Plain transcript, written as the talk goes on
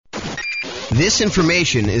This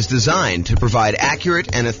information is designed to provide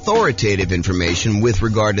accurate and authoritative information with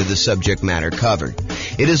regard to the subject matter covered.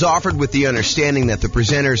 It is offered with the understanding that the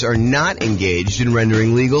presenters are not engaged in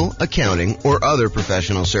rendering legal, accounting, or other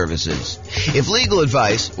professional services. If legal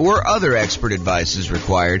advice or other expert advice is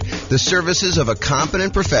required, the services of a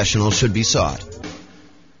competent professional should be sought.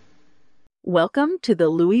 Welcome to the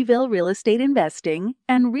Louisville Real Estate Investing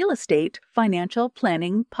and Real Estate Financial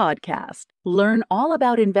Planning Podcast. Learn all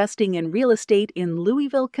about investing in real estate in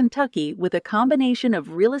Louisville, Kentucky with a combination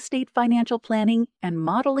of real estate financial planning and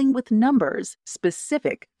modeling with numbers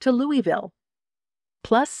specific to Louisville.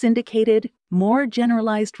 Plus syndicated, more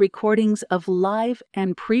generalized recordings of live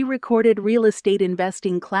and pre-recorded real estate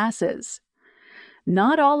investing classes.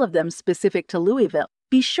 Not all of them specific to Louisville.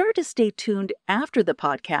 Be sure to stay tuned after the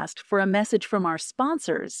podcast for a message from our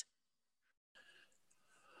sponsors.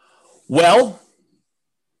 Well,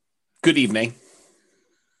 good evening.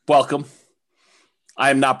 Welcome. I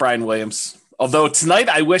am not Brian Williams. Although tonight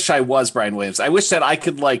I wish I was Brian Williams. I wish that I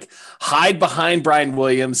could hide behind Brian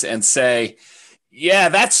Williams and say, yeah,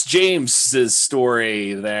 that's James's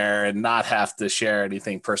story there and not have to share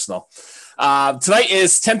anything personal. Tonight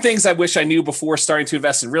is 10 things I wish I knew before starting to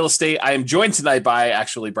invest in real estate. I am joined tonight by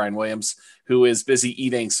actually Brian Williams, who is busy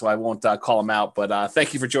eating, so I won't call him out. But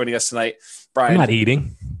thank you for joining us tonight, Brian. I'm not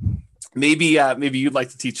eating. Maybe you'd like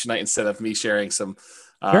to teach tonight instead of me sharing some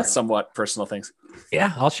Sure. somewhat personal things.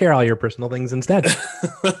 Yeah, I'll share all your personal things instead.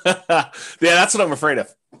 Yeah, that's what I'm afraid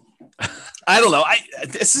of. I don't know.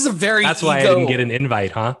 This is a very That's why I didn't get an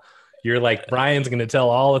invite, huh? You're like, Brian's going to tell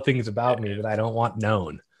all the things about me that I don't want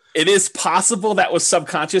known. It is possible that was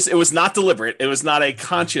subconscious. It was not deliberate. It was not a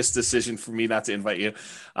conscious decision for me not to invite you.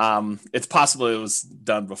 It's possible it was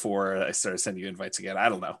done before I started sending you invites again. I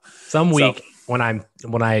don't know. Some week when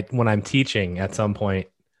I'm teaching at some point,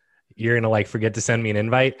 you're going to forget to send me an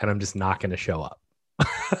invite and I'm just not going to show up.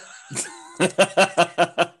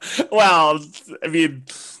 Well, I mean,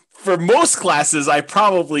 for most classes, I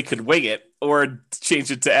probably could wing it or change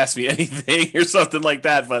it to ask me anything or something like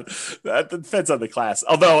that. But that depends on the class.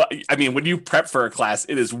 Although, I mean, when you prep for a class,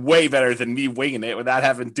 it is way better than me winging it without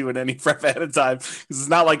having to do any prep ahead of time. Because it's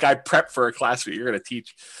not like I prep for a class that you're going to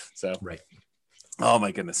teach. So, right. Oh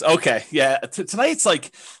my goodness. Okay. Yeah. Tonight's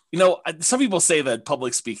some people say that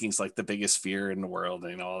public speaking is the biggest fear in the world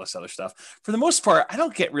and all this other stuff. For the most part, I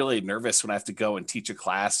don't get really nervous when I have to go and teach a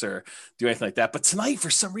class or do anything like that. But tonight,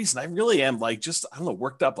 for some reason, I really am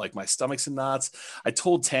worked up. My stomach's in knots. I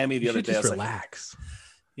told Tammy the other day, I was relax.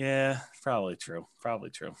 Yeah, probably true. All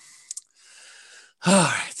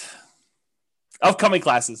right. Upcoming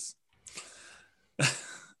classes.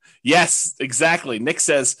 Yes, exactly. Nick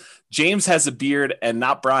says James has a beard and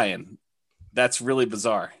not Brian. That's really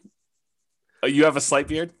bizarre. Oh, you have a slight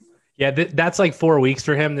beard? Yeah, that's 4 weeks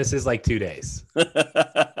for him. This is 2 days.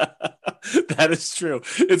 That is true.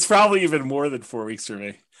 It's probably even more than 4 weeks for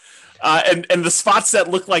me. And the spots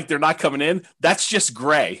that look like they're not coming in, that's just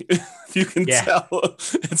gray. You can tell.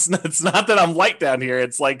 It's not that I'm light down here.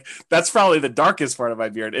 It's that's probably the darkest part of my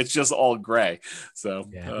beard. It's just all gray. So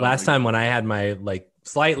last time when I had my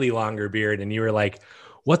slightly longer beard and you were like,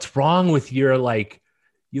 what's wrong with your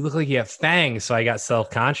you look like you have fangs. So I got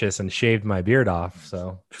self-conscious and shaved my beard off.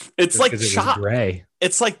 So it's gray.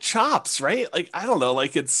 It's like chops, right? I don't know.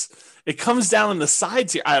 It comes down on the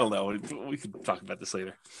sides here. I don't know. We could talk about this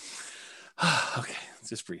later. Okay.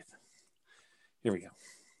 Just breathe. Here we go.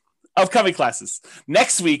 Upcoming classes.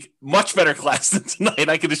 Next week, much better class than tonight,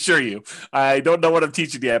 I can assure you. I don't know what I'm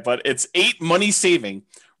teaching yet, but it's 8 money-saving,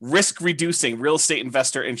 risk-reducing real estate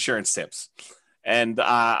investor insurance tips. And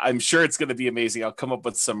I'm sure it's going to be amazing. I'll come up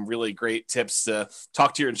with some really great tips to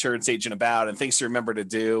talk to your insurance agent about and things to remember to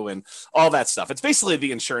do and all that stuff. It's basically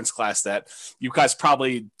the insurance class that you guys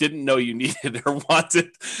probably didn't know you needed or wanted,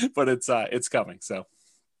 but it's coming. So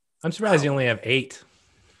I'm surprised you only have 8.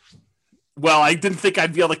 Well, I didn't think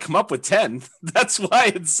I'd be able to come up with 10. That's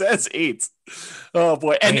why it says 8. Oh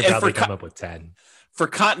boy. And probably come up with 10. For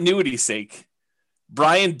continuity's sake,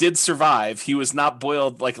 Brian did survive. He was not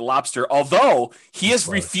boiled like a lobster, although he has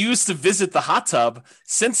refused to visit the hot tub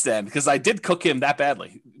since then because I did cook him that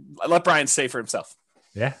badly. I let Brian say for himself.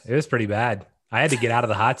 Yeah, it was pretty bad. I had to get out of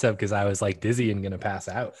the hot tub because I was dizzy and going to pass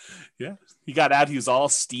out. Yeah. He got out. He was all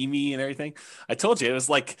steamy and everything. I told you, it was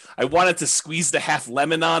I wanted to squeeze the half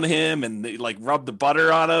lemon on him and rub the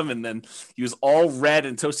butter on him. And then he was all red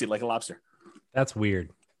and toasty like a lobster. That's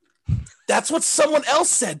weird. That's what someone else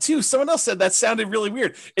said too. Someone else said that sounded really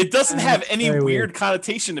weird. It doesn't have any weird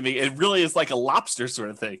connotation to me. It really is like a lobster sort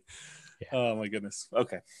of thing. Yeah. Oh my goodness.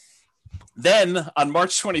 Okay. Then on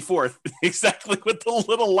March 24th, exactly what the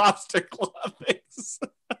little lobster club is.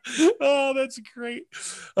 Oh, that's great.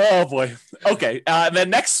 Oh boy. Okay.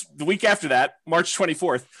 Then the week after that, March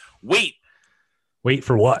 24th. Wait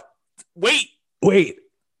for what? Wait.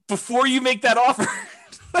 Before you make that offer.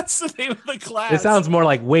 That's the name of the class. It sounds more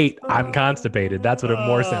like, wait, I'm constipated. That's what it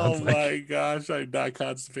more sounds like. Oh my gosh, I'm not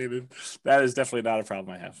constipated. That is definitely not a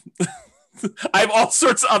problem I have. I have all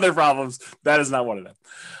sorts of other problems. That is not one of them.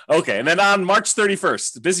 Okay, and then on March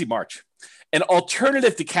 31st, busy March, an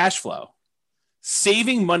alternative to cash flow,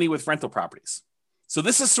 saving money with rental properties. So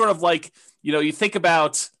this is sort of like, you think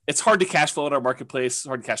about, it's hard to cash flow in our marketplace. It's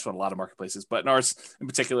hard to cash flow in a lot of marketplaces, but in ours in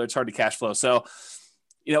particular, it's hard to cash flow. So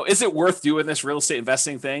is it worth doing this real estate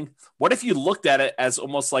investing thing? What if you looked at it as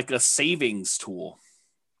almost like a savings tool?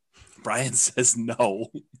 Brian says no.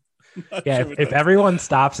 Yeah, if everyone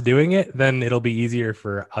stops doing it, then it'll be easier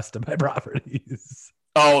for us to buy properties.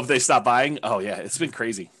 Oh, if they stop buying? Oh, yeah. It's been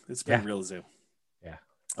crazy. It's been real zoo. Yeah.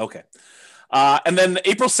 Okay. And then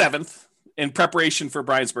April 7th, in preparation for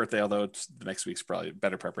Brian's birthday, although the next week's probably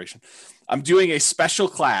better preparation, I'm doing a special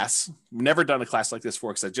class. Never done a class like this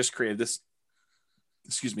before because I just created this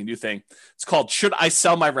new thing. It's called Should I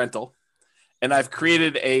Sell My Rental? And I've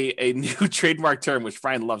created a new trademark term, which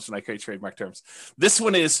Brian loves when I create trademark terms. This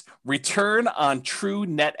one is return on true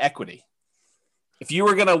net equity. If you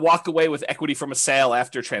were going to walk away with equity from a sale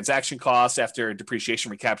after transaction costs, after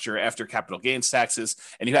depreciation recapture, after capital gains taxes,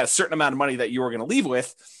 and you had a certain amount of money that you were going to leave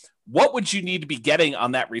with, what would you need to be getting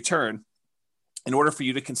on that return in order for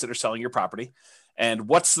you to consider selling your property? And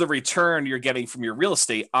what's the return you're getting from your real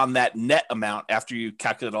estate on that net amount after you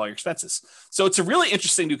calculate all your expenses? So it's a really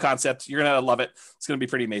interesting new concept. You're going to love it. It's going to be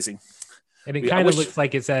pretty amazing. And it kind of looks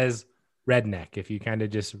like it says redneck. If you kind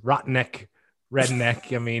of just redneck.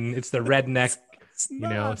 I mean, it's the redneck,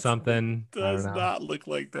 something. It does not look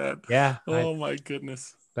like that. Yeah. Oh my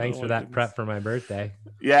goodness. Thanks for that prep for my birthday.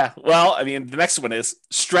 Yeah. Well, I mean, the next one is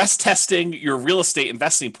stress testing your real estate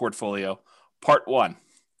investing portfolio, part 1.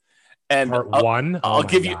 And part 1, I'll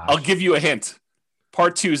give you a hint.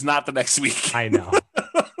 Part 2 is not the next week. I know.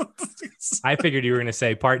 I figured you were going to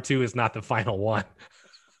say part 2 is not the final one.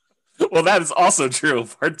 Well, that is also true.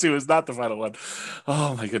 Part 2 is not the final one.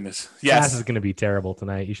 Oh my goodness. Yes. Class is going to be terrible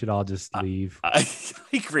tonight. You should all just leave. I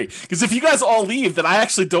agree. Because if you guys all leave, then I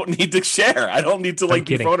actually don't need to share. I don't need to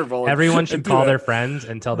be vulnerable. Everyone should call their friends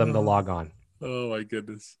and tell them to log on. Oh my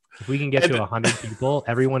goodness. If we can get to 100 people,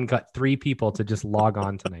 everyone got 3 people to just log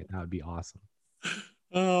on tonight. That would be awesome.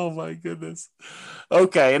 Oh my goodness.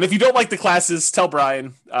 Okay. And if you don't like the classes, tell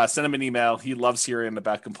Brian, send him an email. He loves hearing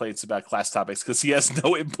about complaints about class topics because he has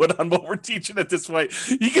no input on what we're teaching at this point.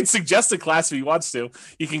 He can suggest a class if he wants to.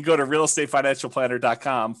 You can go to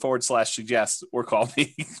realestatefinancialplanner.com/suggest or call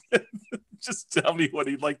me. Just tell me what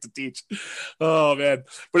he'd like to teach. Oh man.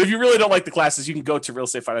 But if you really don't like the classes, you can go to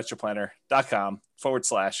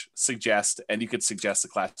realestatefinancialplanner.com/suggest and you could suggest a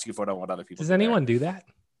class. You can vote on what other people Does anyone do that?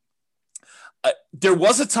 There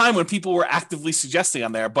was a time when people were actively suggesting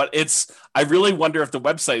on there, but I really wonder if the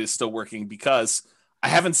website is still working because I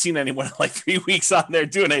haven't seen anyone in like 3 weeks on there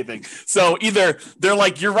doing anything. So either they're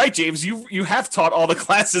like, you're right, James, you have taught all the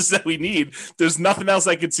classes that we need. There's nothing else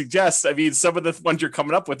I could suggest. I mean, some of the ones you're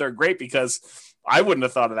coming up with are great because I wouldn't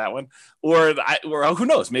have thought of that one. Or who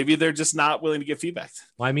knows? Maybe they're just not willing to give feedback.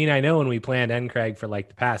 Well, I mean, I know when we planned NCRAG for like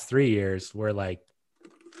the past 3 years, we're like,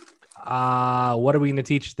 what are we going to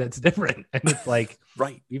teach that's different? And it's like,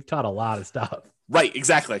 right, you've taught a lot of stuff. Right,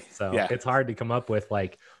 exactly. So it's hard to come up with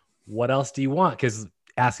like, what else do you want? Because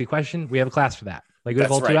ask a question, we have a class for that. Like we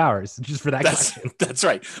have all 2 hours just for that question. That's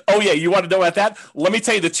right. Oh yeah, you want to know about that? Let me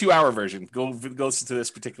tell you the 2-hour version. Go listen to this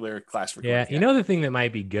particular class. Yeah, you know the thing that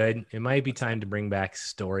might be good? It might be time to bring back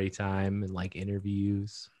story time and like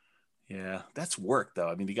interviews. Yeah, that's work though.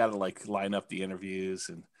 I mean, you got to like line up the interviews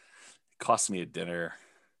and it costs me a dinner.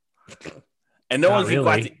 And no one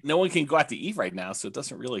can go out to eat right now, so it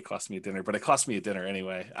doesn't really cost me a dinner, but it costs me a dinner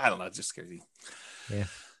anyway. I don't know, it just scares you. Yeah.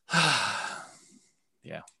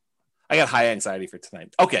 Yeah. I got high anxiety for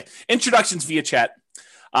tonight. Okay. Introductions via chat.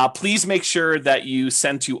 Please make sure that you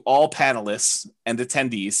send to all panelists and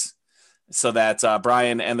attendees so that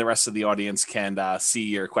Brian and the rest of the audience can see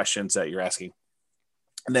your questions that you're asking.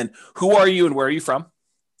 And then who are you and where are you from?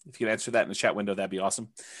 If you can answer that in the chat window, that'd be awesome.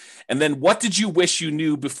 And then what did you wish you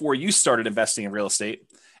knew before you started investing in real estate?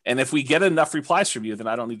 And if we get enough replies from you, then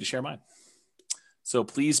I don't need to share mine. So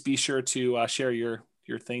please be sure to share your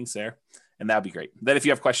things there. And that'd be great. Then if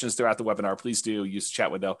you have questions throughout the webinar, please do use the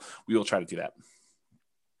chat window. We will try to do that.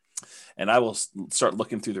 And I will start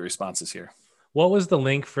looking through the responses here. What was the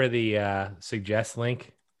link for the suggest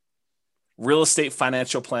link?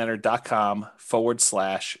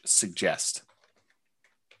 realestatefinancialplanner.com/suggest.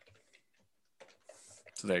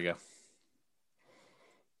 So there you go.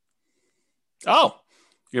 Oh,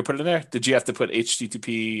 you're going to put it in there? Did you have to put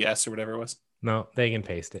HTTPS or whatever it was? No, they can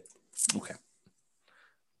paste it. Okay.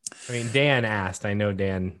 I mean, Dan asked. I know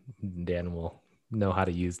Dan will know how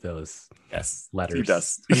to use those letters. He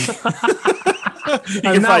does.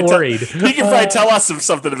 I'm not worried. He can probably tell us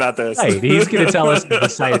something about this. Right. He's going to tell us if the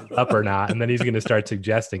site is up or not, and then he's going to start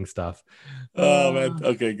suggesting stuff. Oh, man.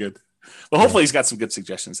 Okay, good. Well, hopefully he's got some good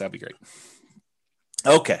suggestions. That'd be great.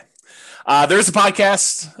 Okay. There's a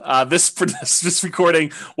podcast. This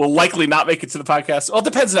recording will likely not make it to the podcast. Well, it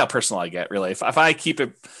depends on how personal I get, really. If I keep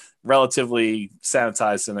it relatively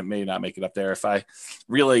sanitized, then it may not make it up there. If I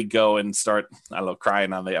really go and start, I don't know,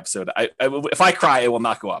 crying on the episode, if I cry, it will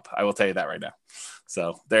not go up. I will tell you that right now.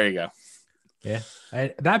 So there you go. Yeah.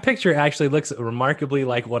 That picture actually looks remarkably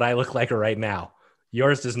like what I look like right now.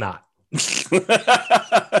 Yours does not.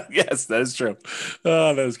 Yes, that is true.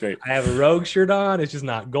 Oh, that was great. I have a Rogue shirt on. It's just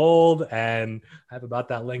not gold. And I have about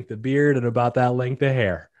that length of beard and about that length of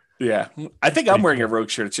hair. Yeah. I think I'm wearing a Rogue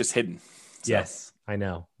shirt. It's just hidden. So. Yes, I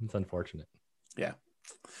know. It's unfortunate. Yeah.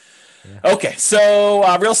 Okay. So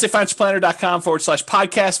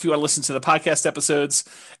realestatefinancialplanner.com/podcast if you want to listen to the podcast episodes.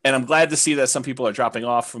 And I'm glad to see that some people are dropping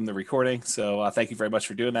off from the recording. So thank you very much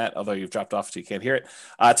for doing that. Although you've dropped off so you can't hear it.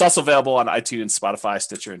 It's also available on iTunes, Spotify,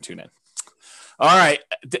 Stitcher, and TuneIn. All right.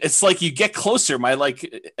 It's like you get closer. My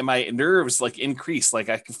nerves increase. Like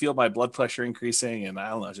I can feel my blood pressure increasing, and I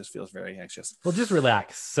don't know, it just feels very anxious. Well, just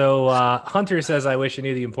relax. So Hunter says, I wish I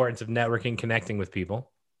knew the importance of networking, connecting with people.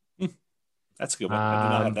 That's a good one. I did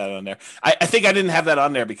not have that on there. I think I didn't have that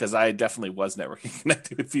on there because I definitely was networking,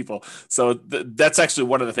 connecting with people. So that's actually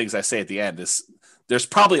one of the things I say at the end is there's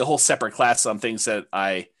probably a whole separate class on things that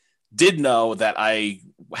I did know that I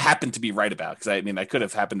happened to be right about. Because I could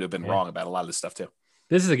have happened to have been wrong about a lot of this stuff too.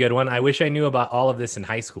 This is a good one. I wish I knew about all of this in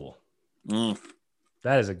high school.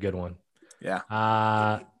 That is a good one. Yeah.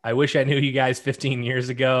 I wish I knew you guys 15 years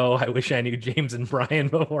ago. I wish I knew James and Brian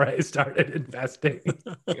before I started investing.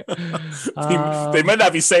 They might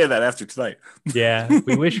not be saying that after tonight. Yeah.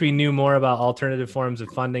 We wish we knew more about alternative forms of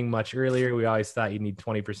funding much earlier. We always thought you need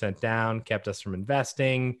 20% down, kept us from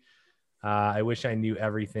investing. I wish I knew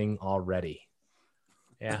everything already.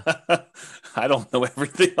 Yeah. I don't know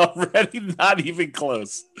everything already. Not even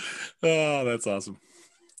close. Oh, that's awesome.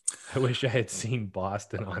 I wish I had seen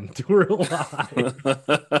Boston on tour live.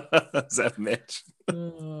 Is that Mitch?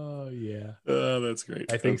 Oh, yeah. Oh, that's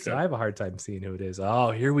great. I think so. I have a hard time seeing who it is.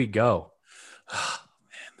 Oh, here we go. Oh,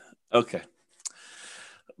 man. Okay.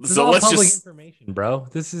 This is all public information, bro.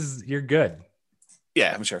 You're good.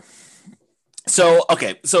 Yeah, I'm sure. So,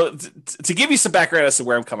 okay. So to give you some background as to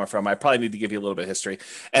where I'm coming from, I probably need to give you a little bit of history.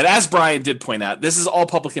 And as Brian did point out, this is all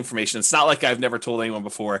public information. It's not like I've never told anyone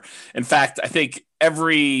before. In fact, I think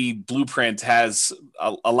every blueprint has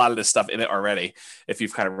a lot of this stuff in it already, if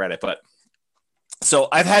you've kind of read it. But so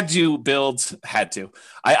I opted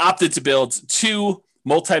to build 2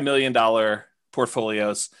 multi-million-dollar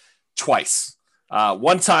portfolios twice.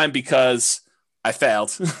 One time because I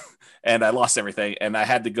failed. And I lost everything, and I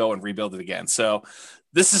had to go and rebuild it again. So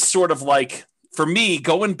this is sort of like, for me,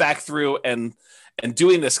 going back through and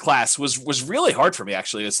doing this class was really hard for me,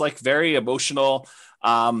 actually. It's like very emotional.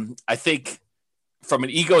 I think from an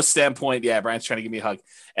ego standpoint, yeah, Brian's trying to give me a hug.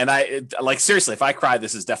 And seriously, if I cry,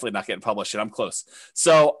 this is definitely not getting published, and I'm close.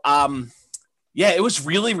 So, yeah, it was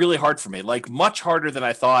really, really hard for me, like much harder than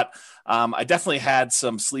I thought. I definitely had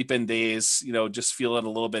some sleep-in days, just feeling a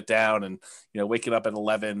little bit down and, waking up at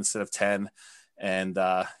 11 instead of 10. And,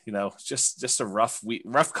 just a rough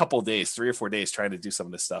couple of days, 3 or 4 days trying to do some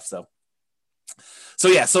of this stuff. So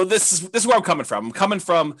yeah, so this is where I'm coming from. I'm coming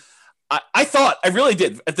from, I thought, I really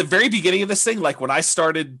did at the very beginning of this thing, like when I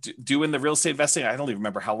started doing the real estate investing, I don't even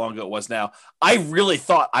remember how long ago it was now. I really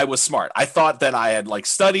thought I was smart. I thought that I had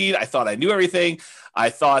studied. I thought I knew everything. I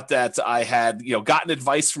thought that I had, gotten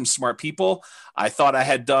advice from smart people. I thought I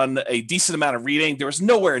had done a decent amount of reading. There was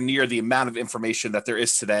nowhere near the amount of information that there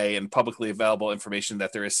is today and publicly available information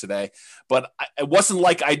that there is today. But it wasn't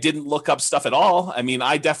like I didn't look up stuff at all. I mean,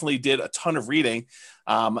 I definitely did a ton of reading.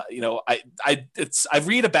 I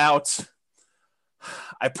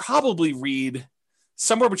probably read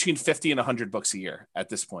somewhere between 50 and 100 books a year at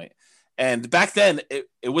this point. And back then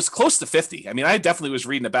it was close to 50. I mean, I definitely was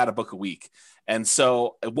reading about a book a week. And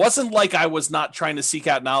so it wasn't like I was not trying to seek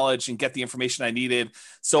out knowledge and get the information I needed.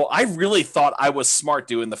 So I really thought I was smart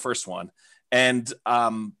doing the first one. And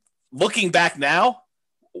looking back now,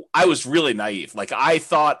 I was really naive. Like I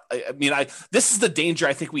thought, this is the danger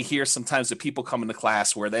I think we hear sometimes that people come into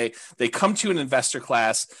class where they come to an investor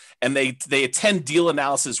class and they attend deal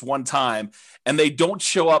analysis one time and they don't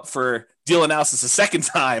show up for deal analysis a second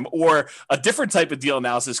time or a different type of deal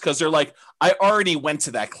analysis because they're like, I already went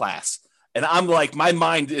to that class. And I'm like, my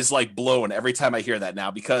mind is like blown every time I hear that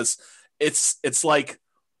now because it's like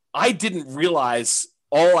I didn't realize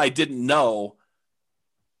all I didn't know.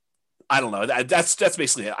 I don't know. That's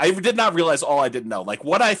basically it. I did not realize all I didn't know. Like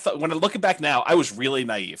what I thought when I look back now, I was really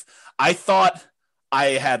naive. I thought I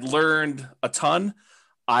had learned a ton.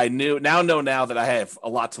 I know now that I have a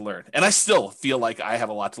lot to learn, and I still feel like I have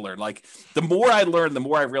a lot to learn. Like the more I learn, the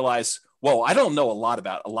more I realize, whoa, I don't know a lot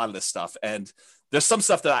about a lot of this stuff. And there's some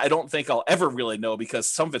stuff that I don't think I'll ever really know because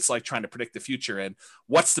some of it's like trying to predict the future and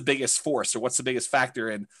what's the biggest force or what's the biggest factor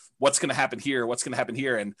and what's going to happen here, what's going to happen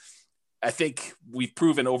here. And I think we've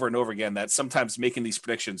proven over and over again that sometimes making these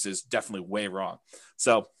predictions is definitely way wrong.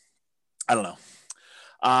 So I don't know.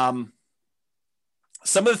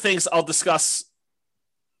 Some of the things I'll discuss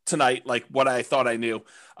tonight, like what I thought I knew.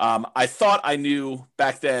 I thought I knew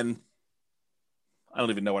back then. I don't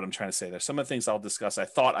even know what I'm trying to say there. Some of the things I'll discuss, I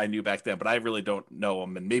thought I knew back then, but I really don't know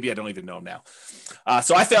them. And maybe I don't even know them now.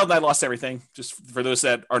 So I failed and I lost everything. Just for those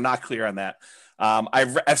that are not clear on that.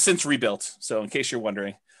 I've since rebuilt. So in case you're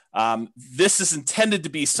wondering, this is intended to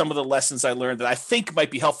be some of the lessons I learned that I think might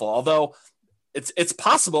be helpful. Although it's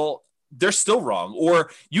possible they're still wrong,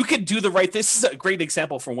 or you could do the right. This is a great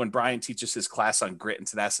example from when Brian teaches his class on grit and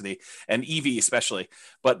tenacity and EV especially.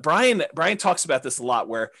 But Brian talks about this a lot,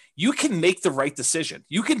 where you can make the right decision.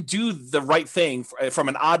 You can do the right thing from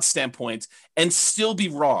an odds standpoint and still be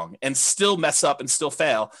wrong and still mess up and still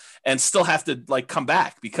fail and still have to like come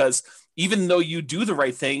back, because even though you do the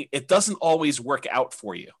right thing, it doesn't always work out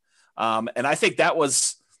for you. And I think that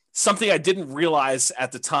was something I didn't realize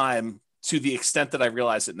at the time to the extent that I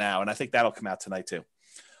realize it now. And I think that'll come out tonight too.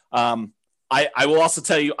 I will also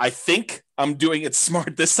tell you, I think I'm doing it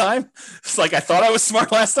smart this time. It's like I thought I was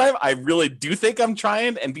smart last time. I really do think I'm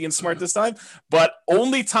trying and being smart this time, but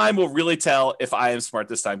only time will really tell if I am smart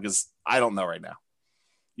this time, because I don't know right now.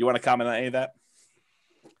 You want to comment on any of that?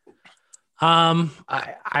 I'm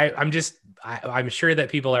sure that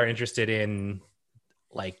people are interested in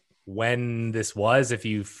like when this was, if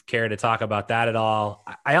you care to talk about that at all.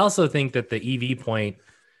 I also think that the EV point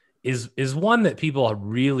is one that people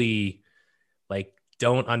really like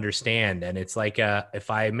don't understand. And it's like,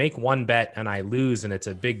 if I make one bet and I lose and it's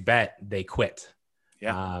a big bet, they quit.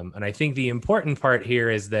 Yeah. And I think the important part here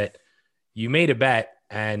is that you made a bet,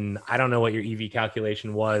 and I don't know what your EV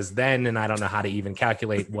calculation was then, and I don't know how to even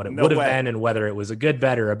calculate what it would have been and whether it was a good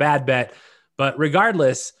bet or a bad bet. But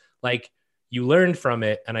regardless, like, you learned from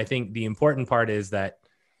it. And I think the important part is that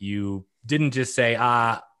you didn't just say,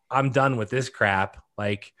 I'm done with this crap.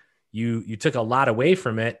 Like you took a lot away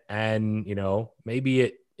from it, and, you know,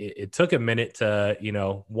 maybe it took a minute to, you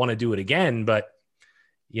know, want to do it again, but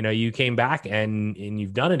you know, you came back and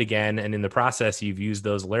you've done it again. And in the process, you've used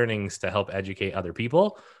those learnings to help educate other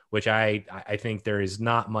people, which I think there is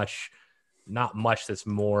not much that's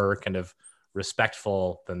more kind of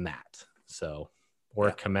respectful than that. So, or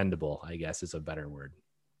commendable, I guess is a better word.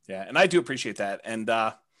 Yeah. And I do appreciate that. And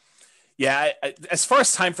as far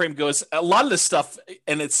as time frame goes, a lot of this stuff,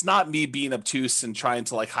 and it's not me being obtuse and trying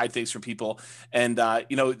to like hide things from people. And,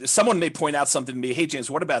 you know, someone may point out something to me, hey, James,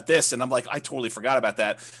 what about this? And I'm like, I totally forgot about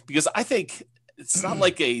that, because I think it's not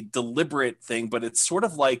like a deliberate thing, but it's sort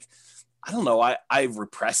of like, I don't know, I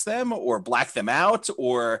repress them or black them out,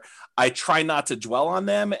 or I try not to dwell on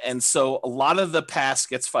them. And so a lot of the past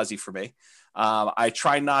gets fuzzy for me. I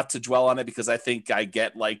try not to dwell on it because I think I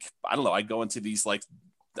get like, I don't know, I go into these like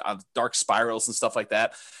dark spirals and stuff like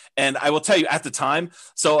that. And I will tell you at the time,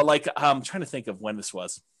 so like, I'm trying to think of when this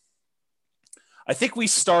was. I think we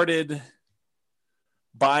started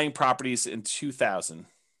buying properties in 2000.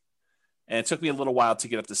 And it took me a little while to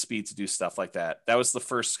get up to speed to do stuff like that. That was the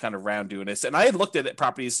first kind of round doing this. And I had looked at it,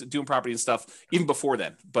 doing property and stuff even before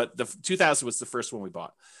then, but the 2000 was the first one we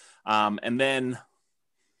bought. And then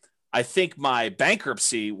I think my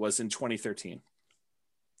bankruptcy was in 2013.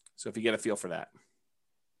 So if you get a feel for that.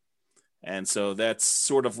 And so that's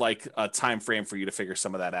sort of like a time frame for you to figure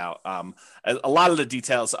some of that out. A lot of the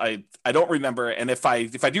details I don't remember. And if I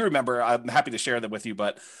do remember, I'm happy to share them with you.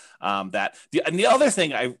 But and the other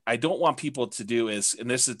thing I don't want people to do is, and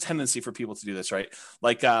there's a tendency for people to do this, right?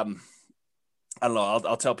 Like, I don't know,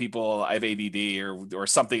 I'll tell people I have ADD or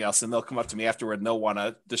something else, and they'll come up to me afterward and they'll want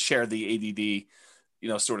to share the ADD, you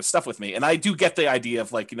know, sort of stuff with me. And I do get the idea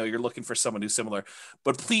of like, you know, you're looking for someone who's similar,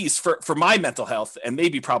 but please, for my mental health, and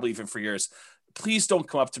maybe probably even for yours, please don't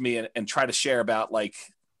come up to me and try to share about like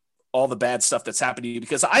all the bad stuff that's happening to you,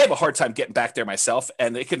 because I have a hard time getting back there myself,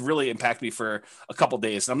 and it can really impact me for a couple of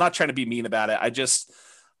days. And I'm not trying to be mean about it.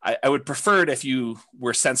 I would prefer it if you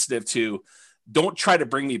were sensitive to, don't try to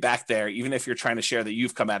bring me back there, even if you're trying to share that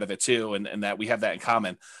you've come out of it too, and that we have that in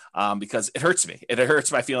common, because it hurts me. It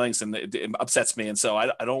hurts my feelings and it upsets me. And so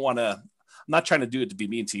I don't want to, I'm not trying to do it to be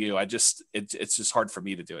mean to you. It's just hard for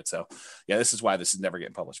me to do it. So yeah, this is why this is never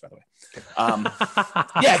getting published, by the way.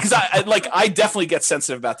 Yeah, because I definitely get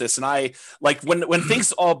sensitive about this. And I like when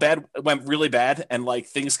things went really bad and like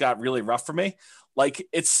things got really rough for me, like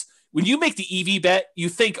it's when you make the EV bet, you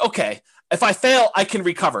think, okay, if I fail, I can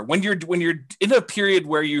recover. When you're in a period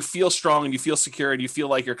where you feel strong and you feel secure and you feel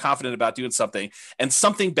like you're confident about doing something and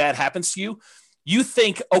something bad happens to you, you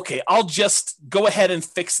think, okay, I'll just go ahead and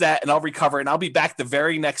fix that and I'll recover and I'll be back the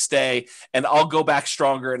very next day and I'll go back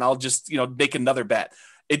stronger and I'll just, make another bet.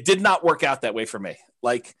 It did not work out that way for me.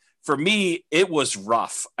 Like for me, it was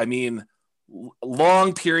rough. I mean,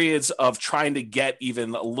 long periods of trying to get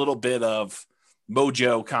even a little bit of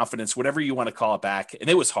mojo, confidence, whatever you want to call it back. And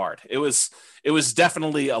it was hard. It was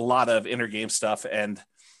definitely a lot of inner game stuff. And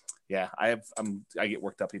yeah, I get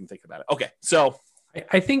worked up even thinking about it. Okay. So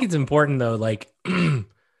I think it's important though. Like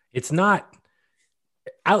it's not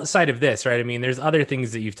outside of this, right? I mean, there's other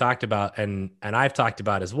things that you've talked about and I've talked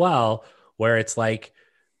about as well, where it's like,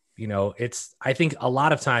 I think a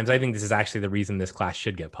lot of times, I think this is actually the reason this class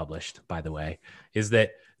should get published, by the way, is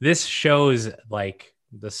that this shows like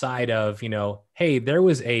the side of, hey, there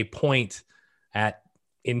was a point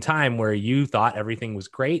in time where you thought everything was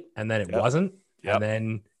great and then it wasn't. Yep. And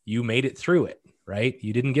then you made it through it, right?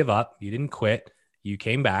 You didn't give up. You didn't quit. You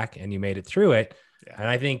came back and you made it through it. Yeah. And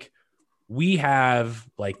I think we have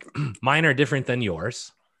like, mine are different than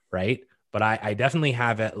yours, right? But I definitely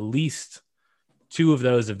have at least 2 of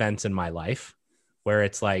those events in my life where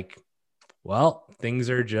it's like, well, things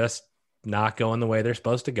are just not going the way they're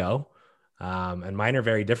supposed to go. And mine are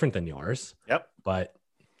very different than yours. Yep. But,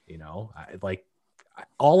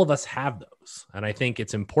 all of us have those. And I think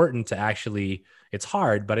it's important to actually, it's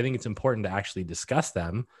hard, but I think it's important to actually discuss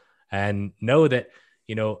them and know that,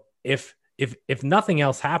 if nothing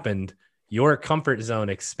else happened, your comfort zone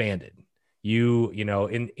expanded.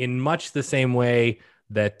 In much the same way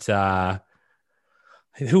that,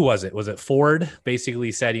 who was it? Was it Ford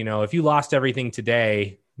basically said, if you lost everything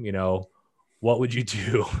today, what would you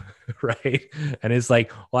do? Right. And it's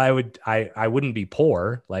like, well, I wouldn't be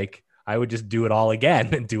poor. Like I would just do it all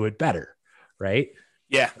again and do it better. Right.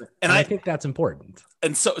 Yeah. And I think that's important.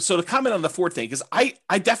 And so to comment on the Ford thing, because I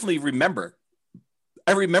definitely remember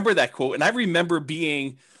that quote. And I remember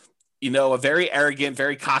being, a very arrogant,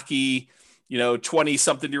 very cocky,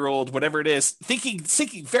 20-something-year-old, whatever it is, thinking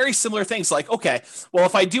very similar things like, okay, well,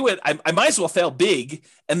 if I do it, I might as well fail big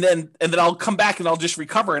and then I'll come back and I'll just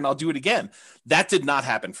recover and I'll do it again. That did not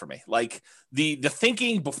happen for me. Like the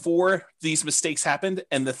thinking before these mistakes happened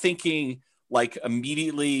and the thinking like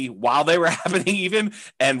immediately while they were happening even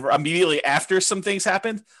and immediately after some things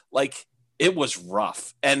happened, like it was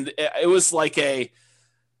rough. And it was like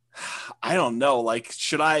I don't know, like,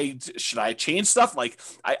 should I change stuff? Like,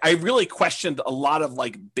 I really questioned a lot of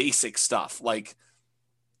like basic stuff, like,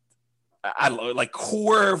 I don't know, like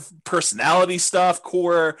core personality stuff,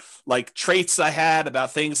 core like traits I had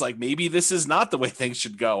about things like maybe this is not the way things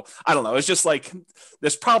should go. I don't know. It's just like,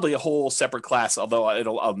 there's probably a whole separate class, although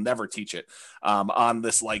I'll never teach it on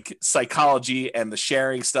this like psychology and the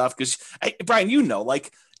sharing stuff. Cause Brian,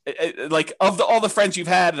 like of all the friends you've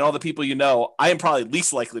had and all the people I am probably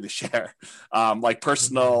least likely to share like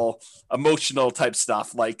personal, emotional type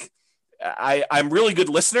stuff. Like I'm really good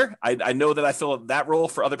listener. I know that I fill that role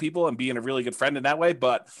for other people and being a really good friend in that way.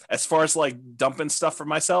 But as far as like dumping stuff for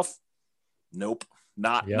myself, nope,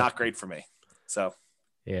 not great for me. So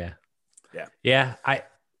yeah. I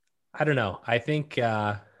don't know. I think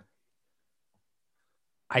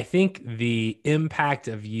the impact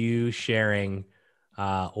of you sharing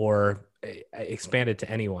or expanded to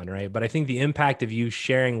anyone, right? But I think the impact of you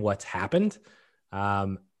sharing what's happened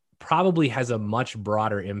probably has a much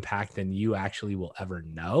broader impact than you actually will ever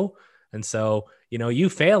know. And so, you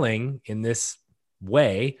failing in this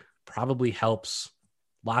way probably helps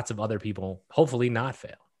lots of other people hopefully not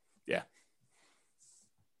fail. Yeah.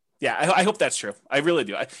 Yeah. I hope that's true. I really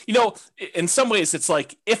do. In some ways it's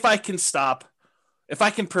like, if I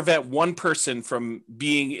can prevent one person from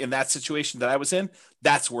being in that situation that I was in,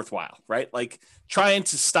 that's worthwhile, right? Like trying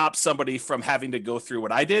to stop somebody from having to go through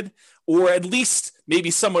what I did, or at least maybe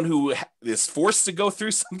someone who is forced to go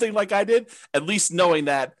through something like I did, at least knowing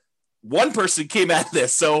that one person came at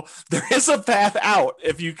this, so there is a path out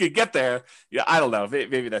if you could get there. Yeah, I don't know.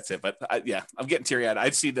 Maybe that's it, but yeah, I'm getting teary-eyed. I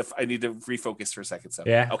need to refocus for a second. So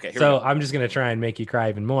yeah, okay. So I'm just gonna try and make you cry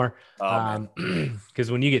even more, Oh, because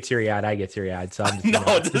when you get teary-eyed, I get teary-eyed. So I'm just,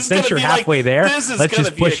 no, since you're halfway there, let's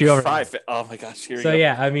just push you over. Oh my gosh! Here so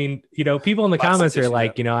yeah, I mean, people in the comments are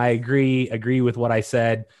like, I agree with what I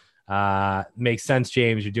said. Makes sense,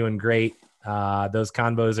 James. You're doing great. Those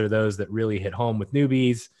convos are those that really hit home with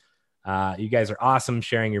newbies. You guys are awesome.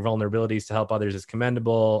 Sharing your vulnerabilities to help others is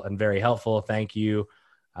commendable and very helpful. Thank you.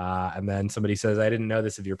 And then somebody says, I didn't know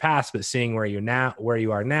this of your past, but seeing where you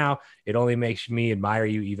are now, it only makes me admire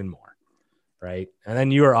you even more. Right. And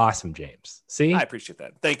then you are awesome, James. See, I appreciate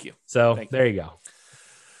that. Thank you. So there you go.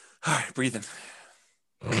 All right. Breathing.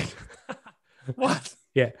 What?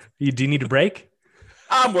 Yeah. Do you need a break?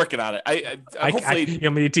 I'm working on it. Hopefully, you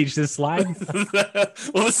want me to teach this slide?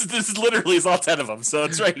 Well, this literally is all 10 of them, so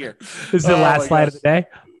it's right here. This is the last slide of the day.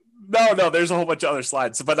 No, there's a whole bunch of other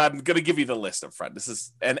slides, but I'm going to give you the list up front. This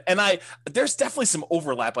is there's definitely some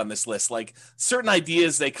overlap on this list. Like certain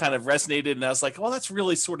ideas, they kind of resonated, and I was like, well, that's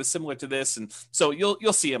really sort of similar to this, and so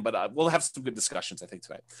you'll see them. But we'll have some good discussions, I think,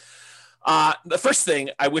 tonight. The first thing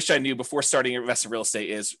I wish I knew before starting to invest in real estate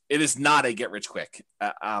is it is not a get rich quick,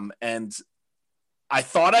 and I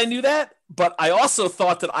thought I knew that, but I also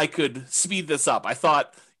thought that I could speed this up. I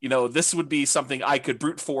thought, this would be something I could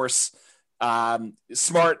brute force,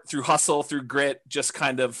 smart, through hustle, through grit, just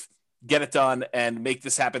kind of get it done and make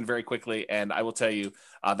this happen very quickly. And I will tell you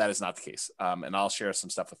that is not the case. And I'll share some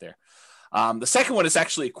stuff with there. The second one is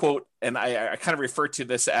actually a quote, and I kind of refer to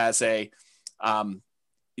this as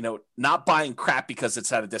not buying crap because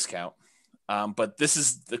it's at a discount. But this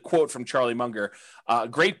is the quote from Charlie Munger.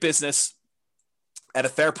 Great business at a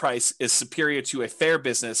fair price is superior to a fair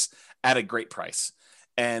business at a great price.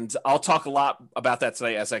 And I'll talk a lot about that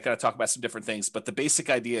today as I kind of talk about some different things. But the basic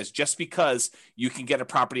idea is just because you can get a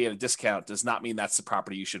property at a discount does not mean that's the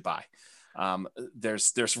property you should buy.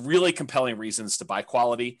 There's really compelling reasons to buy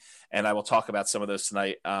quality. And I will talk about some of those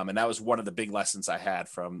tonight. And that was one of the big lessons I had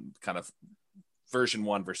from kind of version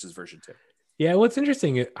 1 versus version 2. Yeah. What's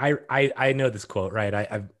interesting, I know this quote, right?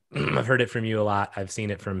 I've heard it from you a lot. I've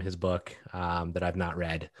seen it from his book that I've not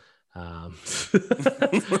read. But,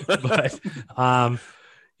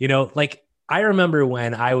 I remember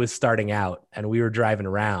when I was starting out and we were driving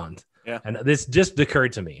around, and this just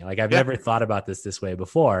occurred to me. Like I've never thought about this way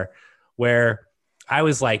before, where I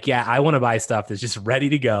was like, I want to buy stuff that's just ready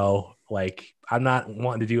to go. Like I'm not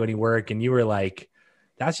wanting to do any work. And you were like,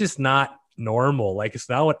 that's just not normal. Like it's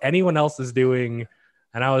not what anyone else is doing.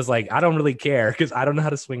 And I was like, I don't really care because I don't know how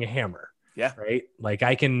to swing a hammer. Yeah. Right. Like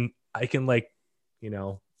I can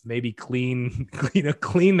maybe clean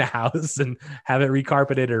the house and have it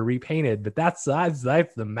recarpeted or repainted, but that's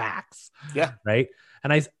the max. Yeah. Right.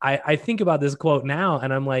 And I think about this quote now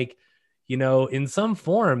and I'm like, in some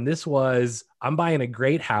form, I'm buying a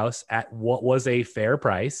great house at what was a fair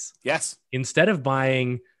price. Yes. Instead of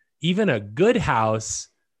buying even a good house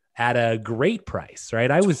at a great price.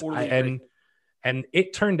 Right. And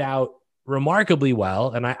it turned out remarkably well.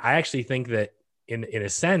 And I actually think that in a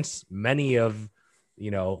sense, many of,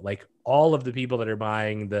 all of the people that are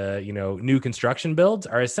buying the, new construction builds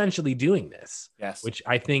are essentially doing this. Yes. Which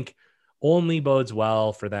I think only bodes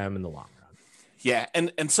well for them in the long run. Yeah.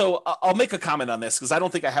 And so I'll make a comment on this because I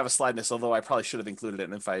don't think I have a slide in this, although I probably should have included it.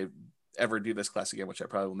 And if I ever do this class again, which I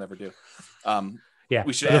probably will never do.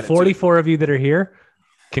 We should add the 44 of you that are here.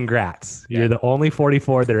 Congrats. Yeah. You're the only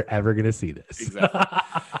 44 that are ever going to see this. Exactly.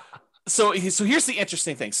 So here's the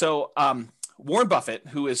interesting thing. So Warren Buffett,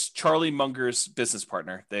 who is Charlie Munger's business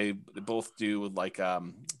partner, they both do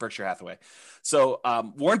Berkshire Hathaway. So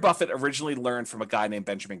Warren Buffett originally learned from a guy named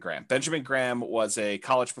Benjamin Graham. Benjamin Graham was a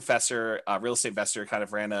college professor, a real estate investor, kind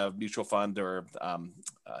of ran a mutual fund or a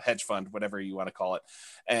hedge fund, whatever you want to call it.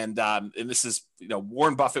 And this is,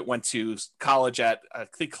 Warren Buffett went to college at, I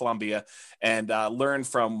think, Columbia and learned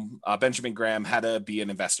from Benjamin Graham how to be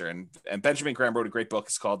an investor. And Benjamin Graham wrote a great book.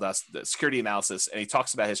 It's called The Security Analysis. And he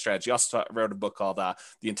talks about his strategy. He also wrote a book called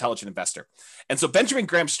The Intelligent Investor. And so Benjamin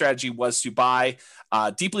Graham's strategy was to buy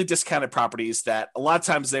deeply discounted properties that a lot of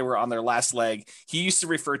times they were on their last leg. He used to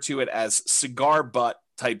refer to it as cigar butt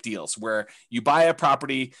type deals, where you buy a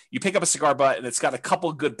property, you pick up a cigar butt and it's got a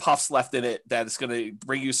couple good puffs left in it that is going to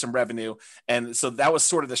bring you some revenue. And so that was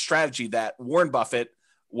sort of the strategy that Warren Buffett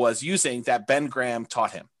was using that Ben Graham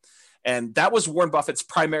taught him. And that was Warren Buffett's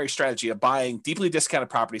primary strategy of buying deeply discounted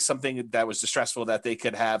property, something that was distressful that they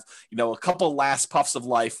could have, a couple last puffs of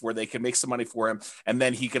life where they could make some money for him. And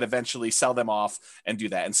then he could eventually sell them off and do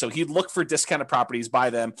that. And so he'd look for discounted properties, buy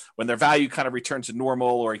them when their value kind of returned to normal,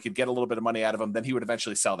 or he could get a little bit of money out of them. Then he would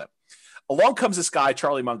eventually sell them. Along comes this guy,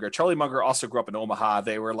 Charlie Munger. Charlie Munger also grew up in Omaha.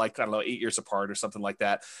 They were like, 8 years apart or something like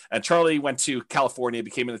that. And Charlie went to California,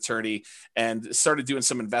 became an attorney, and started doing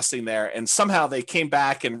some investing there. And somehow they came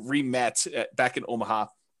back and re-met back in Omaha.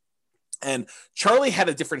 And Charlie had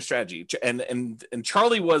a different strategy. And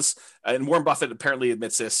Charlie was, and Warren Buffett apparently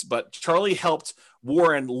admits this, but Charlie helped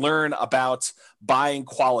Warren learn about buying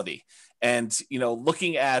quality and,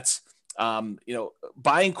 looking at,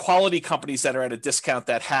 buying quality companies that are at a discount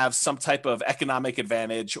that have some type of economic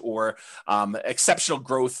advantage or exceptional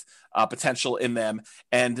growth potential in them,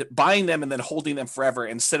 and buying them and then holding them forever,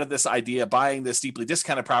 instead of this idea of buying this deeply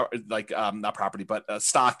discounted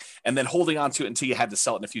stock and then holding on to it until you had to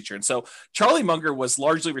sell it in the future. And so Charlie Munger was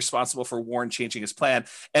largely responsible for Warren changing his plan.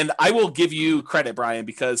 And I will give you credit, Brian,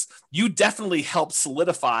 because you definitely helped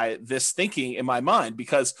solidify this thinking in my mind,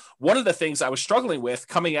 because one of the things I was struggling with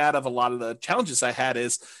coming out of a lot of the challenges I had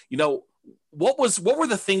is, what were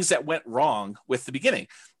the things that went wrong with the beginning?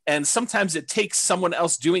 And sometimes it takes someone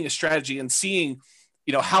else doing a strategy and seeing,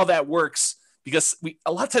 how that works, because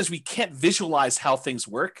a lot of times we can't visualize how things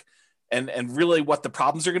work and really what the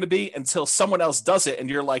problems are going to be until someone else does it. And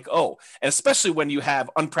you're like, oh, and especially when you have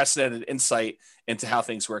unprecedented insight into how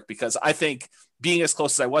things work, because I think being as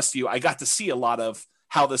close as I was to you, I got to see a lot of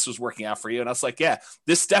how this was working out for you. And I was like, yeah,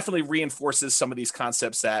 this definitely reinforces some of these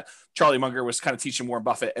concepts that Charlie Munger was kind of teaching Warren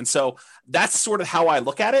Buffett. And so that's sort of how I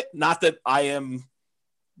look at it. Not that I am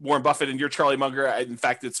Warren Buffett and you're Charlie Munger. In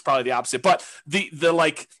fact, it's probably the opposite, but the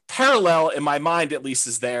like parallel in my mind, at least,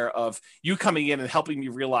 is there of you coming in and helping me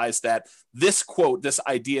realize that this quote, this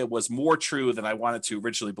idea was more true than I wanted to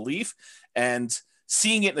originally believe, and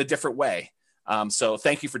seeing it in a different way. So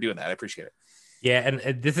thank you for doing that. I appreciate it. Yeah.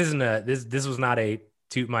 And this isn't this was not a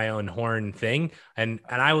toot my own horn thing. And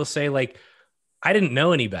I will say, like, I didn't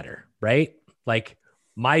know any better, right? Like,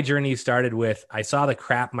 my journey started with, I saw the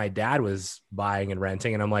crap my dad was buying and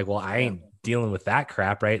renting. And I'm like, well, I ain't dealing with that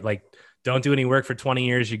crap, right? Like, don't do any work for 20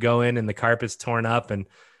 years. You go in and the carpet's torn up and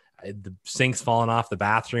the sink's falling off the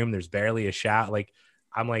bathroom. There's barely a shower. Like,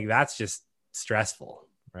 I'm like, that's just stressful.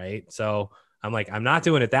 Right. So I'm like, I'm not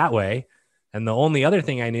doing it that way. And the only other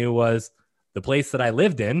thing I knew was the place that I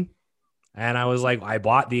lived in. And I was like, I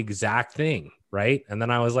bought the exact thing. Right. And then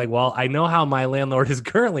I was like, well, I know how my landlord is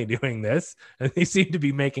currently doing this, and they seem to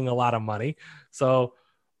be making a lot of money. So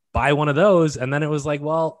buy one of those. And then it was like,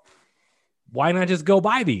 well, why not just go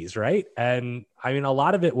buy these? Right. And I mean, a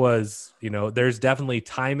lot of it was, there's definitely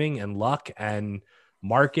timing and luck and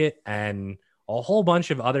market and a whole bunch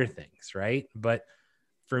of other things. Right. But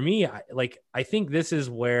for me, I think this is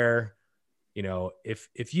where,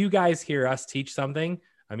 if you guys hear us teach something,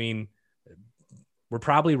 I mean, we're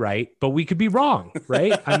probably right, but we could be wrong,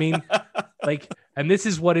 right? I mean, and this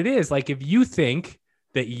is what it is. Like, if you think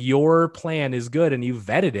that your plan is good and you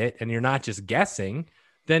vetted it and you're not just guessing,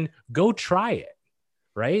 then go try it,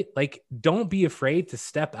 right? Like, don't be afraid to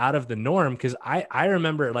step out of the norm. Cause I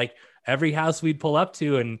remember, like, every house we'd pull up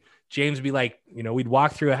to and James would be like, we'd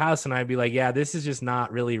walk through a house and I'd be like, yeah, this is just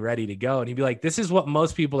not really ready to go. And he'd be like, this is what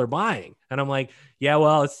most people are buying. And I'm like, yeah,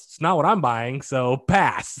 well, it's not what I'm buying. So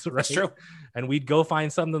pass. Right? That's true. And we'd go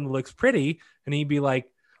find something that looks pretty. And he'd be like,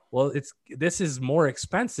 well, this is more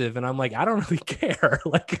expensive. And I'm like, I don't really care.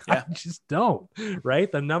 Like, I just don't.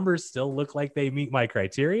 Right. The numbers still look like they meet my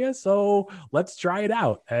criteria. So let's try it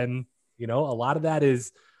out. And, a lot of that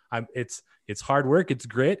is, it's hard work. It's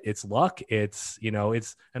grit. It's luck. And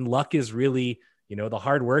luck is really, the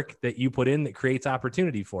hard work that you put in that creates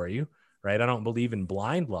opportunity for you. Right. I don't believe in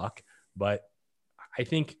blind luck, but I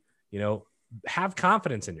think, have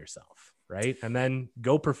confidence in yourself. Right. And then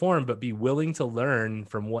go perform, but be willing to learn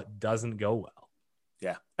from what doesn't go well.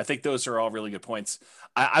 Yeah, I think those are all really good points.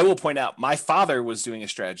 I will point out, my father was doing a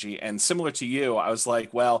strategy, and similar to you, I was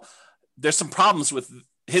like, well, there's some problems with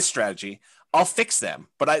his strategy. I'll fix them.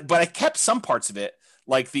 But I kept some parts of it,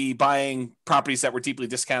 like the buying properties that were deeply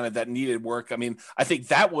discounted that needed work. I mean, I think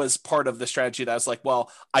that was part of the strategy that I was like, well,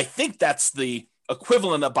 I think that's the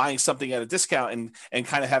equivalent of buying something at a discount and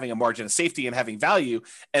kind of having a margin of safety and having value.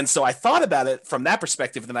 And so I thought about it from that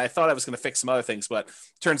perspective. Then I thought I was going to fix some other things, but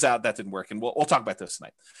turns out that didn't work. And we'll talk about this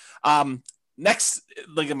tonight. Next,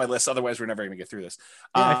 look at my list. Otherwise, we're never going to get through this.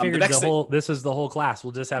 I figured this is the whole class.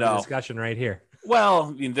 We'll just have a discussion right here. Well,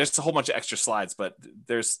 I mean, there's a whole bunch of extra slides, but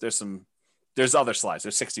there's other slides.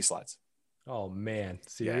 There's 60 slides. Oh man,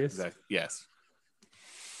 serious? Yeah, exactly. Yes.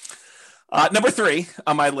 Number 3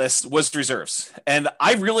 on my list was reserves. And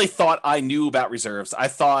I really thought I knew about reserves. I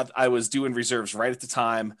thought I was doing reserves right at the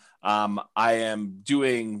time. I am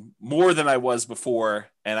doing more than I was before.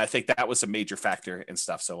 And I think that was a major factor in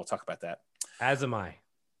stuff. So we'll talk about that. As am I.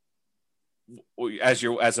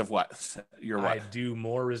 As of what? You're what? I do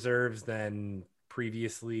more reserves than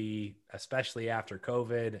previously, especially after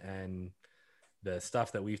COVID and the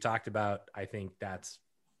stuff that we've talked about. I think that's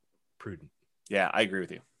prudent. Yeah, I agree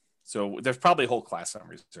with you. So there's probably a whole class on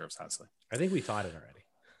reserves, honestly. I think we taught it already.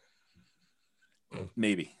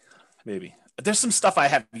 Maybe. There's some stuff I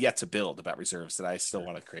have yet to build about reserves that I still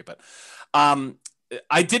want to create, but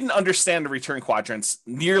I didn't understand the return quadrants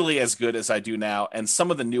nearly as good as I do now, and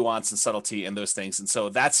some of the nuance and subtlety in those things. And so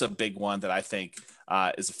that's a big one that I think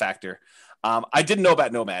is a factor. I didn't know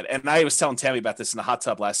about Nomad, and I was telling Tammy about this in the hot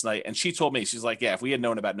tub last night, and she told me, she's like, yeah, if we had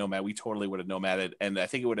known about Nomad, we totally would have nomaded, and I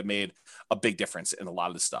think it would have made a big difference in a lot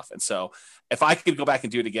of the stuff. And so if I could go back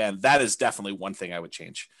and do it again, that is definitely one thing I would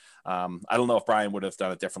change. I don't know if Brian would have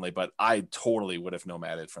done it differently, but I totally would have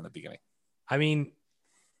nomaded from the beginning. I mean,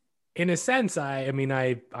 in a sense, I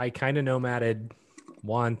kind of nomaded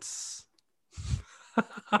once.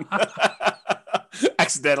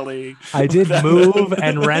 Accidentally. I did move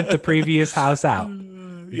and rent the previous house out.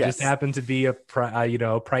 It Yes. just happened to be a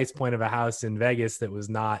price point of a house in Vegas that was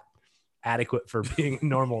not adequate for being a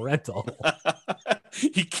normal rental.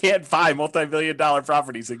 You can't buy multi-million-dollar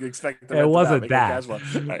properties and expect them. It wasn't that.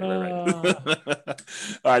 Right.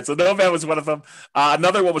 All right. So Nomad was one of them.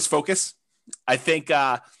 Another one was Focus. I think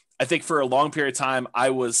for a long period of time,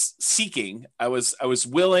 I was seeking. I was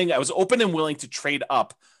open and willing to trade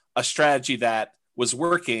up a strategy that was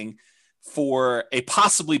working for a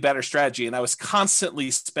possibly better strategy. And I was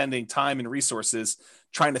constantly spending time and resources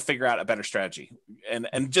trying to figure out a better strategy. And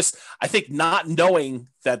just, I think not knowing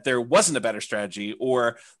that there wasn't a better strategy,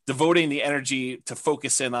 or devoting the energy to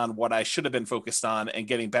focus in on what I should have been focused on and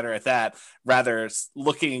getting better at that, rather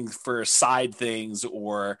looking for side things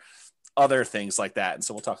or other things like that. And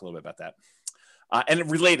so we'll talk a little bit about that.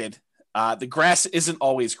 And related, the grass isn't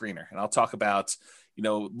always greener. And I'll talk about,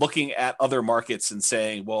 looking at other markets and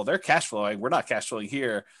saying, well, they're cash flowing, we're not cash flowing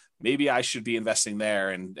here. Maybe I should be investing there,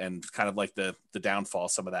 and kind of like the downfall,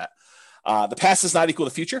 some of that. The past is not equal to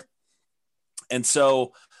the future. And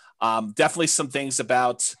so definitely some things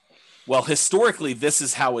about, well, historically, this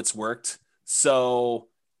is how it's worked. So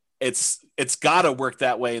it's got to work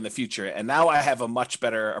that way in the future. And now I have a much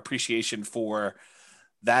better appreciation for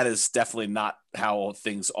that is definitely not how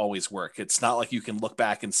things always work. It's not like you can look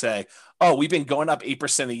back and say, oh, we've been going up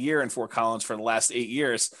 8% a year in Fort Collins for the last 8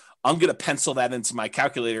 years. I'm going to pencil that into my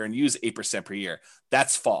calculator and use 8% per year.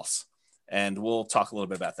 That's false. And we'll talk a little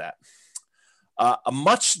bit about that. A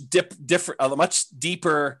much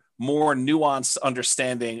deeper, more nuanced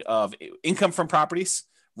understanding of income from properties,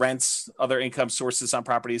 rents, other income sources on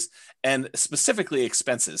properties, and specifically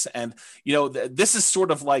expenses. And, this is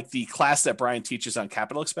sort of like the class that Brian teaches on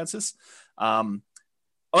capital expenses.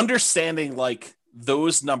 Understanding like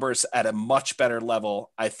those numbers at a much better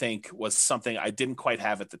level, I think, was something I didn't quite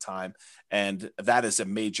have at the time. And that is a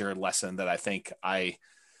major lesson that I think I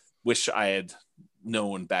wish I had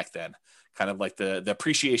known back then. Kind of like the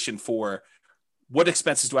appreciation for what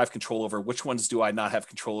expenses do I have control over? Which ones do I not have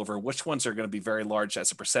control over? Which ones are going to be very large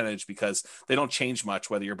as a percentage because they don't change much,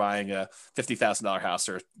 whether you're buying a $50,000 house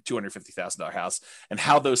or $250,000 house, and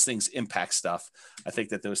how those things impact stuff. I think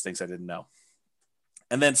that those things I didn't know.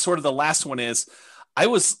 And then sort of the last one is I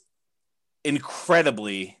was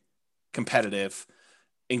incredibly competitive,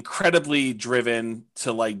 incredibly driven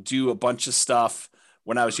to like do a bunch of stuff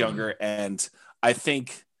when I was younger. And I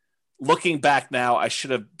think looking back now, I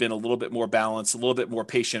should have been a little bit more balanced, a little bit more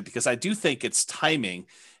patient, because I do think it's timing.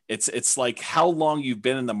 It's like how long you've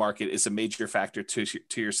been in the market is a major factor to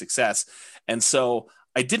your success. And so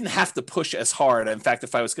I didn't have to push as hard. In fact,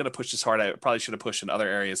 if I was going to push as hard, I probably should have pushed in other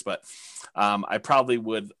areas, but I probably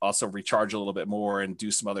would also recharge a little bit more and do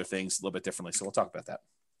some other things a little bit differently. So we'll talk about that.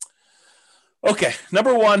 Okay.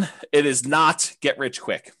 Number one, it is not get rich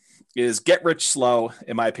quick. It is get rich slow,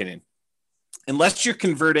 in my opinion. Unless you're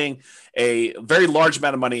converting a very large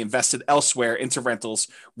amount of money invested elsewhere into rentals,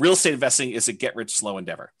 real estate investing is a get rich slow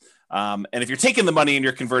endeavor. And if you're taking the money and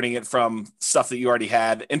you're converting it from stuff that you already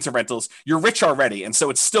had into rentals, you're rich already. And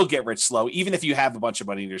so it's still get rich slow, even if you have a bunch of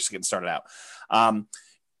money and you're just getting started out.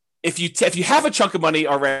 If you have a chunk of money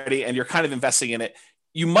already and you're kind of investing in it,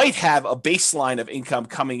 you might have a baseline of income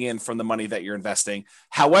coming in from the money that you're investing.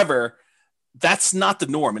 However, that's not the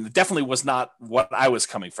norm. And it definitely was not what I was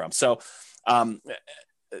coming from. So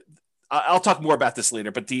I'll talk more about this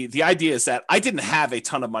later, but the idea is that I didn't have a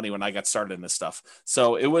ton of money when I got started in this stuff.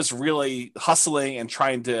 So it was really hustling and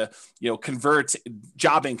trying to, convert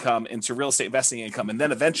job income into real estate investing income. And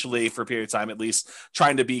then eventually, for a period of time, at least,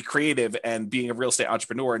 trying to be creative and being a real estate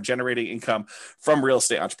entrepreneur and generating income from real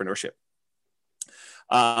estate entrepreneurship.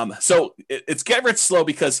 So it's get rich slow,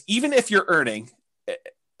 because even if you're earning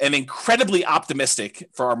an incredibly optimistic,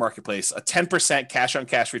 for our marketplace, a 10% cash on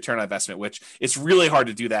cash return on investment, which it's really hard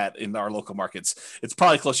to do that in our local markets. It's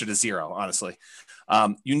probably closer to zero, honestly.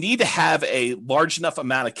 You need to have a large enough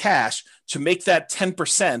amount of cash to make that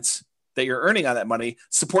 10% that you're earning on that money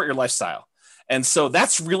support your lifestyle. And so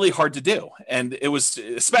that's really hard to do. And it was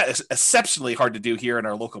exceptionally hard to do here in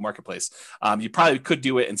our local marketplace. You probably could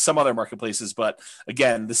do it in some other marketplaces, but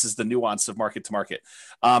again, this is the nuance of market to market.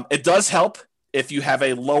 It does help if you have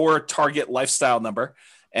a lower target lifestyle number.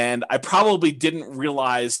 And I probably didn't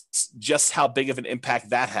realize just how big of an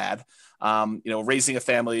impact that had. Raising a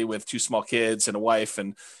family with 2 small kids and a wife,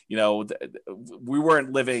 and, we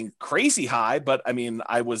weren't living crazy high, but I mean,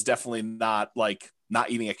 I was definitely not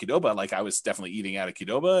eating at Qdoba. Like, I was definitely eating out at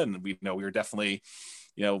Qdoba, and we were definitely,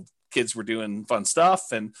 kids were doing fun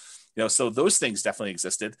stuff. And, so those things definitely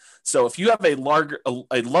existed. So if you have a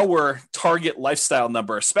lower target lifestyle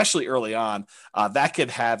number, especially early on, that could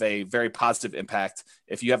have a very positive impact.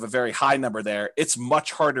 If you have a very high number there, it's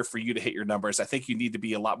much harder for you to hit your numbers. I think you need to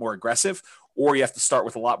be a lot more aggressive, or you have to start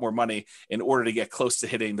with a lot more money in order to get close to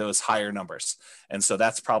hitting those higher numbers. And so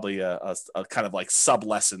that's probably a kind of like sub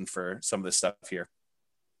lesson for some of this stuff here.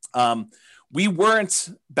 We weren't,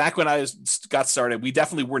 back when I got started, we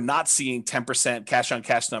definitely were not seeing 10% cash on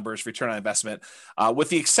cash numbers, return on investment, with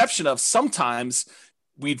the exception of sometimes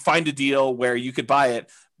we'd find a deal where you could buy it,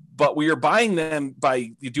 but we were buying them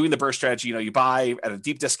by doing the burst strategy. You buy at a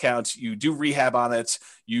deep discount, you do rehab on it,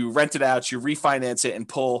 you rent it out, you refinance it, and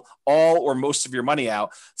pull all or most of your money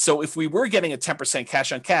out. So if we were getting a 10%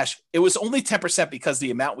 cash on cash, it was only 10% because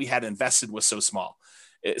the amount we had invested was so small.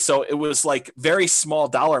 So it was like very small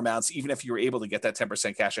dollar amounts, even if you were able to get that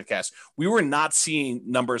 10% cash on cash. We were not seeing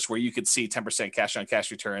numbers where you could see 10% cash on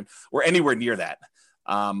cash return or anywhere near that,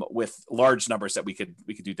 with large numbers that we could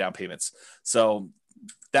do down payments. So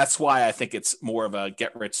that's why I think it's more of a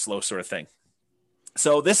get rich slow sort of thing.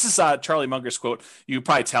 So this is Charlie Munger's quote. You can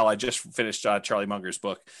probably tell I just finished Charlie Munger's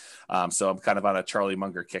book. So I'm kind of on a Charlie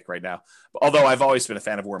Munger kick right now. Although I've always been a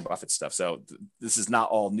fan of Warren Buffett stuff. So this is not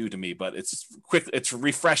all new to me, but it's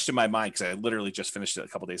refreshed in my mind because I literally just finished it a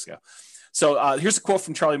couple days ago. So here's a quote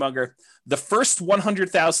from Charlie Munger. "The first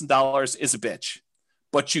 $100,000 is a bitch,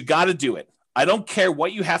 but you got to do it. I don't care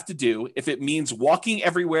what you have to do. If it means walking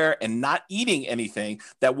everywhere and not eating anything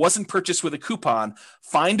that wasn't purchased with a coupon,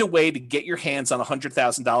 find a way to get your hands on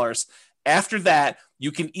 $100,000. After that,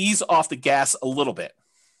 you can ease off the gas a little bit."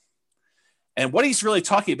 And what he's really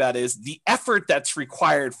talking about is the effort that's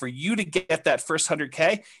required for you to get that first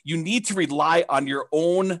 100K. You need to rely on your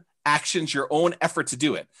own actions, your own effort to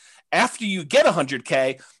do it. After you get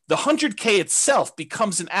 100K, the 100K itself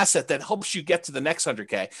becomes an asset that helps you get to the next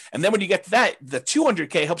 100K. And then when you get to that, the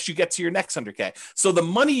 200K helps you get to your next 100K. So the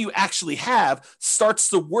money you actually have starts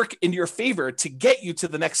to work in your favor to get you to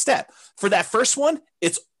the next step. For that first one,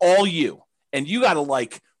 it's all you. And you got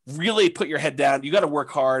to really put your head down. You got to work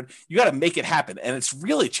hard. You got to make it happen. And it's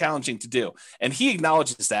really challenging to do. And he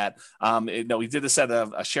acknowledges that. We did this at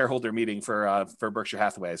a shareholder meeting for Berkshire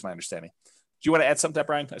Hathaway, is my understanding. Do you want to add something to that,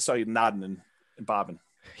 Brian? I saw you nodding and bobbing.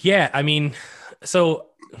 Yeah, I mean, so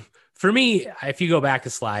for me, if you go back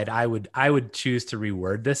a slide, I would choose to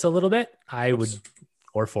reword this a little bit.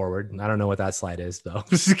 Or forward. I don't know what that slide is, though.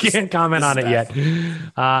 Can't comment on it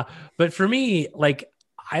yet. But for me,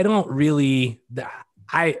 I don't really.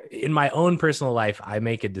 In my own personal life, I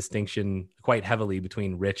make a distinction quite heavily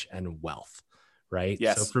between rich and wealth, right?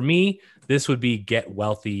 Yes. So for me, this would be get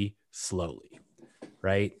wealthy slowly,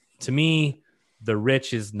 right? To me, the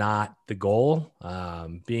rich is not the goal.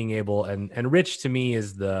 Being able and rich to me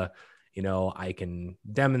is I can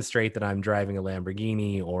demonstrate that I'm driving a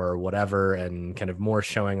Lamborghini or whatever and kind of more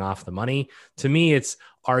showing off the money. To me, it's,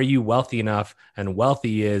 are you wealthy enough? And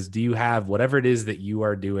wealthy is, do you have whatever it is that you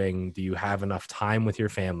are doing? Do you have enough time with your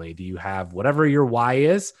family? Do you have whatever your why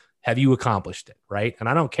is? Have you accomplished it? Right. And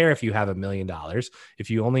I don't care if you have $1 million.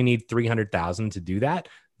 If you only need 300,000 to do that,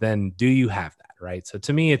 then do you have that? Right. So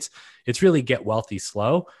to me, it's really get wealthy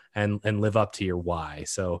slow and live up to your why.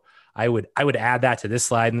 So I would add that to this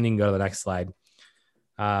slide, and then you can go to the next slide.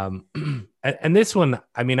 And this one,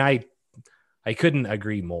 I mean, I couldn't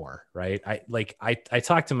agree more, right? I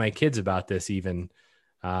talked to my kids about this even,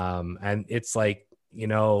 and it's like,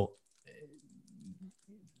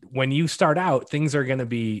 when you start out, things are going to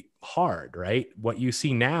be hard, right? What you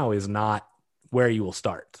see now is not where you will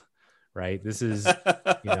start, right? This is,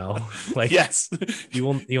 like, yes,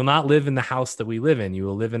 you'll not live in the house that we live in. You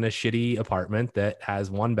will live in a shitty apartment that has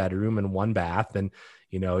 1 bedroom and 1 bath. And,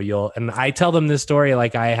 and I tell them this story.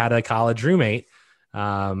 Like, I had a college roommate,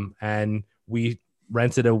 and we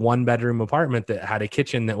rented a 1 bedroom apartment that had a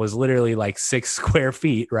kitchen that was literally like 6 square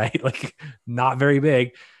feet, right? Like, not very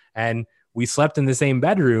big. And we slept in the same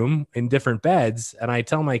bedroom in different beds. And I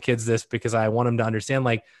tell my kids this because I want them to understand,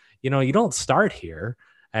 like, you don't start here.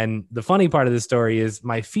 And the funny part of the story is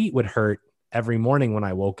my feet would hurt every morning when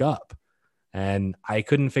I woke up, and I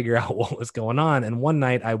couldn't figure out what was going on. And one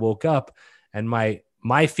night I woke up and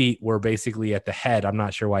my feet were basically at the head. I'm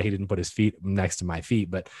not sure why he didn't put his feet next to my feet,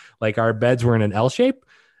 but like, our beds were in an L shape.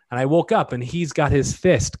 And I woke up and he's got his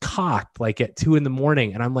fist cocked like at 2 a.m.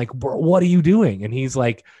 And I'm like, bro, what are you doing? And he's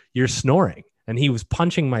like, you're snoring. And he was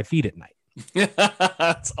punching my feet at night.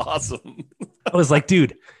 That's awesome. I was like,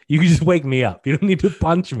 dude, you can just wake me up. You don't need to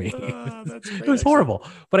punch me. That's great, it was horrible.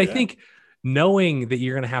 But yeah. I think knowing that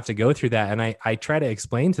you're going to have to go through that. And I try to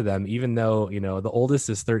explain to them, even though, the oldest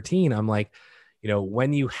is 13, I'm like,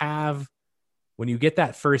 when you get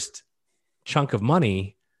that first chunk of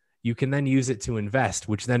money, you can then use it to invest,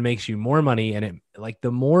 which then makes you more money. And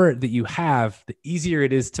the more that you have, the easier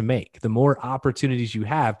it is to make, the more opportunities you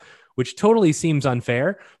have, which totally seems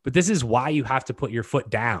unfair, but this is why you have to put your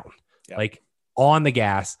foot down, like on the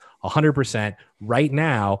gas 100% right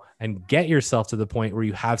now, and get yourself to the point where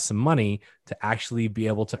you have some money to actually be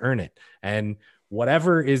able to earn it. And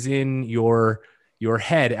whatever is in your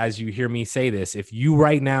head as you hear me say this, if you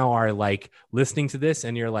right now are like listening to this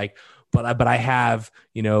and you're like, but I have,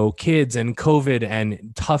 kids and COVID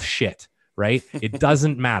and tough shit, right? It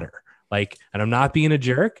doesn't matter. Like, and I'm not being a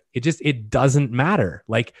jerk. It doesn't matter.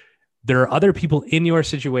 Like, there are other people in your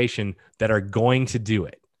situation that are going to do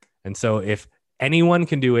it. And so if anyone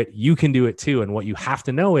can do it, you can do it too. And what you have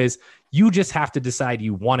to know is you just have to decide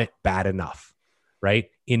you want it bad enough, right?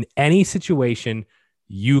 In any situation,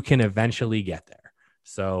 you can eventually get there.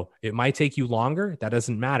 So it might take you longer. That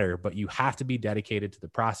doesn't matter, but you have to be dedicated to the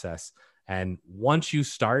process. And once you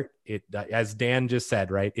start it, as Dan just said,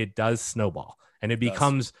 right, it does snowball, and it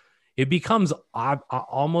becomes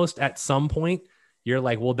almost at some point, you're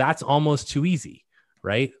like, well, that's almost too easy,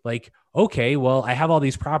 right? Like, okay, well, I have all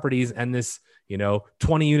these properties and this,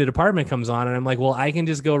 20 unit apartment comes on, and I'm like, well, I can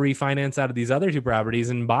just go refinance out of these other 2 properties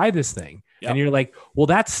and buy this thing. Yep. And you're like, well,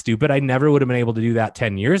 that's stupid. I never would have been able to do that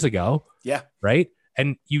 10 years ago. Yeah. Right.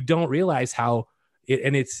 And you don't realize how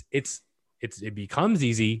it becomes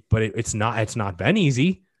easy, but it's not been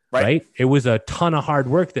easy. Right. It was a ton of hard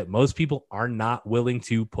work that most people are not willing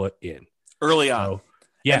to put in early on. So,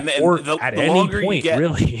 yeah. And or at any point,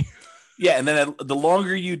 really. Yeah. And then the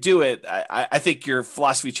longer you do it, I think your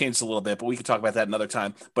philosophy changed a little bit, but we can talk about that another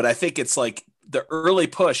time. But I think it's like the early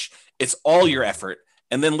push, it's all your effort.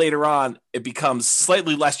 And then later on, it becomes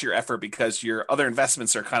slightly less your effort because your other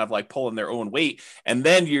investments are kind of like pulling their own weight. And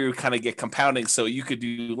then you kind of get compounding. So you could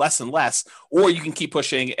do less and less, or you can keep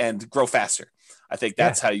pushing and grow faster. I think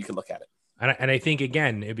that's how you can look at it. And I think,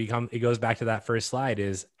 again, it goes back to that first slide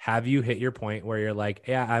is, have you hit your point where you're like,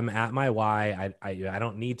 yeah, I'm at my why. I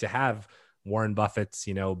don't need to have Warren Buffett's,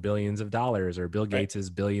 billions of dollars, or Bill Gates's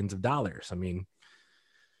billions of dollars. I mean,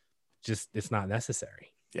 it's not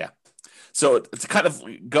necessary. Yeah. So to kind of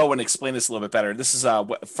go and explain this a little bit better, this is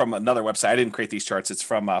from another website. I didn't create these charts. It's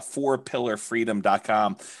from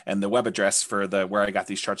 4pillarfreedom.com, and the web address for where I got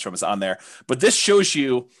these charts from is on there. But this shows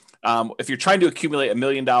you, if you're trying to accumulate $1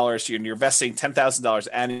 million and you're investing $10,000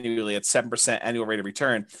 annually at 7% annual rate of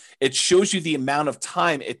return, it shows you the amount of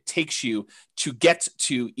time it takes you to get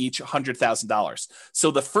to each $100,000.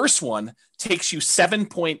 So the first one takes you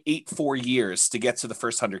 7.84 years to get to the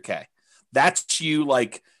first 100K. That's you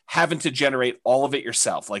like having to generate all of it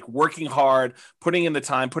yourself, like working hard, putting in the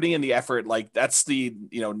time, putting in the effort. Like that's the,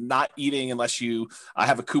 not eating unless you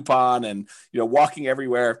have a coupon, and, walking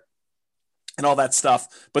everywhere and all that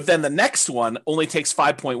stuff. But then the next one only takes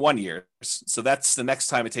 5.1 years. So that's the next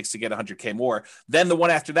time it takes to get 100K more. Then the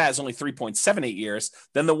one after that is only 3.78 years.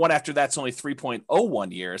 Then the one after that's only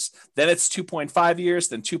 3.01 years. Then it's 2.5 years,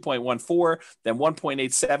 then 2.14, then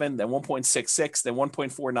 1.87, then 1.66, then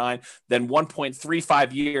 1.49, then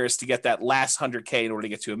 1.35 years to get that last 100K in order to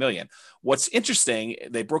get to $1 million. What's interesting,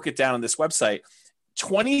 they broke it down on this website.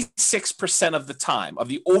 26% of the time, of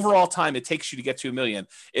the overall time it takes you to get to $1 million,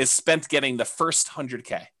 is spent getting the first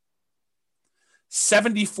 100K.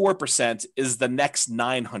 74% is the next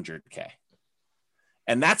 900K.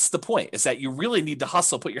 And that's the point, is that you really need to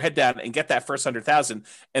hustle, put your head down and get that first 100,000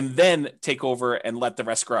 and then take over and let the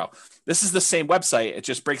rest grow. This is the same website. It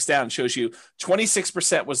just breaks down and shows you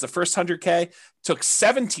 26% was the first 100K, took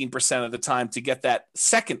 17% of the time to get that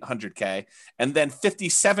second 100K, and then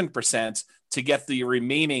 57% to get the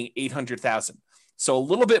remaining 800,000. So a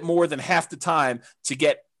little bit more than half the time to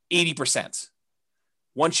get 80%.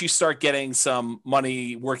 Once you start getting some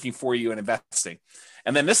money working for you and investing.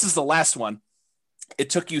 And then this is the last one. It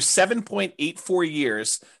took you 7.84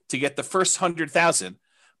 years to get the first 100,000,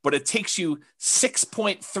 but it takes you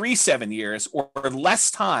 6.37 years or less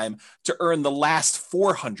time to earn the last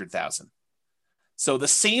 400,000. So the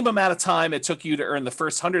same amount of time it took you to earn the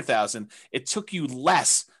first 100,000, it took you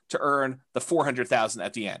less to earn the 400,000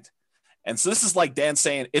 at the end. And so this is like Dan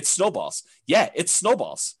saying, it snowballs. Yeah, it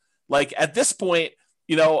snowballs. Like at this point,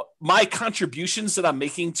 you know, my contributions that I'm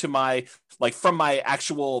making to my, like from my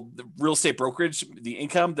actual real estate brokerage, the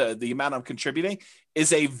income, the amount I'm contributing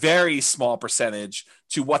is a very small percentage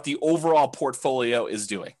to what the overall portfolio is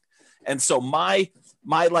doing. And so my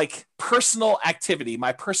like personal activity,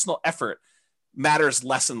 my personal effort matters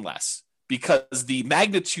less and less because the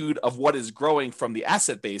magnitude of what is growing from the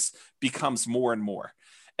asset base becomes more and more.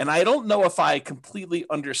 And I don't know if I completely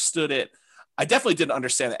understood it. I definitely didn't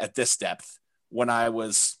understand it at this depth when I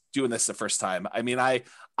was doing this the first time. I mean, I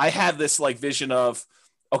had this like vision of,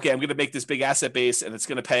 okay, I'm going to make this big asset base and it's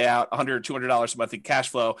going to pay out $100 or $200 a month in cash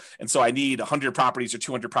flow. And so I need 100 properties or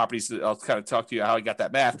 200 properties. I'll kind of talk to you how I got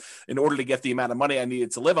that math in order to get the amount of money I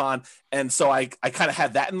needed to live on. And so I kind of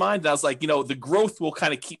had that in mind. And I was like, you know, the growth will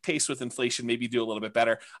kind of keep pace with inflation, maybe do a little bit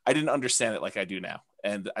better. I didn't understand it like I do now.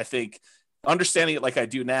 And I think understanding it like I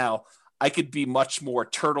do now, I could be much more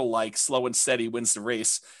turtle-like, slow and steady wins the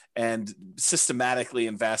race and systematically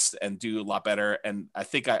invest and do a lot better. And I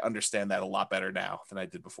think I understand that a lot better now than I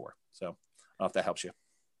did before. So I don't know if that helps you.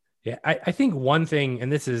 Yeah. I think one thing,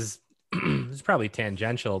 and this is, this is probably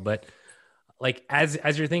tangential, but like, as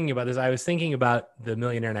you're thinking about this, I was thinking about the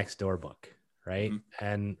Millionaire Next Door book, right? Mm-hmm.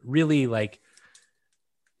 And really like,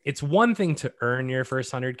 it's one thing to earn your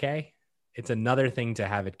first 100K. It's another thing to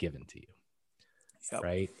have it given to you. Yep.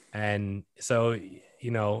 Right. And so,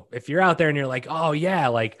 you know, if you're out there and you're like, oh yeah,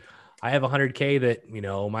 like I have 100K that, you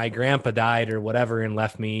know, my grandpa died or whatever and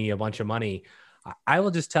left me a bunch of money. I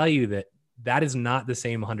will just tell you that that is not the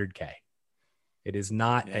same 100K. It is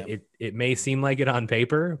not, yeah. It may seem like it on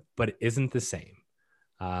paper, but it isn't the same.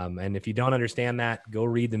 And if you don't understand that, go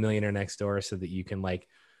read The Millionaire Next Door so that you can like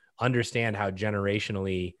understand how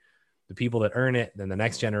generationally the people that earn it, then the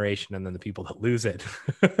next generation, and then the people that lose it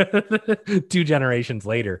 2 generations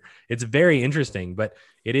later. It's very interesting, but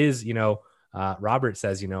it is, you know, Robert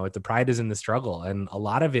says, you know, the pride is in the struggle. And a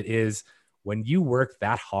lot of it is when you work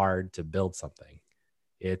that hard to build something,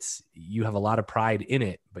 you have a lot of pride in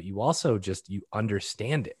it, but you also you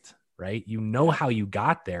understand it, right? You know how you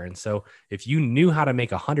got there. And so if you knew how to make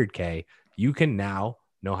 100K, you can now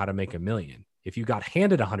know how to make $1 million. If you got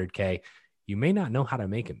handed 100K, you may not know how to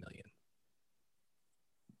make $1 million.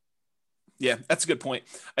 Yeah, that's a good point.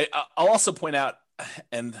 I'll also point out,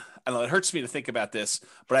 and I know it hurts me to think about this,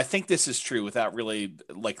 but I think this is true without really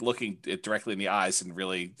like looking it directly in the eyes and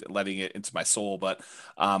really letting it into my soul. But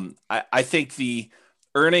I think the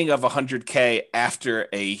earning of 100K after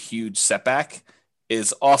a huge setback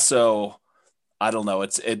is also, I don't know,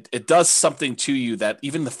 it does something to you that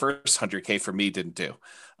even the first 100K for me didn't do.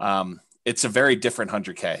 It's a very different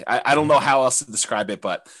 100K. I don't know how else to describe it,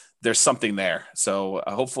 but there's something there. So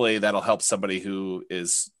hopefully that'll help somebody who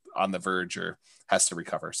is on the verge or has to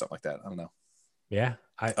recover or something like that. I don't know. Yeah.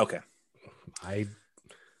 Okay. I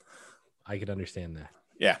could understand that.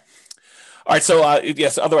 Yeah. All right. So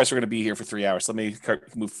yes, otherwise we're going to be here for 3 hours. Let me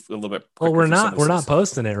move a little bit. Well, we're not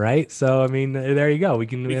posting it, right? So, I mean, there you go. We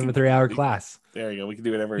have a 3-hour class. There you go. We can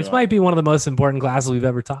do whatever. This might be one of the most important classes we've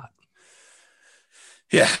ever taught.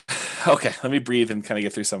 Yeah. Okay. Let me breathe and kind of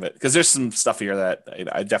get through some of it because there's some stuff here that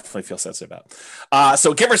I definitely feel sensitive about.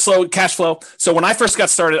 So get rich slow, cash flow. So when I first got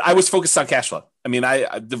started, I was focused on cash flow. I mean,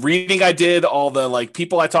 the reading I did, all the like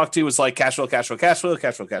people I talked to was like cash flow, cash flow, cash flow,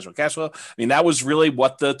 cash flow, cash flow, cash flow. I mean, that was really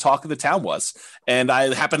what the talk of the town was. And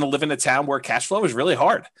I happened to live in a town where cash flow was really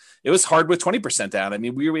hard. It was hard with 20% down. I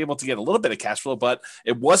mean, we were able to get a little bit of cash flow, but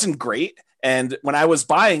it wasn't great. And when I was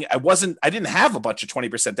buying, I didn't have a bunch of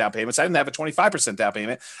 20% down payments. I didn't have a 25% down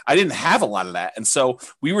payment. I didn't have a lot of that. And so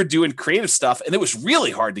we were doing creative stuff and it was really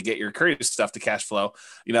hard to get your creative stuff to cash flow,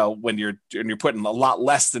 you know, when you're putting a lot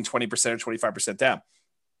less than 20% or 25% down.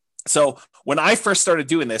 So when I first started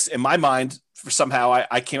doing this in my mind, somehow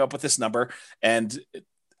I came up with this number and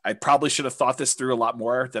I probably should have thought this through a lot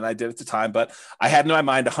more than I did at the time, but I had in my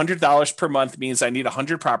mind $100 per month means I need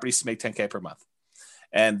 100 properties to make 10K per month.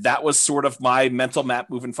 And that was sort of my mental map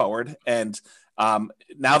moving forward. And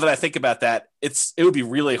now that I think about that, it would be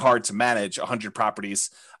really hard to manage 100 properties.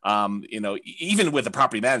 Even with a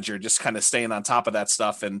property manager, just kind of staying on top of that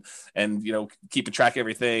stuff and keeping track of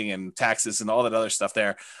everything and taxes and all that other stuff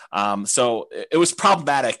there. So it was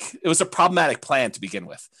problematic. It was a problematic plan to begin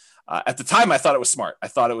with. At the time, I thought it was smart. I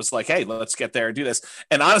thought it was like, hey, let's get there and do this.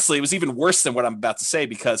 And honestly, it was even worse than what I'm about to say,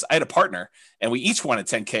 because I had a partner and we each wanted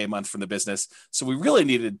 10K a month from the business. So we really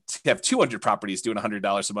needed to have 200 properties doing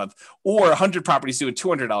 $100 a month, or 100 properties doing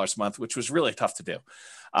 $200 a month, which was really tough to do.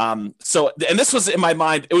 And this was in my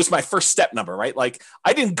mind, it was my first step number, right? Like,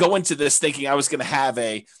 I didn't go into this thinking I was going to have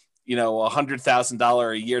a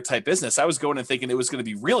 $100,000 a year type business. I was going and thinking it was going to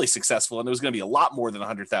be really successful, and it was going to be a lot more than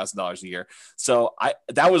 $100,000 a year. So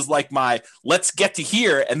that was like let's get to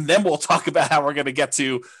here, and then we'll talk about how we're going to get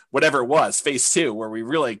to whatever it was, phase 2, where we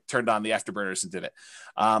really turned on the afterburners and did it.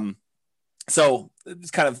 So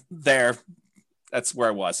it's kind of there. That's where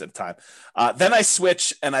I was at the time. Then I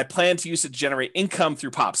switched, and I planned to use it to generate income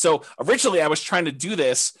through POP. So originally I was trying to do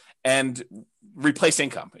this and replace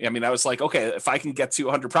income. I mean, I was like, okay, if I can get to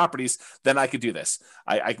 100 properties, then I could do this.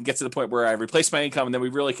 I can get to the point where I replace my income, and then we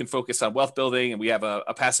really can focus on wealth building, and we have a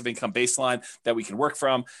passive income baseline that we can work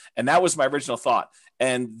from. And that was my original thought.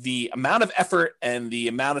 And the amount of effort and the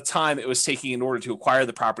amount of time it was taking in order to acquire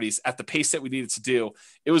the properties at the pace that we needed to do,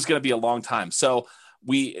 it was going to be a long time. So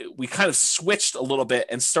we kind of switched a little bit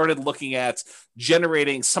and started looking at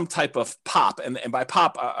generating some type of POP. And by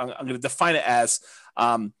POP, I'm going to define it as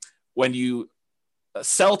when you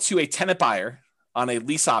sell to a tenant buyer on a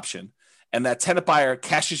lease option, and that tenant buyer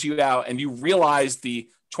cashes you out, and you realize the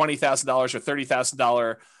 $20,000 or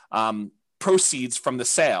 $30,000 proceeds from the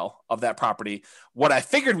sale of that property. What I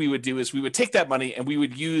figured we would do is we would take that money and we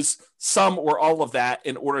would use some or all of that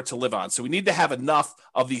in order to live on. So we need to have enough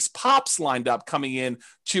of these POPs lined up coming in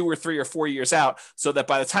 2 or 3 or 4 years out, so that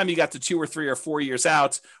by the time you got to 2 or 3 or 4 years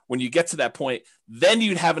out, when you get to that point, then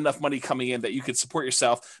you'd have enough money coming in that you could support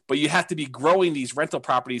yourself, but you have to be growing these rental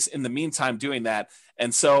properties in the meantime doing that.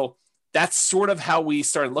 And so that's sort of how we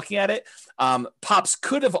started looking at it. POPs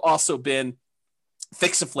could have also been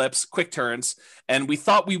fix and flips, quick turns. And we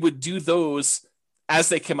thought we would do those as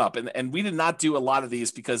they came up. And we did not do a lot of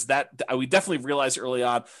these, because we definitely realized early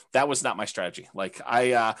on that was not my strategy. Like,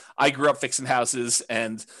 I grew up fixing houses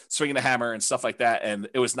and swinging a hammer and stuff like that, and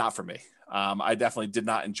it was not for me. I definitely did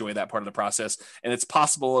not enjoy that part of the process. And it's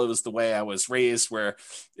possible it was the way I was raised, where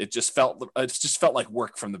it just felt like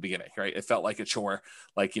work from the beginning, right? It felt like a chore.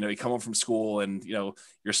 Like, you come home from school and,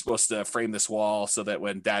 you're supposed to frame this wall so that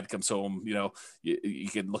when dad comes home, you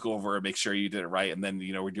can look over and make sure you did it right. And then,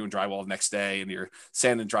 we're doing drywall the next day, and you're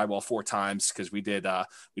sanding drywall 4 times, because we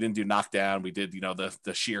didn't do knockdown. We did,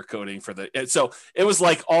 the shear coating for so it was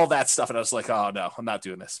like all that stuff. And I was like, oh no, I'm not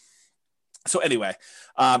doing this. So anyway,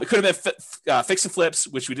 it could have been fix and flips,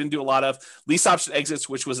 which we didn't do a lot of, lease option exits,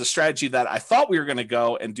 which was a strategy that I thought we were going to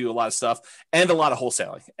go and do a lot of stuff, and a lot of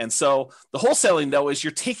wholesaling. And so the wholesaling, though, is you're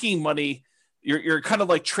taking money, you're kind of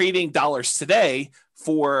like trading dollars today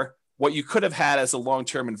for what you could have had as a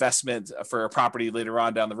long-term investment for a property later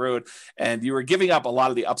on down the road. And you were giving up a lot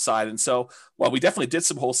of the upside. And so while we definitely did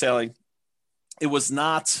some wholesaling, it was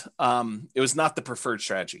not the preferred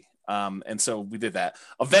strategy. And so we did that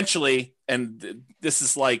eventually. And this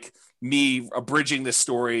is like me abridging this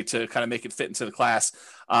story to kind of make it fit into the class.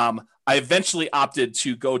 I eventually opted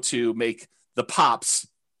to go to make the POPs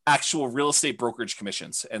actual real estate brokerage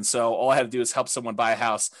commissions. And so all I had to do is help someone buy a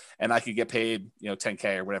house, and I could get paid,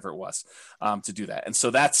 $10K or whatever it was, to do that. And so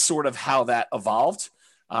that's sort of how that evolved,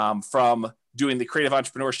 from doing the creative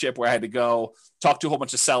entrepreneurship, where I had to go talk to a whole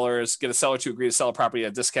bunch of sellers, get a seller to agree to sell a property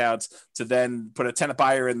at discounts, to then put a tenant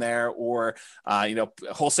buyer in there, or,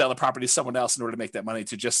 wholesale the property to someone else in order to make that money,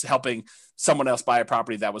 to just helping someone else buy a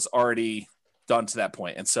property that was already done to that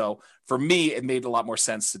point. And so for me, it made a lot more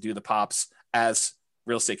sense to do the POPs as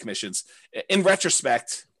real estate commissions. In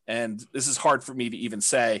retrospect, and this is hard for me to even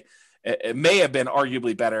say, it may have been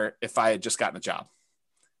arguably better if I had just gotten a job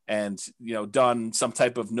and, done some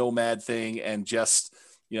type of nomad thing and just,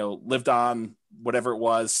 lived on whatever it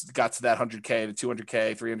was, got to that 100K to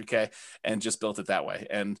 200K, 300K, and just built it that way.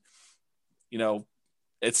 And,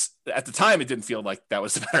 it's at the time, it didn't feel like that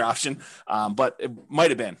was the better option, but it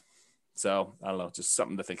might've been. So I don't know, just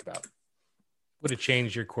something to think about. Would have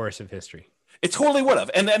changed your course of history. It totally would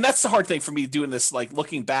have. And that's the hard thing for me doing this, like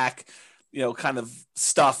looking back, kind of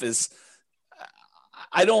stuff is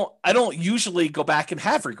I don't usually go back and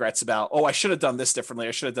have regrets about, oh, I should have done this differently.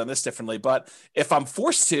 I should have done this differently. But if I'm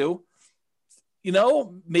forced to,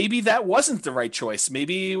 maybe that wasn't the right choice.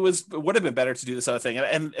 Maybe it would have been better to do this other thing.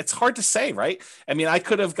 And it's hard to say, right? I mean, I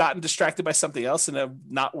could have gotten distracted by something else and I'm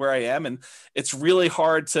not where I am. And it's really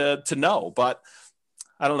hard to know, but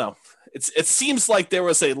I don't know. It seems like there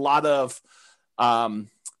was a lot of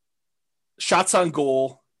shots on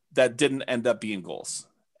goal that didn't end up being goals.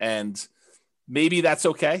 And maybe that's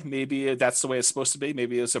okay. Maybe that's the way it's supposed to be.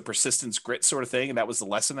 Maybe it was a persistence, grit sort of thing. And that was the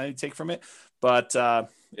lesson I take from it. But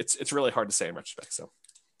it's really hard to say in retrospect.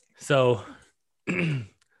 So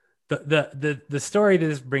the story that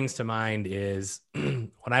this brings to mind is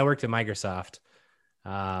when I worked at Microsoft,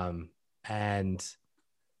 and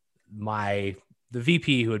the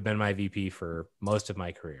VP who had been my VP for most of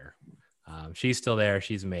my career, she's still there.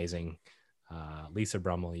 She's amazing. Lisa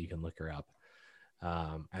Brummel, you can look her up.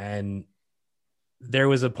 And there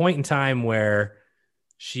was a point in time where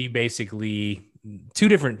she basically two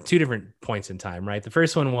different points in time, right? The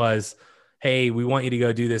first one was, hey, we want you to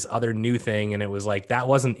go do this other new thing. And it was like, that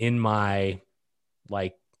wasn't in my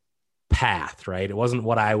path, right? It wasn't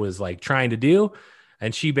what I was trying to do.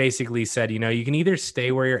 And she basically said, you can either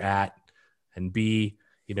stay where you're at and be,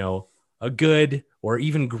 a good or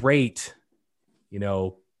even great,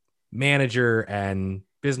 manager and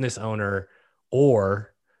business owner,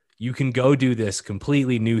 or you can go do this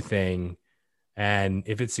completely new thing. And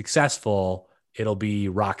if it's successful, it'll be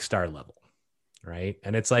rock star level. Right.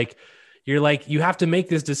 And it's you have to make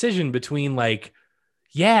this decision between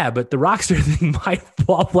yeah, but the rock star thing might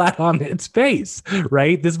fall flat on its face,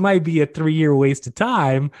 right? This might be a 3-year waste of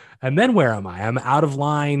time. And then where am I? I'm out of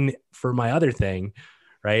line for my other thing.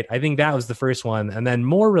 Right. I think that was the first one. And then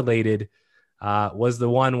more related was the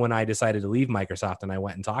one when I decided to leave Microsoft and I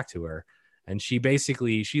went and talked to her. And she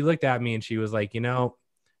looked at me and she was like, and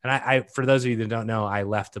I, for those of you that don't know, I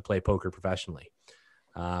left to play poker professionally.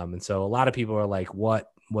 And so a lot of people are like, what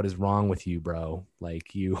is wrong with you, bro?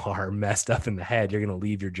 You are messed up in the head. You're going to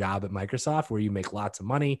leave your job at Microsoft where you make lots of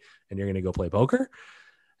money and you're going to go play poker.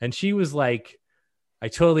 And she was like, I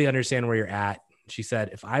totally understand where you're at. She said,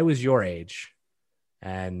 if I was your age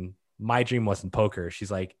and my dream wasn't poker, she's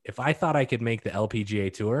like, if I thought I could make the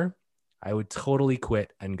LPGA tour, I would totally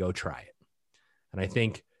quit and go try it. And I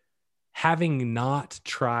think having not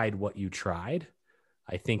tried what you tried,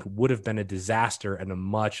 I think would have been a disaster and a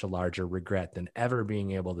much larger regret than ever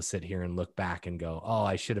being able to sit here and look back and go, oh,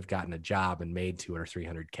 I should have gotten a job and made 200 or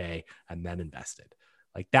 300K and then invested.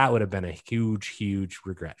 That would have been a huge, huge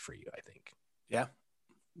regret for you, I think. Yeah,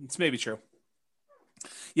 it's maybe true.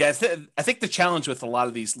 Yeah, I think the challenge with a lot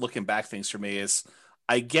of these looking back things for me is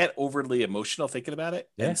I get overly emotional thinking about it.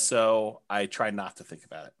 Yeah. And so I try not to think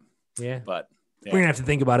about it. Yeah. But we're going to have to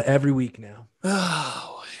think about it every week now.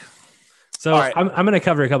 So right. I'm going to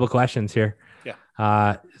cover a couple questions here. Yeah.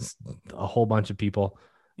 A whole bunch of people.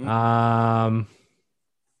 I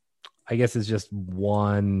guess it's just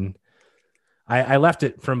one. I left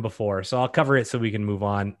it from before, so I'll cover it so we can move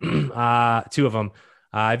on. Two of them.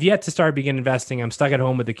 I've yet to start begin investing. I'm stuck at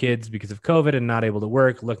home with the kids because of COVID and not able to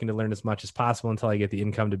work, looking to learn as much as possible until I get the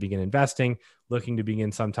income to begin investing, looking to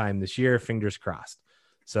begin sometime this year, fingers crossed.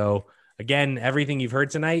 So again, everything you've heard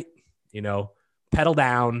tonight, pedal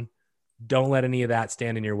down, don't let any of that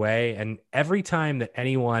stand in your way. And every time that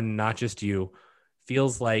anyone, not just you,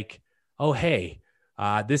 feels like, oh, hey,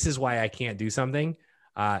 this is why I can't do something.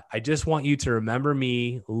 I just want you to remember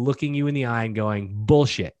me looking you in the eye and going,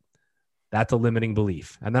 bullshit. That's a limiting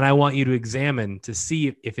belief. And then I want you to examine to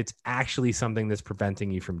see if it's actually something that's preventing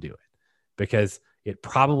you from doing it, because it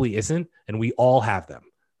probably isn't. And we all have them.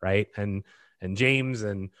 Right. And James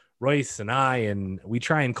and Royce and we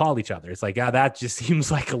try and call each other. It's that just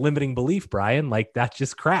seems like a limiting belief, Brian. That's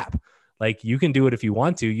just crap. You can do it if you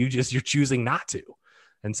want to, you're choosing not to.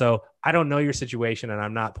 And so I don't know your situation and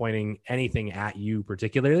I'm not pointing anything at you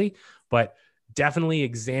particularly, but definitely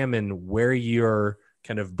examine where your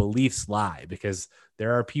kind of beliefs lie, because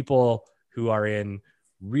there are people who are in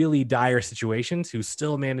really dire situations who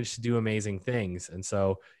still manage to do amazing things. And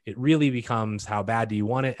so it really becomes how bad do you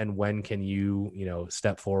want it? And when can you,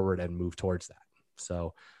 step forward and move towards that?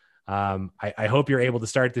 So I hope you're able to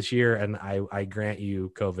start this year. And I grant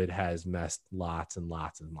you COVID has messed lots and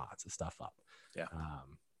lots and lots of stuff up. Yeah.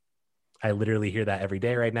 I literally hear that every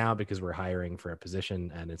day right now because we're hiring for a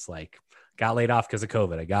position and it's got laid off because of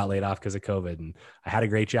COVID. I got laid off because of COVID and I had a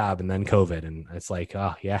great job and then COVID. And it's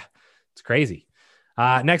oh yeah, it's crazy.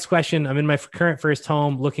 Next question. I'm in my current first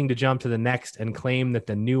home looking to jump to the next and claim that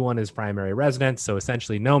the new one is primary residence. So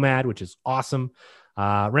essentially nomad, which is awesome.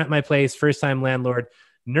 Rent my place, first time landlord.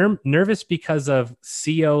 Nervous because of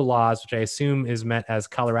CO laws, which I assume is meant as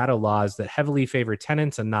Colorado laws that heavily favor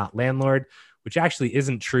tenants and not landlord, which actually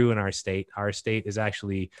isn't true in our state. Our state is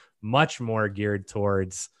actually much more geared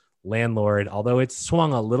towards landlord, although it's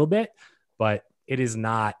swung a little bit, but it is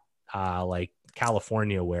not like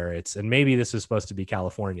California where it's, and maybe this is supposed to be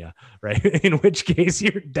California, right? In which case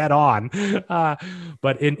you're dead on.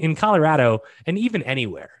 But in Colorado and even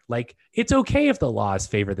anywhere, like it's okay if the laws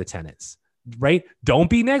favor the tenants, right? Don't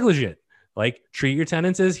be negligent. Like treat your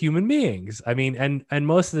tenants as human beings. I mean, and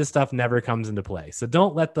most of this stuff never comes into play. So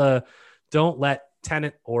don't let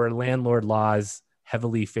tenant or landlord laws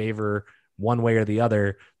heavily favor one way or the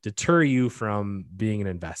other deter you from being an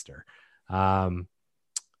investor.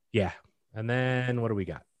 Yeah. And then what do we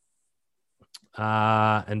got?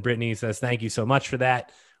 And Brittany says, thank you so much for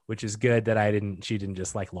that, which is good that she didn't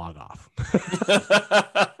just like log off.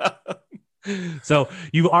 So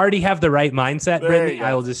you already have the right mindset, Brittany.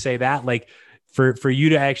 I will just say that, like, for you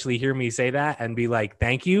to actually hear me say that and be like,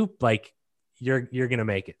 thank you, like you're going to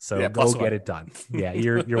make it. So yeah, go get it done. Yeah.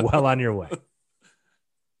 You're well on your way.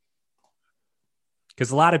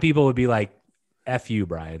 Cause a lot of people would be like, F you,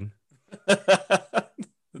 Brian.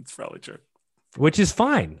 That's probably true. Which is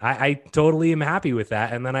fine. I totally am happy with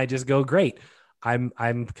that. And then I just go, great. I'm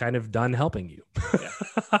kind of done helping you.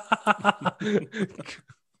 Yeah.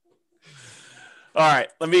 All right,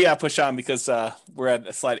 let me push on because we're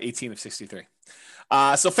at slide 18 of 63.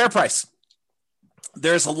 So fair price.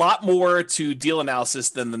 There's a lot more to deal analysis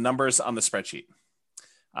than the numbers on the spreadsheet.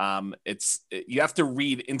 You have to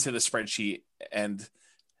read into the spreadsheet, and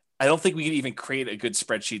I don't think we can even create a good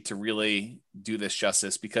spreadsheet to really do this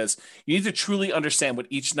justice, because you need to truly understand what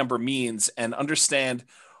each number means and understand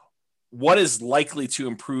what is likely to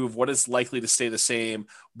improve, what is likely to stay the same,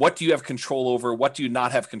 what do you have control over, what do you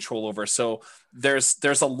not have control over. So there's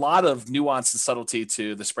a lot of nuance and subtlety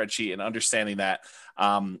to the spreadsheet and understanding that.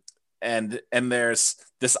 And there's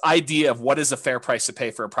this idea of what is a fair price to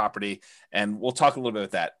pay for a property. And we'll talk a little bit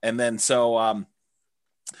about that. And then, so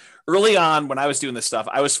early on when I was doing this stuff,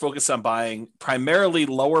 I was focused on buying primarily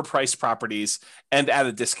lower priced properties and at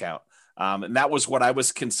a discount. And that was what I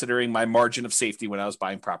was considering my margin of safety when I was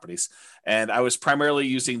buying properties. And I was primarily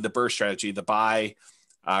using the BRRRR strategy, the buy,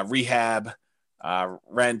 rehab,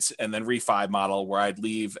 rent, and then refi model, where I'd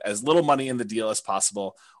leave as little money in the deal as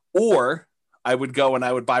possible. Or I would go and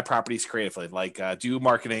I would buy properties creatively, like do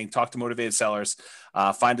marketing, talk to motivated sellers,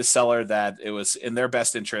 find a seller that it was in their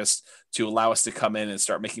best interest to allow us to come in and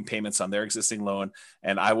start making payments on their existing loan.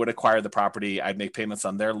 And I would acquire the property. I'd make payments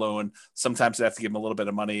on their loan. Sometimes I'd have to give them a little bit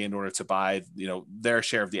of money in order to buy, their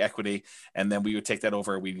share of the equity. And then we would take that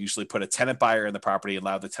over. We'd usually put a tenant buyer in the property,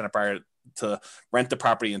 allow the tenant buyer to rent the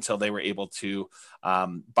property until they were able to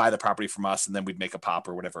buy the property from us. And then we'd make a pop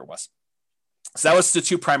or whatever it was. So that was the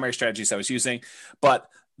two primary strategies I was using, but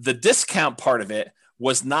the discount part of it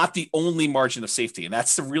was not the only margin of safety. And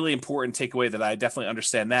that's the really important takeaway that I definitely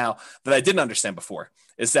understand now that I didn't understand before,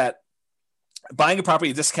 is that buying a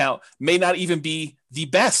property at discount may not even be the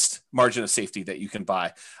best margin of safety that you can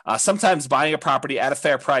buy. Sometimes buying a property at a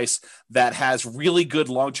fair price that has really good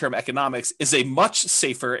long-term economics is a much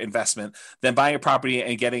safer investment than buying a property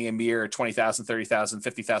and getting a mere $20,000, $30,000,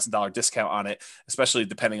 $50,000 discount on it, especially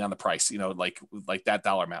depending on the price, like that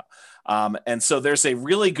dollar amount. And so there's a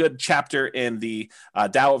really good chapter in the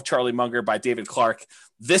Tao of Charlie Munger by David Clark.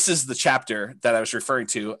 This is the chapter that I was referring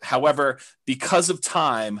to. However, because of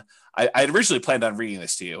time, I originally planned on reading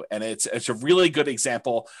this to you, and it's a really good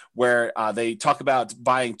example where they talk about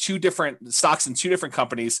buying two different stocks in two different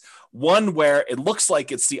companies, one where it looks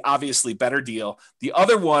like it's the obviously better deal, the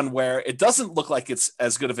other one where it doesn't look like it's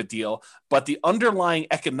as good of a deal, but the underlying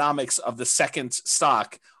economics of the second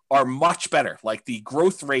stock are much better. Like the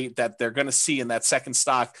growth rate that they're going to see in that second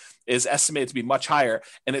stock is estimated to be much higher.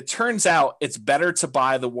 And it turns out it's better to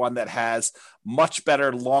buy the one that has much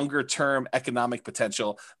better longer term economic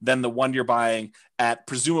potential than the one you're buying at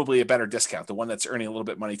presumably a better discount, the one that's earning a little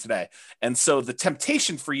bit of money today. And so the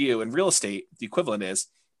temptation for you in real estate, the equivalent is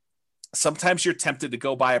sometimes you're tempted to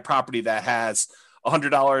go buy a property that has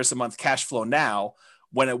 $100 a month cash flow now,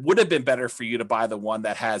 when it would have been better for you to buy the one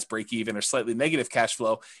that has break even or slightly negative cash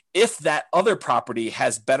flow if that other property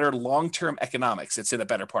has better long-term economics. It's in a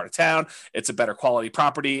better part of town. It's a better quality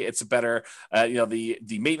property. It's a better,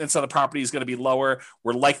 the maintenance on the property is going to be lower.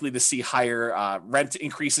 We're likely to see higher rent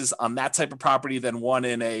increases on that type of property than one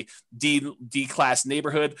in a D-class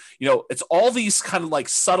neighborhood. It's all these kind of like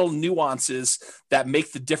subtle nuances that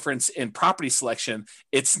make the difference in property selection.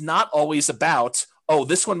 It's not always about, oh,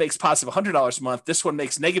 this one makes positive $100 a month. This one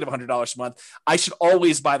makes negative $100 a month. I should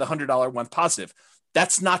always buy the $100 one positive.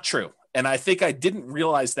 That's not true. And I think I didn't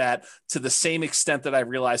realize that to the same extent that I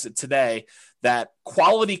realized it today, that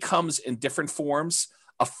quality comes in different forms.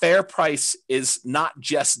 A fair price is not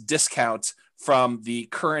just discount from the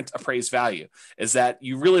current appraised value, is that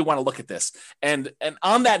you really want to look at this. And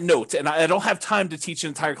on that note, and I don't have time to teach an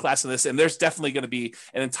entire class on this, and there's definitely going to be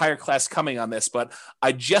an entire class coming on this, but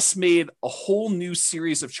I just made a whole new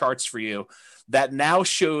series of charts for you that now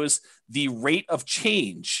shows the rate of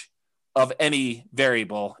change of any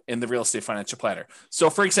variable in the real estate financial planner.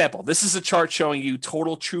 So for example, this is a chart showing you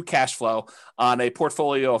total true cash flow on a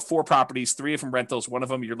portfolio of 4 properties, 3 of them rentals, 1 of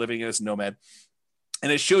them you're living as a nomad.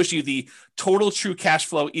 And it shows you the total true cash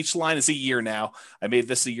flow. Each line is a year now. I made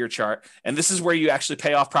this a year chart. And this is where you actually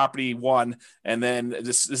pay off property 1. And then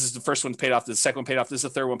this is the first one paid off. The second one paid off. This is the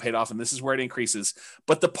third one paid off. And this is where it increases.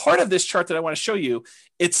 But the part of this chart that I want to show you,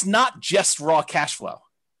 it's not just raw cash flow.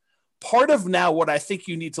 Part of now what I think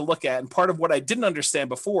you need to look at, and part of what I didn't understand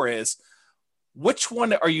before, is which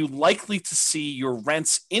one are you likely to see your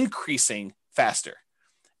rents increasing faster?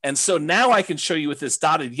 And so now I can show you with this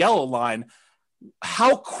dotted yellow line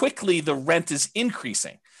how quickly the rent is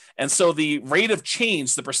increasing. And so the rate of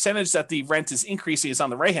change, the percentage that the rent is increasing, is on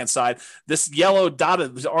the right-hand side. This yellow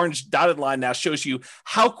dotted, this orange dotted line now shows you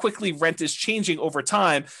how quickly rent is changing over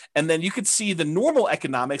time. And then you can see the normal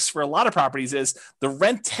economics for a lot of properties is the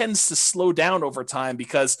rent tends to slow down over time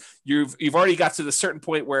because you've already got to the certain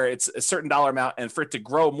point where it's a certain dollar amount, and for it to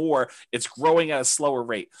grow more, it's growing at a slower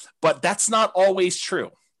rate. But that's not always true.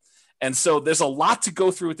 And so there's a lot to go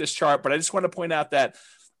through with this chart, but I just want to point out that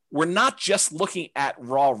we're not just looking at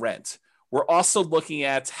raw rent. We're also looking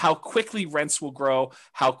at how quickly rents will grow,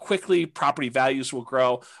 how quickly property values will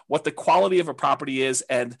grow, what the quality of a property is,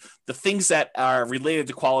 and the things that are related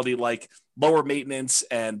to quality, like lower maintenance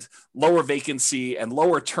and lower vacancy and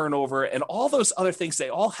lower turnover and all those other things. They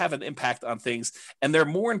all have an impact on things, and they're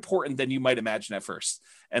more important than you might imagine at first.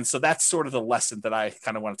 And so that's sort of the lesson that I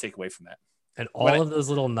kind of want to take away from that. And all of those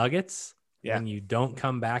little nuggets, yeah, when you don't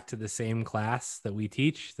come back to the same class that we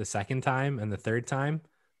teach the second time and the third time,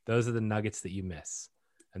 those are the nuggets that you miss.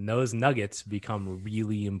 And those nuggets become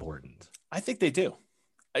really important. I think they do.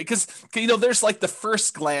 Because, there's like the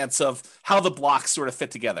first glance of how the blocks sort of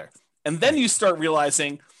fit together. And then you start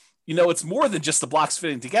realizing, it's more than just the blocks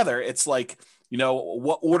fitting together. It's like,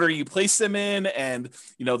 what order you place them in, and,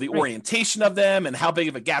 the orientation of them, and how big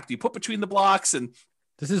of a gap do you put between the blocks. And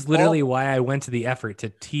this is literally why I went to the effort to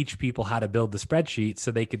teach people how to build the spreadsheet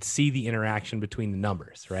so they could see the interaction between the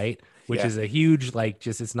numbers, right? Which is a huge,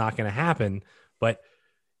 it's not going to happen, but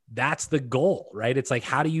that's the goal, right? It's like,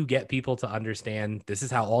 how do you get people to understand this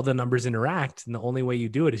is how all the numbers interact? And the only way you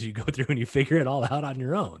do it is you go through and you figure it all out on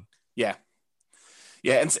your own. Yeah.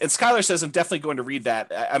 Yeah. And Skylar says, I'm definitely going to read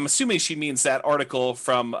that. I'm assuming she means that article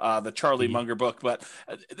from the Charlie Munger book, but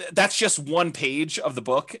that's just one page of the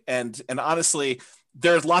book. And honestly,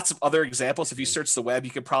 there's lots of other examples. If you search the web,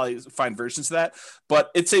 you could probably find versions of that, but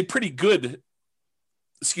it's a pretty good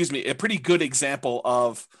example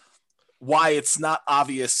of why it's not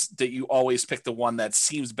obvious that you always pick the one that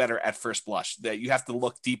seems better at first blush, that you have to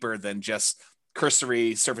look deeper than just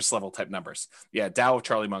cursory surface level type numbers. Yeah. Tao of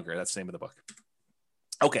Charlie Munger. That's the name of the book.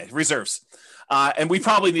 Okay. Reserves. And we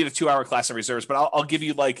probably need a 2-hour class on reserves, but I'll give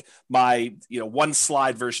you like my, 1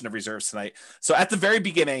 slide version of reserves tonight. So at the very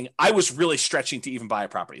beginning, I was really stretching to even buy a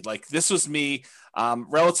property. Like this was me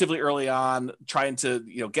relatively early on trying to,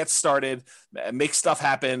 get started, make stuff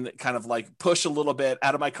happen, kind of like push a little bit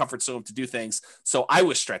out of my comfort zone to do things. So I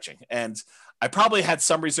was stretching, and I probably had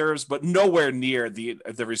some reserves, but nowhere near the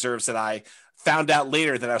reserves that I found out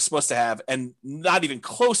later that I was supposed to have, and not even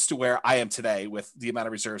close to where I am today with the amount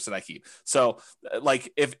of reserves that I keep. So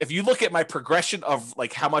like, if you look at my progression of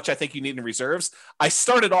like how much I think you need in reserves, I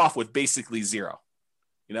started off with basically 0.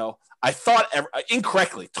 I thought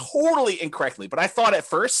totally incorrectly, but I thought at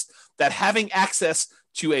first that having access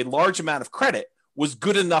to a large amount of credit was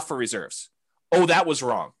good enough for reserves. Oh, that was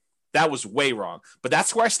wrong. That was way wrong. But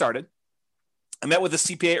that's where I started. I met with a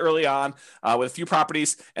CPA early on with a few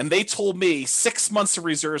properties, and they told me 6 months of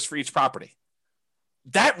reserves for each property.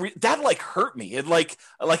 That like hurt me. It like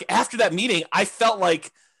after that meeting, I felt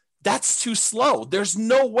like that's too slow. There's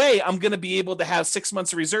no way I'm going to be able to have 6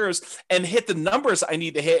 months of reserves and hit the numbers I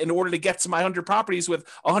need to hit in order to get to my 100 properties with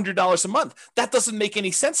 $100 a month. That doesn't make any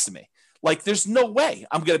sense to me. Like, there's no way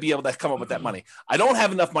I'm going to be able to come up with that money. I don't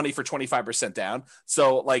have enough money for 25% down.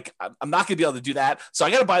 So like, I'm not going to be able to do that. So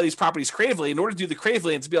I got to buy these properties creatively in order to do the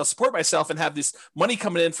creatively and to be able to support myself and have this money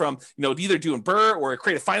coming in from, either doing BRRRR or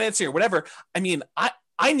creative financing or whatever. I mean,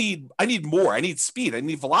 I need more. I need speed. I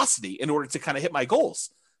need velocity in order to kind of hit my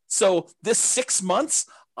goals. So this 6 months,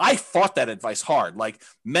 I fought that advice hard. Like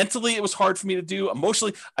mentally, it was hard for me to do.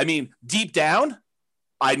 Emotionally, I mean, deep down,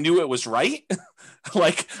 I knew it was right.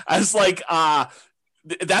 Like I was like,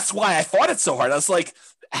 that's why I fought it so hard. I was like,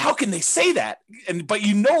 how can they say that? But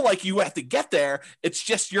like you have to get there. It's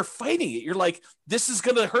just you're fighting it. You're like, this is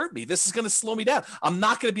going to hurt me. This is going to slow me down. I'm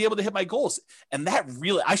not going to be able to hit my goals. And that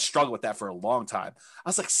really, I struggled with that for a long time. I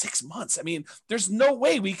was like 6 months. I mean, there's no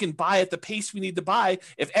way we can buy at the pace we need to buy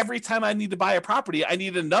if every time I need to buy a property, I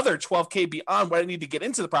need another 12K beyond what I need to get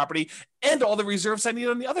into the property and all the reserves I need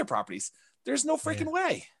on the other properties. There's no freaking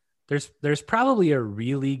way. There's probably a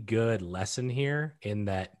really good lesson here in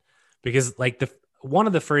that, because like one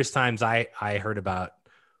of the first times I heard about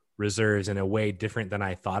reserves in a way different than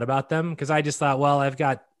I thought about them, because I just thought, well, I've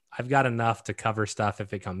got enough to cover stuff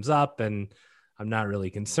if it comes up, and I'm not really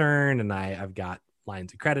concerned, and I've got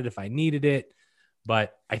lines of credit if I needed it.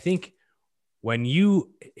 But I think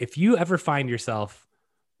if you ever find yourself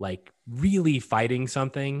like really fighting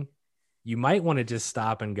something, you might want to just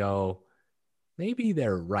stop and go, maybe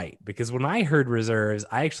they're right. Because when I heard reserves,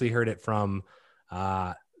 I actually heard it from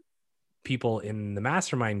people in the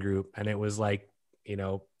mastermind group. And it was like,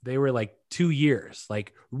 they were like 2 years,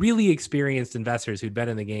 like really experienced investors who'd been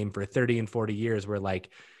in the game for 30 and 40 years were like,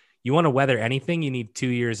 you want to weather anything, you need 2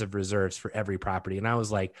 years of reserves for every property. And I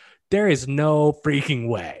was like, there is no freaking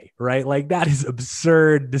way, right? Like that is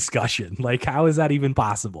absurd discussion. Like, how is that even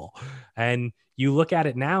possible? And you look at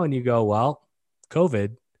it now and you go, well,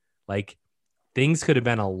 COVID, like things could have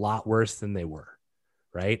been a lot worse than they were.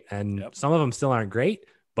 Right. And some of them still aren't great,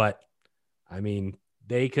 but I mean,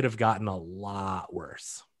 they could have gotten a lot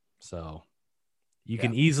worse. So you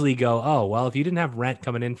can easily go, oh, well, if you didn't have rent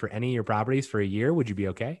coming in for any of your properties for a year, would you be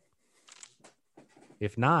okay?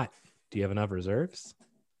 If not, do you have enough reserves?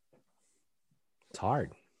 It's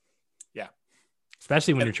hard. Yeah.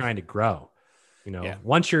 Especially when you're trying to grow.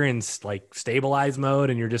 Once you're in like stabilize mode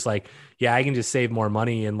and you're just like, yeah, I can just save more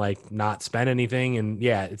money and like not spend anything. And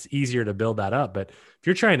yeah, it's easier to build that up. But if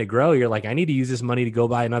you're trying to grow, you're like, I need to use this money to go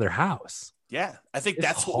buy another house. Yeah. I think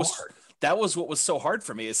It's that was what was so hard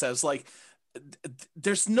for me. Is I was like,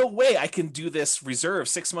 there's no way I can do this reserve,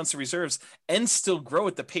 6 months of reserves, and still grow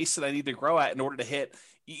at the pace that I need to grow at in order to hit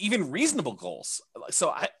even reasonable goals.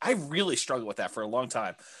 So I really struggled with that for a long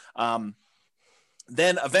time.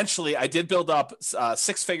 Then eventually I did build up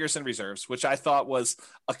 6 figures in reserves, which I thought was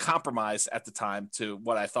a compromise at the time to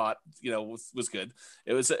what I thought, was good.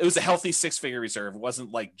 It was a healthy 6-figure reserve. It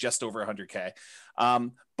wasn't like just over 100K.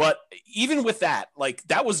 But even with that, like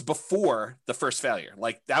that was before the first failure.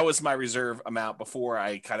 Like that was my reserve amount before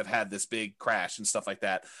I kind of had this big crash and stuff like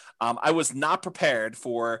that. I was not prepared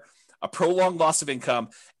for a prolonged loss of income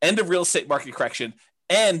and a real estate market correction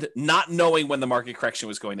and not knowing when the market correction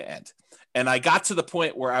was going to end. And I got to the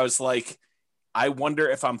point where I was like, I wonder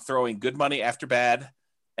if I'm throwing good money after bad.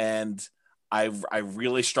 And I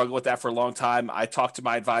really struggled with that for a long time. I talked to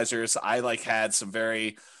my advisors. I had some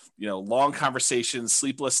very, long conversations,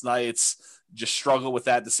 sleepless nights, just struggle with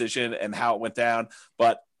that decision and how it went down.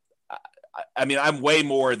 But I mean, I'm way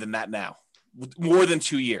more than that now, more than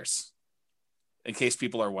 2 years, in case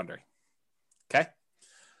people are wondering. Okay.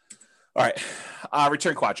 All right.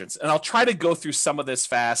 Return quadrants. And I'll try to go through some of this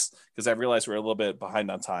fast because I realize we're a little bit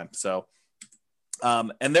behind on time. So,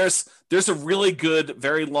 and there's a really good,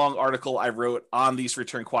 very long article I wrote on these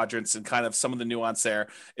return quadrants and kind of some of the nuance there.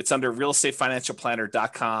 It's under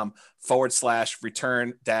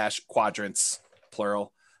realestatefinancialplanner.com/return-quadrants,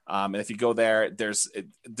 plural. And if you go there, there's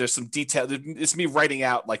some detail. It's me writing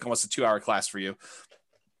out like almost a 2-hour class for you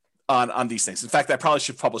on these things. In fact, I probably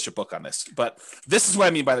should publish a book on this, but this is what I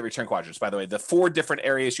mean by the return quadrants, by the way. The 4 different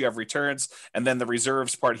areas you have returns, and then the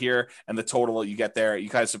reserves part here, and the total you get there. You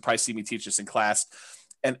guys have probably seen me teach this in class.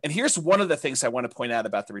 And here's one of the things I want to point out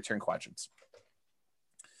about the return quadrants.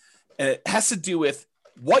 And it has to do with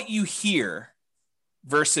what you hear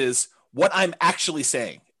versus what I'm actually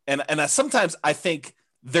saying. And sometimes I think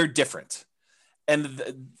they're different.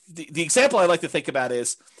 And the example I like to think about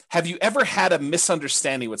is, have you ever had a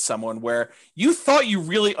misunderstanding with someone where you thought you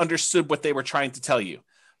really understood what they were trying to tell you,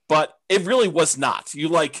 but it really was not? You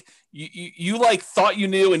thought you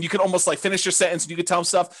knew, and you could almost like finish your sentence and you could tell them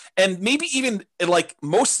stuff, and maybe even like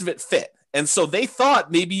most of it fit. And so they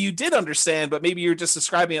thought maybe you did understand, but maybe you're just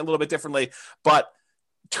describing it a little bit differently. But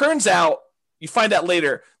turns out, you find out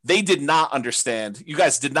later, they did not understand. You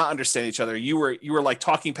guys did not understand each other. You were like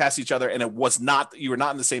talking past each other, and you were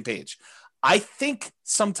not on the same page. I think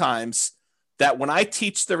sometimes that when I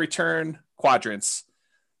teach the return quadrants,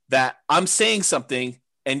 that I'm saying something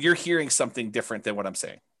and you're hearing something different than what I'm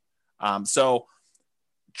saying. So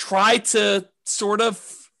try to sort of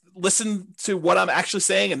listen to what I'm actually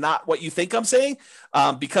saying and not what you think I'm saying,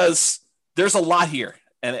 because there's a lot here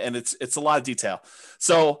and it's a lot of detail.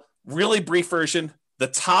 So really brief version, the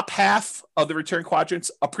top half of the return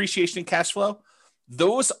quadrants, appreciation and cash flow,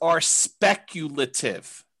 those are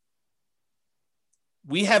speculative.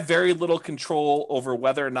 We have very little control over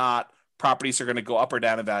whether or not properties are going to go up or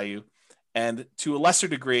down in value. And to a lesser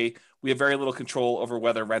degree, we have very little control over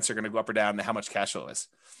whether rents are going to go up or down and how much cash flow is.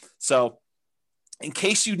 So in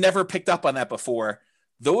case you never picked up on that before,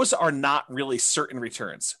 those are not really certain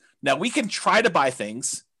returns. Now, we can try to buy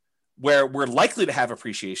things where we're likely to have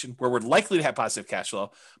appreciation, where we're likely to have positive cash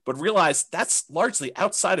flow, but realize that's largely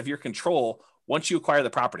outside of your control once you acquire the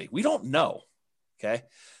property. We don't know, okay?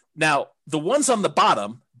 Now, the ones on the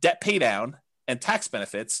bottom, debt pay down and tax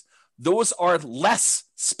benefits, those are less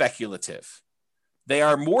speculative. They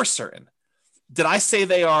are more certain. Did I say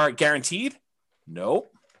they are guaranteed? No.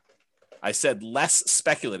 I said less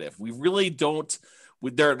speculative. We really don't,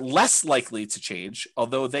 they're less likely to change,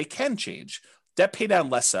 although they can change. Debt pay down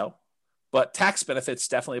less so, but tax benefits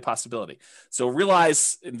definitely a possibility. So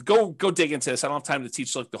realize, and go dig into this. I don't have time to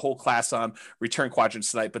teach like the whole class on return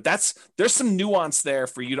quadrants tonight, but there's some nuance there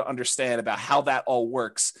for you to understand about how that all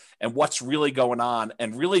works and what's really going on,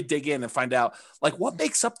 and really dig in and find out like what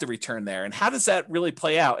makes up the return there and how does that really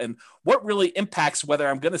play out and what really impacts whether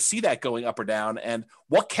I'm going to see that going up or down, and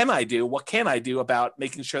what can I do about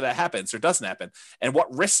making sure that happens or doesn't happen, and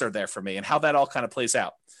what risks are there for me and how that all kind of plays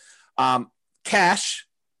out.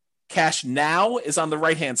 Cash now is on the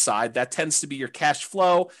right-hand side. That tends to be your cash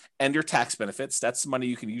flow and your tax benefits. That's the money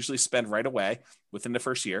you can usually spend right away within the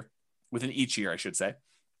first year, within each year, I should say.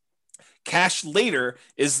 Cash later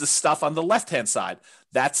is the stuff on the left-hand side.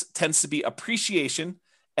 That tends to be appreciation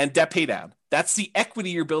and debt pay down. That's the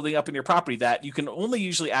equity you're building up in your property that you can only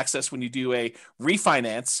usually access when you do a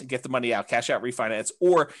refinance and get the money out, cash out refinance,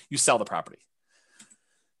 or you sell the property.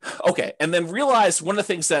 Okay, and then realize one of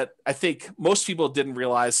the things that I think most people didn't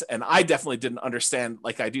realize, and I definitely didn't understand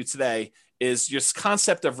like I do today, is this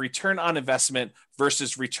concept of return on investment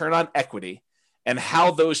versus return on equity and how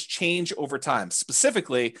those change over time.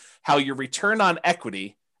 Specifically, how your return on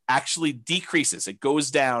equity actually decreases. It goes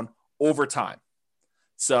down over time.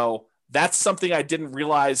 So that's something I didn't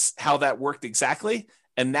realize how that worked exactly.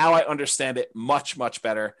 And now I understand it much, much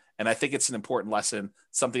better. And I think it's an important lesson,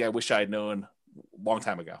 something I wish I had known a long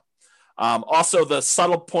time ago. Also, the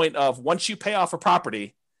subtle point of once you pay off a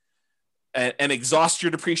property and exhaust your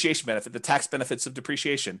depreciation benefit, the tax benefits of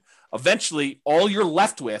depreciation, eventually all you're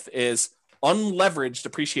left with is unleveraged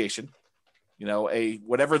depreciation,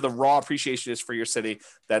 whatever the raw appreciation is for your city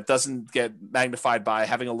that doesn't get magnified by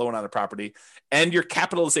having a loan on a property, and your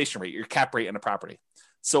capitalization rate, your cap rate in a property.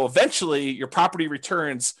 So eventually your property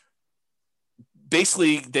returns,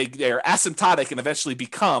 basically they're asymptotic and eventually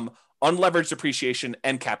become unleveraged depreciation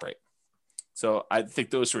and cap rate. So I think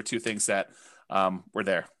those were two things that were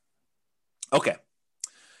there. Okay.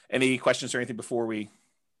 Any questions or anything before we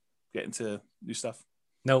get into new stuff?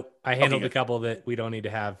 Nope. I handled a couple that we don't need to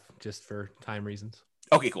have just for time reasons.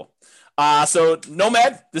 Okay, cool. So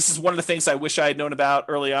Nomad, this is one of the things I wish I had known about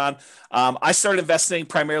early on. I started investing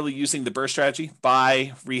primarily using the BRRRR strategy: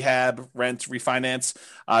 buy, rehab, rent, refinance,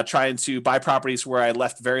 trying to buy properties where I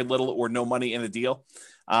left very little or no money in a deal.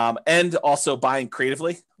 And also buying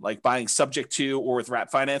creatively, like buying subject to or with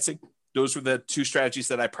wrap financing. Those were the two strategies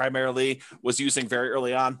that I primarily was using very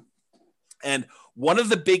early on. And one of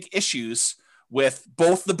the big issues with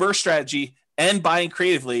both the BRRRR strategy and buying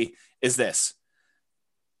creatively is this: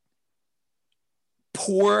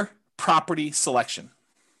 poor property selection.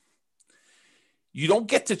 You don't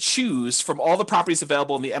get to choose from all the properties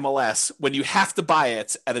available in the MLS when you have to buy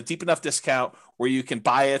it at a deep enough discount where you can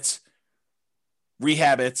buy it,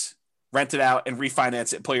 rehab it, rent it out, and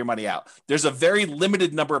refinance it and pull your money out. There's a very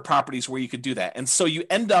limited number of properties where you could do that. And so you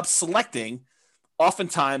end up selecting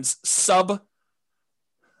oftentimes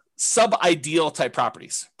sub-ideal type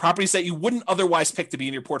properties that you wouldn't otherwise pick to be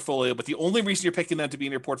in your portfolio. But the only reason you're picking them to be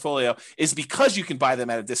in your portfolio is because you can buy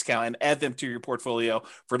them at a discount and add them to your portfolio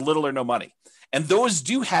for little or no money. And those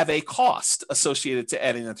do have a cost associated to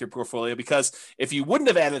adding them to your portfolio, because if you wouldn't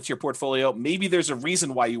have added to your portfolio, maybe there's a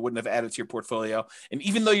reason why you wouldn't have added to your portfolio. And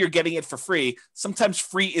even though you're getting it for free, sometimes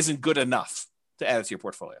free isn't good enough to add it to your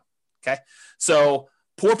portfolio. Okay. So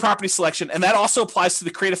poor property selection. And that also applies to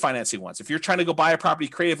the creative financing ones. If you're trying to go buy a property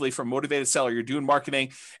creatively from a motivated seller, you're doing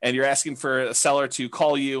marketing and you're asking for a seller to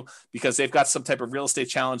call you because they've got some type of real estate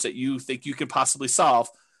challenge that you think you can possibly solve.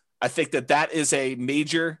 I think that is a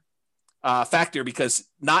major factor, because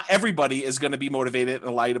not everybody is going to be motivated and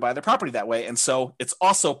allow you to buy their property that way. And so it's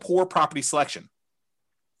also poor property selection.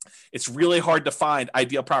 It's really hard to find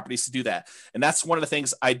ideal properties to do that. And that's one of the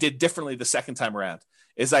things I did differently the second time around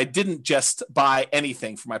is I didn't just buy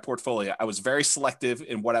anything for my portfolio. I was very selective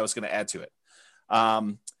in what I was going to add to it.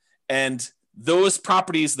 And those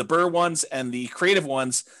properties, the BRRRR ones and the creative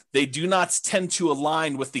ones, they do not tend to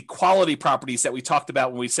align with the quality properties that we talked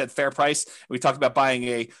about when we said fair price. We talked about buying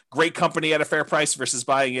a great company at a fair price versus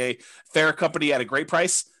buying a fair company at a great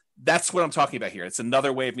price. That's what I'm talking about here. It's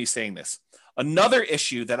another way of me saying this. Another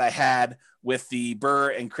issue that I had with the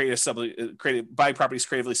BRRRR and creative buying properties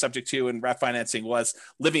creatively subject to and wrap financing was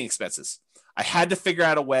living expenses. I had to figure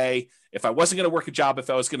out a way, if I wasn't going to work a job, if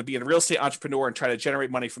I was going to be a real estate entrepreneur and try to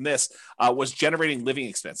generate money from this, was generating living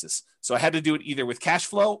expenses. So I had to do it either with cash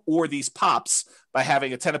flow or these pops by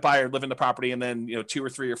having a tenant buyer live in the property. And then, 2 or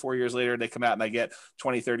 3 or 4 years later, they come out and I get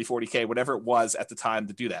 20, 30, 40K, whatever it was at the time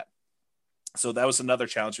to do that. So that was another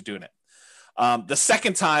challenge of doing it. The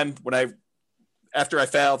second time after I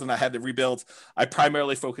failed and I had to rebuild, I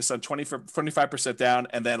primarily focused on 25% down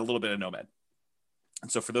and then a little bit of Nomad.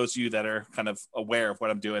 And so for those of you that are kind of aware of what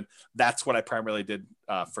I'm doing, that's what I primarily did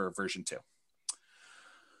for version 2.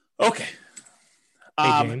 Okay.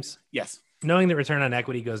 Hey, James. Yes. Knowing that return on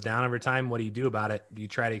equity goes down over time, what do you do about it? Do you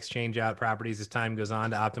try to exchange out properties as time goes on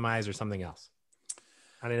to optimize or something else?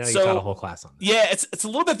 I didn't know you taught a whole class on this. Yeah, it's a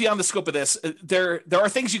little bit beyond the scope of this. There are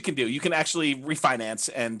things you can do. You can actually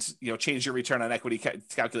refinance and change your return on equity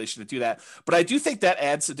calculation to do that. But I do think that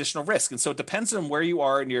adds additional risk, and so it depends on where you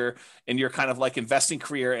are in your kind of like investing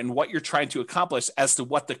career and what you're trying to accomplish as to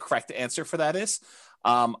what the correct answer for that is.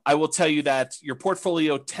 I will tell you that your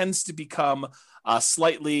portfolio tends to become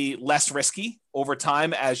slightly less risky over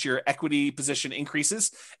time as your equity position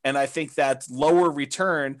increases. And I think that lower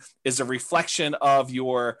return is a reflection of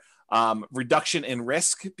your reduction in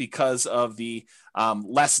risk because of the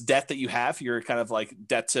less debt that you have, your kind of like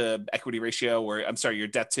debt to equity ratio, or I'm sorry, your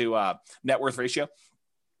debt to net worth ratio.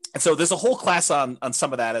 And so there's a whole class on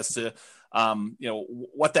some of that as to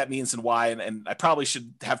what that means and why. And I probably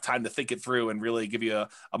should have time to think it through and really give you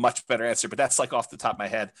a much better answer, but that's like off the top of my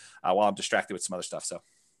head while I'm distracted with some other stuff. So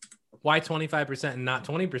why 25% and not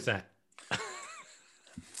 20%?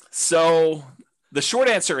 So the short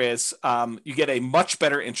answer is you get a much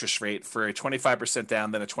better interest rate for a 25%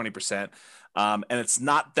 down than a 20%. And it's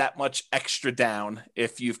not that much extra down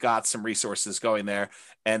if you've got some resources going there,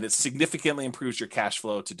 and it significantly improves your cash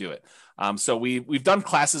flow to do it. So we've done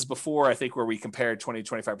classes before, I think, where we compared 20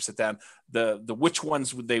 to 25% down. The which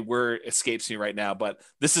ones they were escapes me right now, but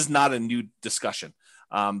this is not a new discussion.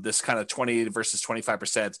 This kind of 20 versus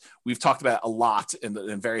 25%, we've talked about a lot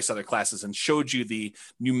in various other classes and showed you the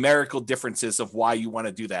numerical differences of why you want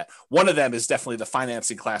to do that. One of them is definitely the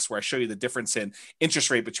financing class, where I show you the difference in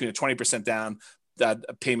interest rate between a 20% down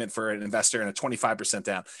payment for an investor and a 25%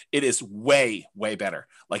 down. It is way, way better.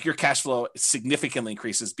 Like your cash flow significantly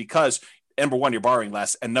increases because number one, you're borrowing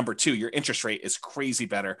less. And number two, your interest rate is crazy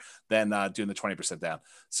better than doing the 20% down.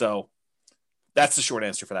 So that's the short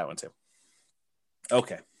answer for that one too.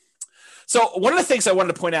 Okay. So one of the things I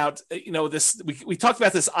wanted to point out, we talked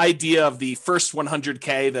about this idea of the first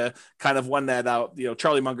 100K, the kind of one that,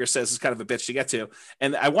 Charlie Munger says is kind of a bitch to get to.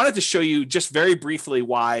 And I wanted to show you just very briefly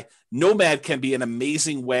why Nomad can be an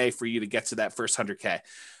amazing way for you to get to that first 100K.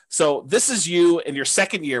 So this is you in your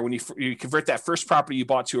second year when you convert that first property you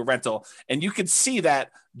bought to a rental. And you can see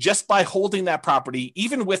that just by holding that property,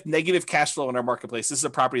 even with negative cash flow in our marketplace, this is a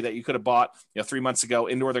property that you could have bought 3 months ago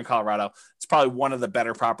in Northern Colorado. It's probably one of the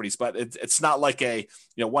better properties, but it's not like a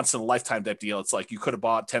once in a lifetime type deal. It's like you could have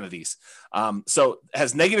bought 10 of these. So it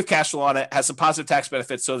has negative cash flow on it, has some positive tax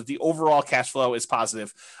benefits so that the overall cash flow is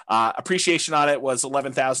positive. Appreciation on it was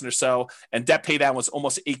 11,000 or so, and debt pay down was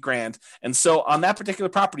almost $8,000. And so on that particular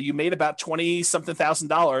property, you made about $20-something thousand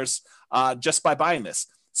just by buying this.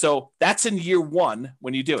 So that's in year one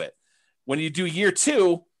when you do it. When you do year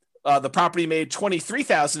two, the property made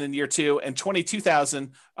 $23,000 in year two and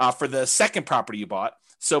 $22,000 for the second property you bought.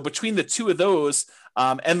 So between the two of those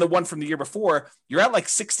and the one from the year before, you're at like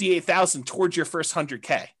 $68,000 towards your first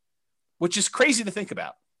 100K, which is crazy to think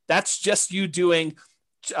about. That's just you doing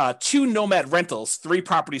 2 Nomad rentals, 3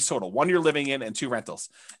 properties total, 1 you're living in and 2 rentals.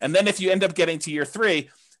 And then if you end up getting to year 3,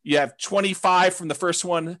 you have 25 from the first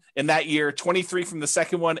one in that year, 23 from the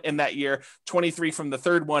second one in that year, 23 from the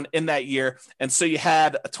third one in that year. And so you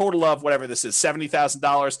had a total of whatever this is,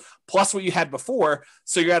 $70,000 plus what you had before.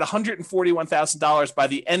 So you're at $141,000 by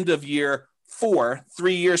the end of year 4,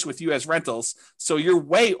 3 years with you as rentals. So you're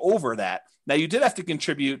way over that. Now you did have to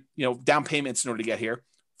contribute, down payments in order to get here.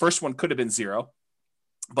 First one could have been 0.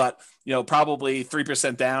 but probably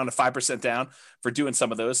 3% down to 5% down for doing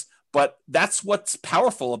some of those. But that's what's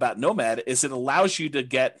powerful about Nomad is it allows you to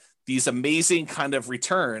get these amazing kind of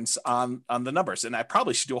returns on the numbers. And I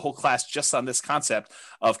probably should do a whole class just on this concept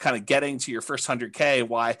of kind of getting to your first 100K,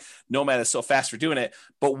 why Nomad is so fast for doing it.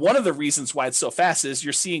 But one of the reasons why it's so fast is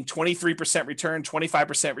you're seeing 23% return,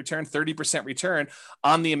 25% return, 30% return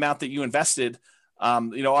on the amount that you invested,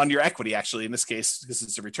 on your equity, actually, in this case, because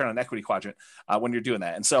it's a return on equity quadrant when you're doing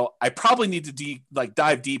that. And so I probably need to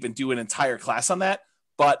dive deep and do an entire class on that.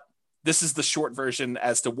 But this is the short version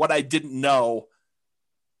as to what I didn't know,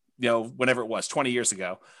 whenever it was 20 years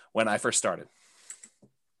ago when I first started.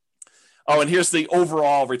 Oh, and here's the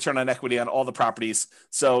overall return on equity on all the properties.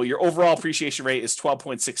 So your overall appreciation rate is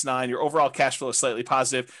 12.69. Your overall cash flow is slightly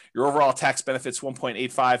positive. Your overall tax benefits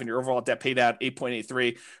 1.85, and your overall debt paid out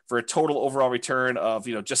 8.83 for a total overall return of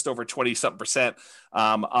just over 20-something%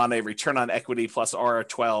 on a return on equity plus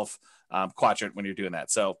R12 quadrant when you're doing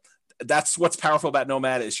that. So that's what's powerful about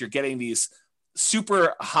Nomad is you're getting these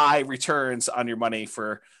super high returns on your money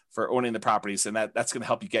for owning the properties, and that's going to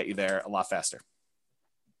help you get you there a lot faster.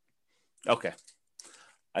 Okay.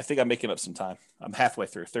 I think I'm making up some time. I'm halfway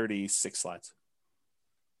through, 36 slides.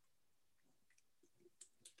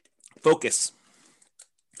 Focus.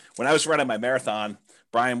 When I was running my marathon,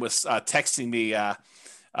 Brian was texting me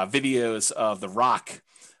videos of The Rock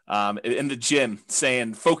in the gym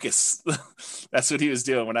saying focus. That's what he was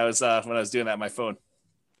doing when I was doing that on my phone.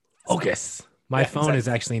 Focus. My phone is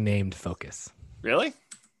actually named Focus. Really?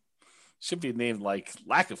 Should be named like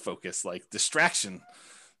lack of focus, like distraction.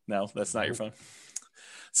 No, that's not your phone.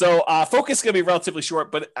 So focus is going to be relatively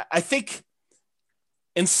short, but I think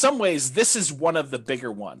in some ways this is one of the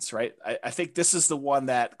bigger ones, right? I think this is the one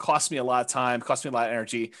that cost me a lot of time, cost me a lot of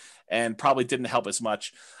energy, and probably didn't help as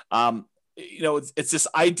much. It's this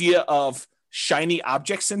idea of shiny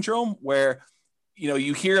object syndrome where,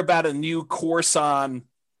 you hear about a new course on,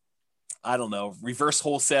 I don't know, reverse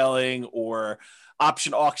wholesaling or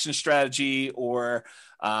option auction strategy or,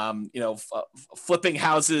 flipping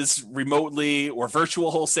houses remotely or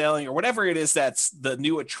virtual wholesaling or whatever it is that's the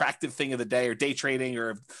new attractive thing of the day, or day trading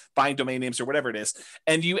or buying domain names or whatever it is.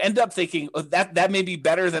 And you end up thinking that may be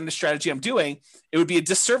better than the strategy I'm doing. It would be a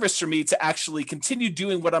disservice for me to actually continue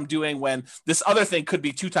doing what I'm doing when this other thing could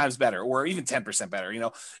be 2 times better or even 10% better.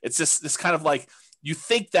 It's just this kind of like, you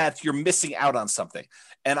think that you're missing out on something.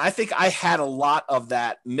 And I think I had a lot of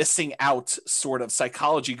that missing out sort of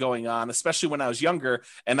psychology going on, especially when I was younger,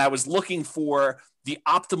 and I was looking for the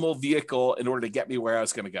optimal vehicle in order to get me where I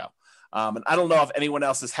was going to go. And I don't know if anyone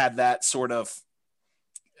else has had that sort of,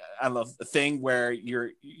 thing where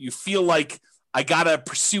you feel like I got to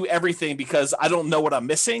pursue everything because I don't know what I'm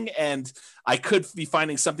missing. And I could be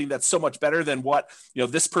finding something that's so much better than what,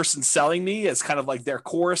 this person's selling me as kind of like their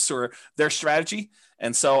course or their strategy.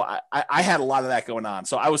 And so I had a lot of that going on.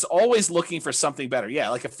 So I was always looking for something better. Yeah.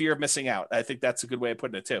 Like a fear of missing out. I think that's a good way of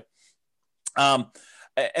putting it too.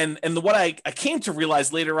 What I came to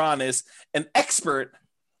realize later on is an expert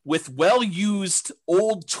with well-used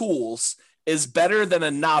old tools is better than a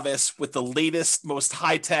novice with the latest, most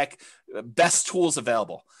high-tech, best tools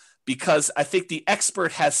available, because I think the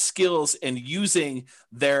expert has skills in using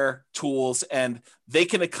their tools and they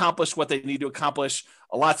can accomplish what they need to accomplish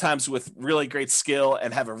a lot of times with really great skill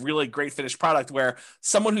and have a really great finished product, where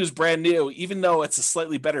someone who's brand new, even though it's a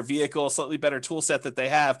slightly better vehicle, slightly better tool set that they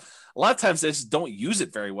have, a lot of times they just don't use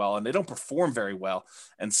it very well and they don't perform very well.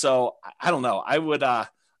 And so I don't know, I would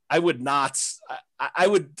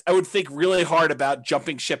think really hard about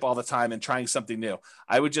jumping ship all the time and trying something new.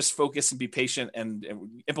 I would just focus and be patient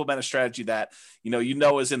and implement a strategy that,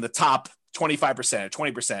 is in the top 25% or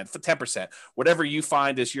 20%, 10%, whatever you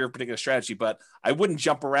find is your particular strategy. But I wouldn't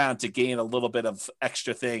jump around to gain a little bit of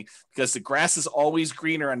extra thing, because the grass is always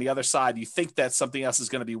greener on the other side. You think that something else is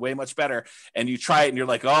going to be way much better, and you try it and you're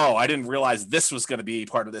like, oh, I didn't realize this was going to be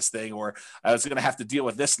part of this thing, or I was going to have to deal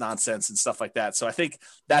with this nonsense and stuff like that. So I think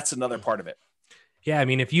that's another part of it. Yeah. I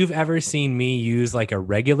mean, if you've ever seen me use like a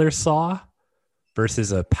regular saw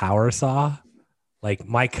versus a power saw, like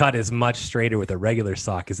my cut is much straighter with a regular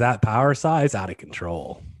saw, because that power saw is out of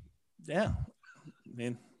control. Yeah. I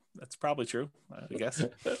mean, that's probably true, I guess.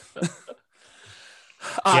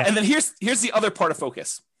 And then here's the other part of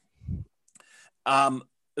focus.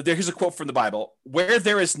 Here's a quote from the Bible: "Where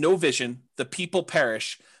there is no vision, the people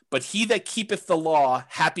perish, but he that keepeth the law,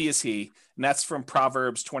 happy is he." And that's from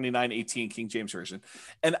Proverbs 29:18, King James Version.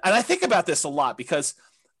 And I think about this a lot, because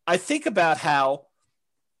I think about how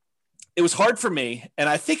it was hard for me, and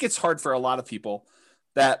I think it's hard for a lot of people,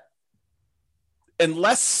 that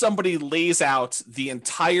unless somebody lays out the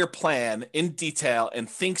entire plan in detail and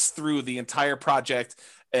thinks through the entire project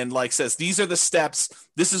and like says, these are the steps,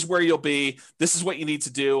 this is where you'll be, this is what you need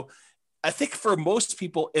to do. I think for most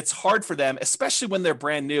people, it's hard for them, especially when they're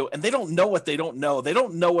brand new and they don't know what they don't know. They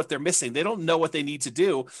don't know what they're missing. They don't know what they need to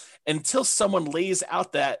do until someone lays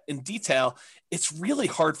out that in detail. It's really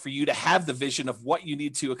hard for you to have the vision of what you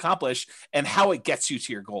need to accomplish and how it gets you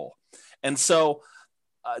to your goal. And so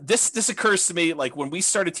this occurs to me, like when we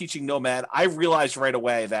started teaching Nomad, I realized right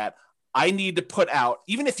away that I need to put out,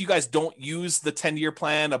 even if you guys don't use the 10-year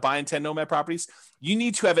plan of buying 10 Nomad properties, you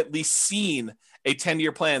need to have at least seen a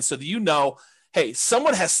 10-year plan so that you know, hey,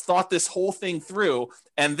 someone has thought this whole thing through,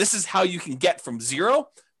 and this is how you can get from 0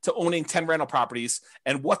 to owning 10 rental properties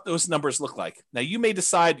and what those numbers look like. Now, you may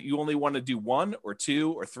decide you only want to do 1 or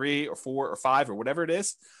 2 or 3 or 4 or 5 or whatever it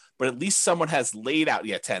is, but at least someone has laid out,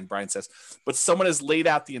 10, Brian says, but someone has laid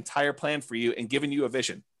out the entire plan for you and given you a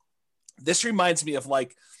vision. This reminds me of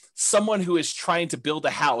like someone who is trying to build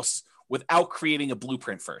a house without creating a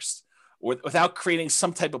blueprint first, or without creating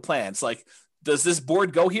some type of plan. It's like, does this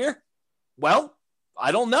board go here? Well,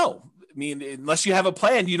 I don't know. I mean, unless you have a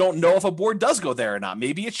plan, you don't know if a board does go there or not.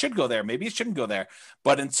 Maybe it should go there. Maybe it shouldn't go there.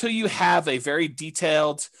 But until you have a very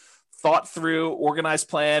detailed, thought through, organized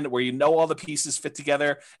plan where you know all the pieces fit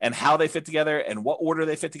together and how they fit together and what order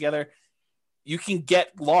they fit together, you can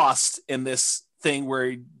get lost in this thing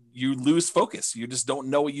where you lose focus. You just don't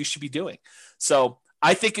know what you should be doing. So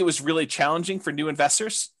I think it was really challenging for new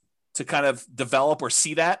investors to kind of develop or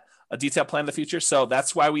see that a detailed plan of the future. So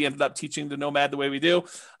that's why we ended up teaching the Nomad the way we do.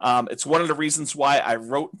 It's one of the reasons why I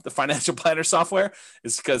wrote the financial planner software,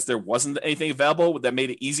 is because there wasn't anything available that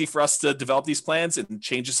made it easy for us to develop these plans and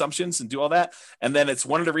change assumptions and do all that. And then it's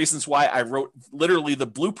one of the reasons why I wrote literally the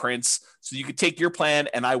blueprints, so you could take your plan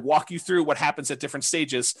and I walk you through what happens at different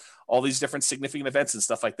stages, all these different significant events and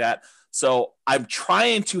stuff like that. So I'm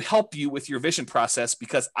trying to help you with your vision process,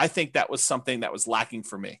 because I think that was something that was lacking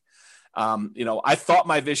for me. I thought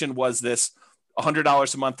my vision was this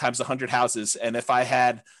 $100 a month times 100 houses. And if I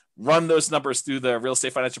had run those numbers through the real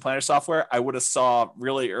estate financial planner software, I would have saw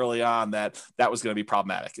really early on that was going to be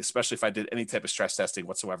problematic, especially if I did any type of stress testing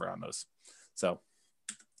whatsoever on those. So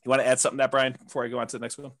you want to add something to that, Brian, before I go on to the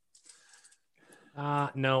next one?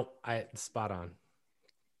 No, spot on.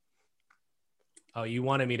 Oh, you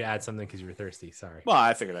wanted me to add something because you were thirsty. Sorry. Well,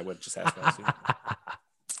 I figured I would just ask that.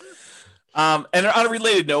 And on a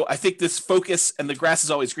related note, I think this focus and the grass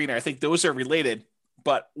is always greener, I think those are related.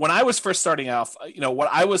 But when I was first starting off, what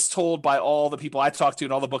I was told by all the people I talked to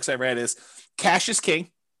and all the books I read is cash is king.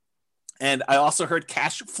 And I also heard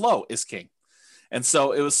cash flow is king. And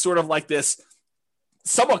so it was sort of like this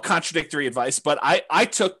somewhat contradictory advice, but I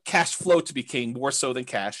took cash flow to be king more so than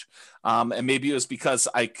cash. And maybe it was because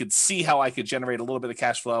I could see how I could generate a little bit of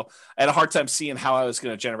cash flow. I had a hard time seeing how I was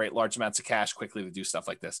going to generate large amounts of cash quickly to do stuff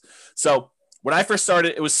like this. So when I first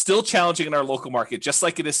started, it was still challenging in our local market, just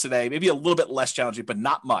like it is today, maybe a little bit less challenging, but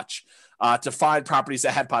not much, to find properties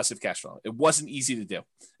that had positive cash flow. It wasn't easy to do,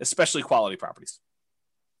 especially quality properties.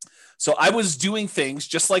 So I was doing things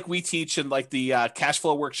just like we teach in like the cash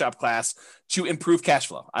flow workshop class to improve cash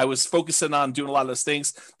flow. I was focusing on doing a lot of those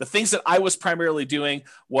things. The things that I was primarily doing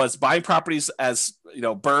was buying properties as,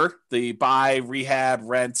 BRRRR, the buy, rehab,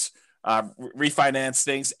 rent, refinance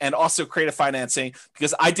things, and also creative financing,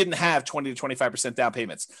 because I didn't have 20 to 25% down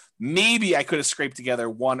payments. Maybe I could have scraped together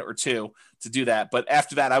 1 or 2 to do that. But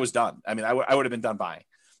after that, I was done. I mean, I would have been done buying.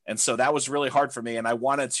 And so that was really hard for me. And I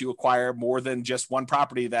wanted to acquire more than just one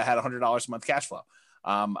property that had $100 a month cash flow.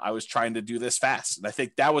 I was trying to do this fast. And I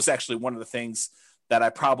think that was actually one of the things that I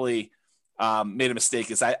probably made a mistake,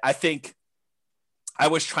 is I think I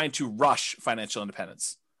was trying to rush financial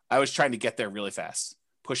independence. I was trying to get there really fast,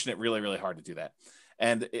 pushing it really, really hard to do that.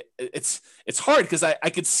 And it's hard, because I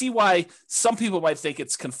could see why some people might think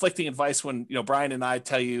it's conflicting advice when, Brian and I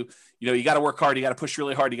tell you, you got to work hard, you got to push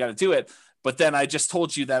really hard, you got to do it. But then I just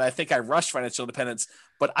told you that I think I rushed financial independence,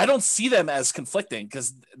 but I don't see them as conflicting,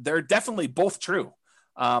 because they're definitely both true.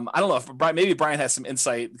 I don't know if maybe Brian has some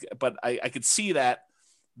insight, but I could see that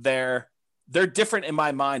they're different in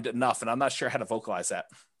my mind enough, and I'm not sure how to vocalize that.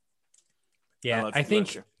 Yeah, I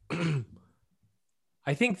think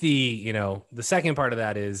I think the second part of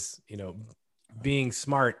that is, being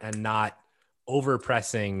smart and not over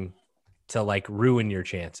pressing to like ruin your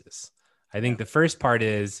chances. I think the first part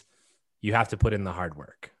is you have to put in the hard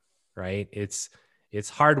work, right? It's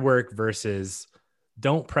hard work versus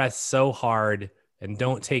don't press so hard and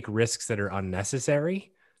don't take risks that are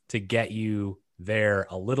unnecessary to get you there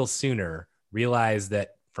a little sooner. Realize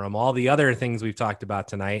that from all the other things we've talked about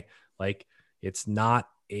tonight, like it's not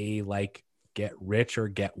a like get rich or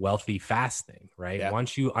get wealthy fast thing, right? Yeah.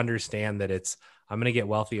 Once you understand that I'm going to get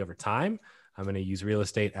wealthy over time, I'm going to use real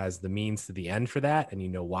estate as the means to the end for that, and you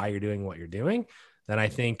know why you're doing what you're doing, then I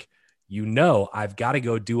think, I've got to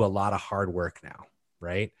go do a lot of hard work now,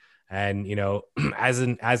 right? And, as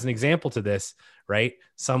an example to this, right?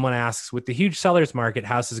 Someone asks, with the huge seller's market,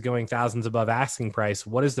 houses going thousands above asking price,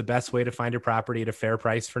 what is the best way to find a property at a fair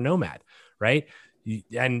price for Nomad, right?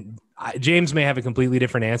 And James may have a completely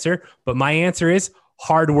different answer, but my answer is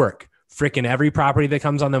hard work. Freaking every property that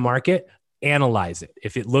comes on the market, analyze it.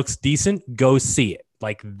 If it looks decent, go see it.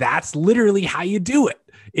 Like, that's literally how you do it.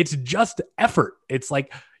 It's just effort. It's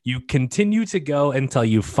like you continue to go until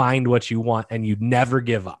you find what you want and you never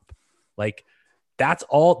give up. Like, that's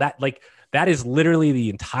all that is literally the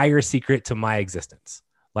entire secret to my existence.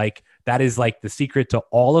 Like, that is like the secret to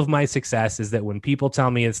all of my success, is that when people tell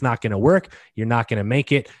me it's not going to work, you're not going to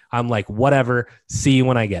make it, I'm like, whatever, see you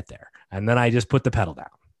when I get there. And then I just put the pedal down.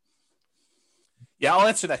 Yeah, I'll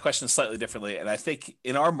answer that question slightly differently. And I think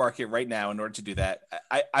in our market right now, in order to do that,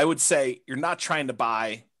 I would say you're not trying to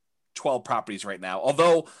buy 12 properties right now.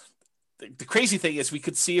 Although the crazy thing is we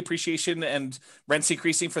could see appreciation and rents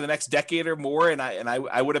increasing for the next decade or more. And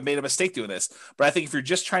I would have made a mistake doing this. But I think if you're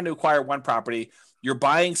just trying to acquire one property, you're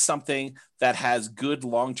buying something that has good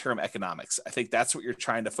long-term economics. I think that's what you're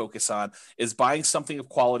trying to focus on, is buying something of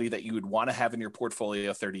quality that you would want to have in your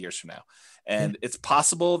portfolio 30 years from now. And it's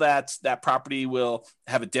possible that that property will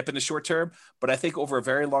have a dip in the short term, but I think over a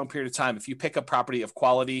very long period of time, if you pick a property of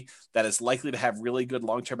quality that is likely to have really good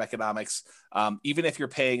long-term economics, even if you're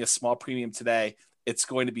paying a small premium today, it's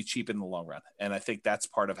going to be cheap in the long run. And I think that's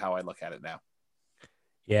part of how I look at it now.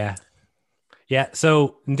 Yeah. Yeah.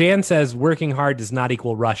 So Dan says working hard does not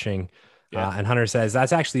equal rushing. Yeah. And Hunter says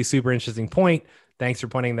that's actually a super interesting point. Thanks for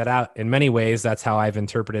pointing that out. In many ways, that's how I've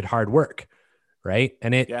interpreted hard work. Right.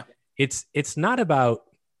 And it's not about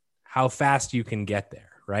how fast you can get there.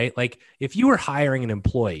 Right. Like, if you were hiring an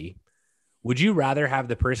employee, would you rather have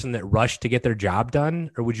the person that rushed to get their job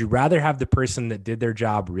done, or would you rather have the person that did their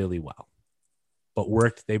job really well,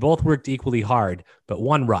 but they both worked equally hard, but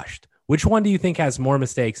one rushed? Which one do you think has more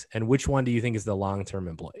mistakes, and which one do you think is the long-term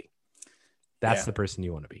employee? That's the person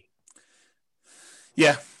you want to be.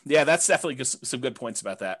 Yeah. Yeah. That's definitely some good points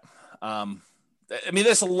about that. I mean,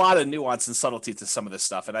 there's a lot of nuance and subtlety to some of this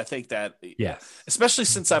stuff. And I think that, especially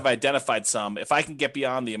since I've identified some, if I can get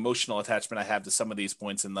beyond the emotional attachment I have to some of these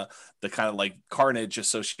points and the kind of like carnage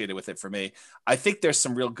associated with it for me, I think there's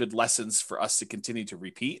some real good lessons for us to continue to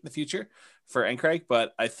repeat in the future for NCraig.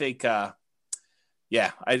 But I think, I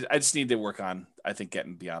just need to work on, I think,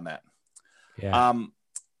 getting beyond that. Yeah.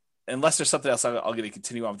 Unless there's something else, I'm going to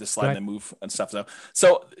continue on with this slide and then move and stuff.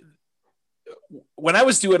 So when I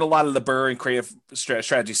was doing a lot of the BRRRR and creative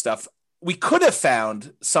strategy stuff, we could have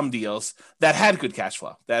found some deals that had good cash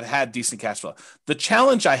flow, that had decent cash flow. The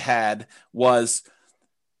challenge I had was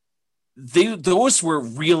those were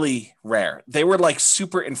really rare. They were like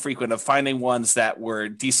super infrequent of finding ones that were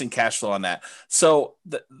decent cash flow on that. So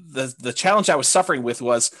the challenge I was suffering with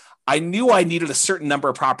was I knew I needed a certain number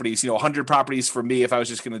of properties, 100 properties for me if I was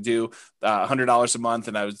just going to do $100 a month,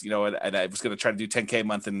 and I was, and I was going to try to do 10K a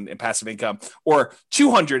month in passive income, or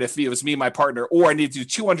 200 if it was me and my partner, or I needed to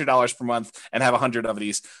do $200 per month and have 100 of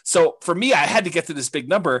these. So for me, I had to get to this big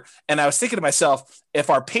number, and I was thinking to myself,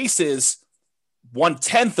 if our pace is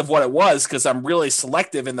 1/10 of what it was, because I'm really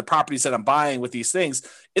selective in the properties that I'm buying with these things,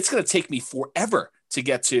 it's going to take me forever to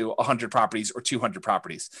get to 100 properties or 200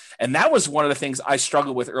 properties. And that was one of the things I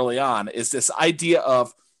struggled with early on, is this idea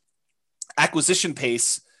of acquisition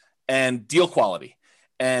pace and deal quality.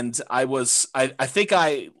 And I think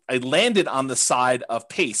I landed on the side of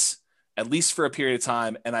pace, at least for a period of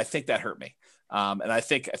time. And I think that hurt me. And I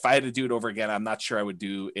think if I had to do it over again, I'm not sure I would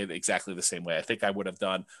do it exactly the same way. I think I would have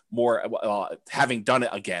done more, having done it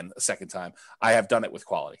again a second time. I have done it with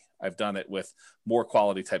quality. I've done it with more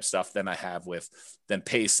quality type stuff than I have than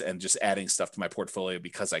pace and just adding stuff to my portfolio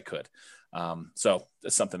because I could. So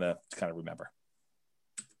that's something to kind of remember.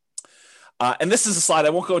 And this is a slide.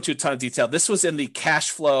 I won't go into a ton of detail. This was in the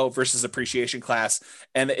cash flow versus appreciation class.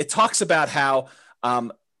 And it talks about how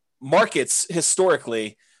markets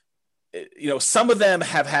historically, some of them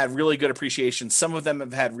have had really good appreciation. Some of them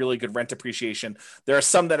have had really good rent appreciation. There are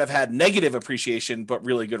some that have had negative appreciation, but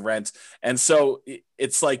really good rent. And so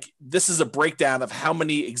it's like, this is a breakdown of how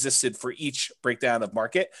many existed for each breakdown of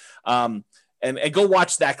market. and go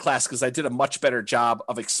watch that class, because I did a much better job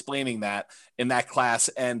of explaining that in that class.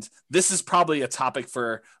 And this is probably a topic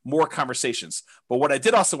for more conversations. But what I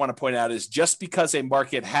did also want to point out is just because a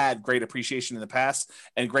market had great appreciation in the past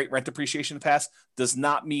and great rent appreciation in the past does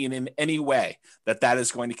not mean in any way that that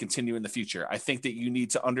is going to continue in the future. I think that you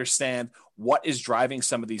need to understand what is driving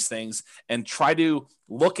some of these things and try to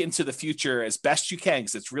look into the future as best you can,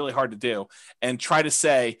 because it's really hard to do, and try to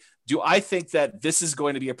say, do I think that this is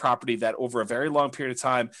going to be a property that over a very long period of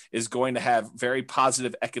time is going to have very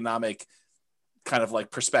positive economic kind of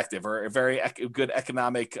like perspective, or a very good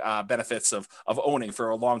economic benefits of owning for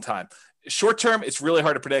a long time? Short term, it's really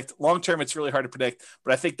hard to predict. Long term, it's really hard to predict.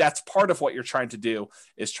 But I think that's part of what you're trying to do,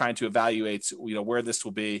 is trying to evaluate, where this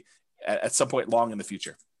will be at some point long in the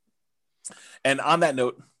future. And on that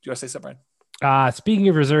note, do you want to say something, Brian? Speaking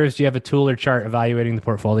of reserves, do you have a tool or chart evaluating the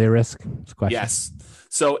portfolio risk? That's a question. Yes.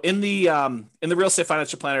 So in the Real Estate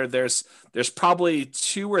Financial Planner, there's probably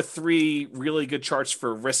 2 or 3 really good charts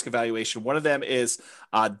for risk evaluation. One of them is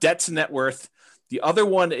debt to net worth. The other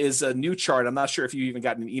one is a new chart. I'm not sure if you even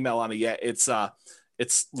got an email on it yet. It's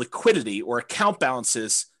liquidity, or account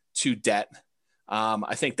balances to debt.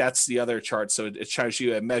 I think that's the other chart. So it shows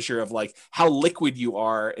you a measure of like how liquid you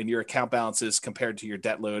are in your account balances compared to your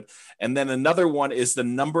debt load. And then another one is the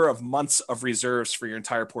number of months of reserves for your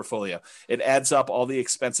entire portfolio. It adds up all the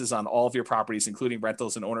expenses on all of your properties, including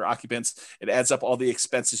rentals and owner occupants. It adds up all the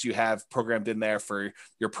expenses you have programmed in there for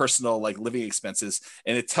your personal like living expenses.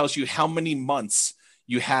 And it tells you how many months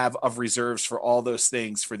you have of reserves for all those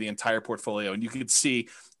things for the entire portfolio. And you can see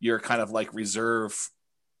your kind of like reserve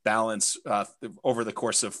balance over the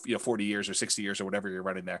course of 40 years or 60 years or whatever you're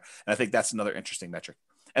running there. And I think that's another interesting metric.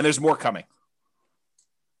 And there's more coming.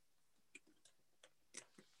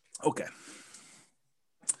 Okay.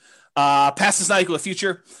 Past is not equal to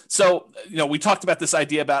future. So, we talked about this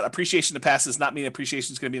idea about appreciation in the past does not mean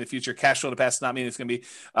appreciation is going to be in the future. Cash flow in the past does not mean it's going to be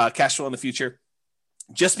cash flow in the future.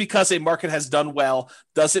 Just because a market has done well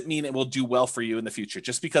doesn't mean it will do well for you in the future.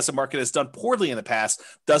 Just because a market has done poorly in the past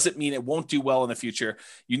doesn't mean it won't do well in the future.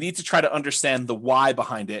 You need to try to understand the why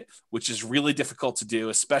behind it, which is really difficult to do,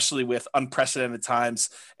 especially with unprecedented times.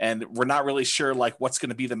 And we're not really sure like what's going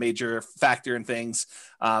to be the major factor in things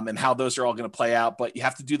and how those are all going to play out, but you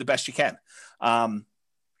have to do the best you can. And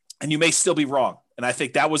you may still be wrong. And I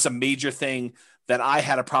think that was a major thing that I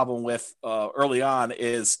had a problem with early on,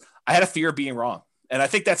 is I had a fear of being wrong. And I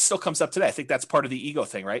think that still comes up today. I think that's part of the ego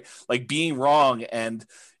thing, right? Like being wrong and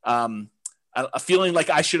a feeling like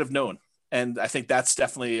I should have known. And I think that's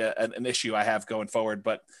definitely an issue I have going forward.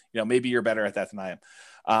 But, maybe you're better at that than I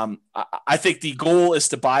am. I think the goal is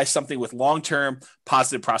to buy something with long-term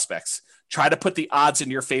positive prospects. Try to put the odds in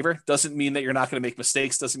your favor. Doesn't mean that you're not going to make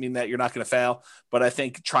mistakes. Doesn't mean that you're not going to fail. But I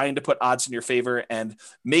think trying to put odds in your favor and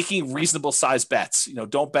making reasonable size bets.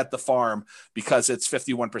 Don't bet the farm because it's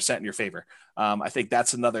 51% in your favor. I think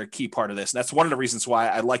that's another key part of this. And that's one of the reasons why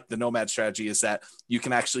I like the nomad strategy, is that you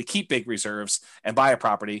can actually keep big reserves and buy a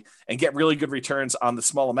property and get really good returns on the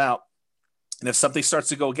small amount. And if something starts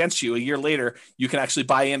to go against you a year later, you can actually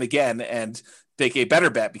buy in again and take a better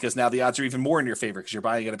bet, because now the odds are even more in your favor because you're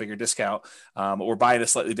buying at a bigger discount or buying a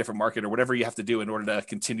slightly different market or whatever you have to do in order to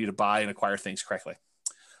continue to buy and acquire things correctly.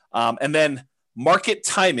 And then market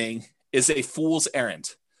timing is a fool's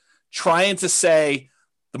errand. Trying to say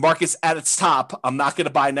the market's at its top, I'm not going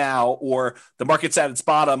to buy now, or the market's at its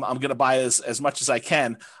bottom, I'm going to buy as much as I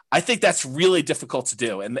can. I think that's really difficult to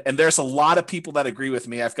do. And there's a lot of people that agree with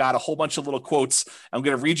me. I've got a whole bunch of little quotes. I'm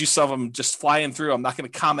going to read you some of them just flying through. I'm not going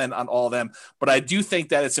to comment on all of them, but I do think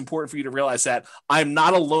that it's important for you to realize that I'm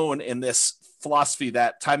not alone in this philosophy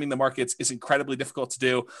that timing the markets is incredibly difficult to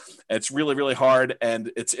do. It's really, really hard,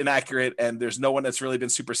 and it's inaccurate, and there's no one that's really been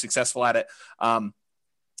super successful at it.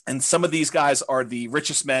 And some of these guys are the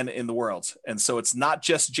richest men in the world. And so it's not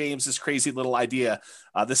just James's crazy little idea.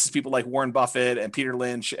 This is people like Warren Buffett and Peter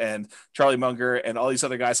Lynch and Charlie Munger and all these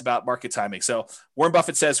other guys about market timing. So Warren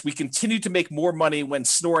Buffett says, we continue to make more money when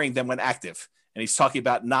snoring than when active. And he's talking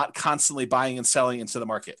about not constantly buying and selling into the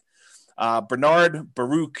market. Bernard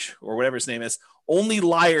Baruch, or whatever his name is, only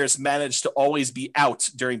liars manage to always be out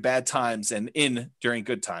during bad times and in during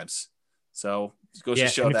good times. So it goes to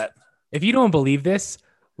show that. If you don't believe this,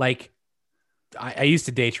 like I used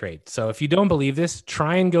to day trade. So if you don't believe this,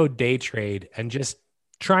 try and go day trade and just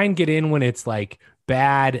try and get in when it's like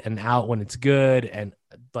bad and out when it's good, and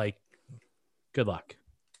like, good luck.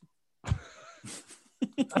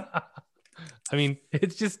 I mean,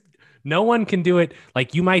 it's just, no one can do it.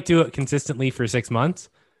 Like, you might do it consistently for 6 months,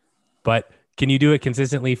 but can you do it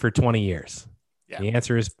consistently for 20 years? Yeah. The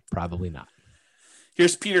answer is probably not.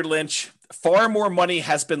 Here's Peter Lynch. far more money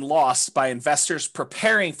has been lost by investors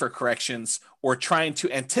preparing for corrections or trying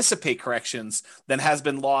to anticipate corrections than has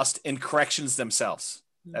been lost in corrections themselves.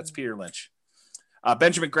 That's Peter Lynch.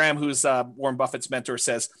 Benjamin Graham, who's Warren Buffett's mentor,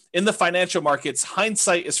 says, in the financial markets,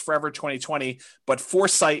 hindsight is forever 2020, but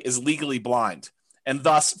foresight is legally blind. And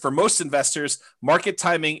thus, for most investors, market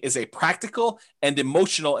timing is a practical and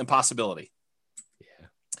emotional impossibility. Yeah.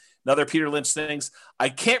 Another Peter Lynch things. I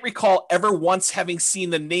can't recall ever once having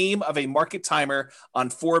seen the name of a market timer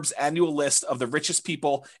on Forbes' annual list of the richest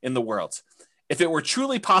people in the world. If it were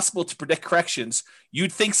truly possible to predict corrections,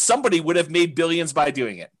 you'd think somebody would have made billions by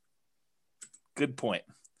doing it. Good point.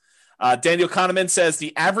 Daniel Kahneman says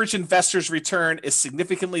the average investor's return is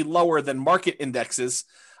significantly lower than market indices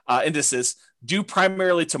due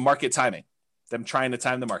primarily to market timing, them trying to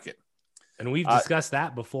time the market. And we've discussed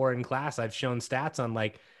that before in class. I've shown stats on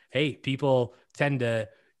like, hey, people tend to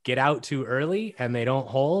get out too early and they don't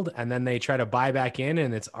hold, and then they try to buy back in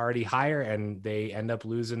and it's already higher and they end up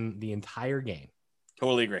losing the entire gain.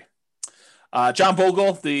 Totally agree. John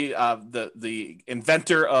Bogle, the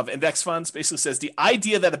inventor of index funds, basically says the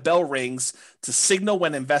idea that a bell rings to signal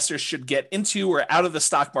when investors should get into or out of the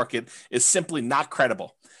stock market is simply not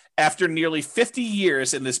credible. After nearly 50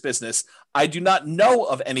 years in this business, I do not know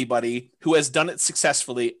of anybody who has done it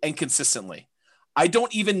successfully and consistently. I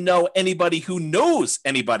don't even know anybody who knows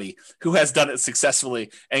anybody who has done it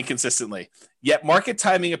successfully and consistently. Yet market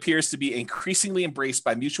timing appears to be increasingly embraced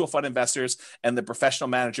by mutual fund investors and the professional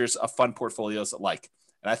managers of fund portfolios alike.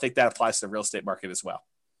 And I think that applies to the real estate market as well.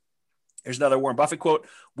 Here's another Warren Buffett quote.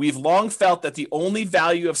 We've long felt that the only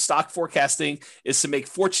value of stock forecasting is to make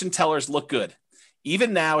fortune tellers look good.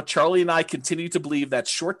 Even now, Charlie and I continue to believe that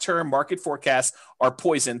short-term market forecasts are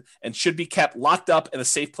poison and should be kept locked up in a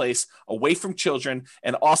safe place, away from children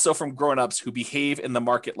and also from grown-ups who behave in the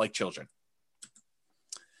market like children.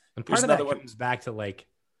 And part of that comes back to like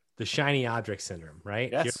the shiny object syndrome,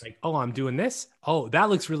 right? Yes. You're like, oh, I'm doing this. Oh, that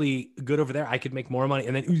looks really good over there. I could make more money.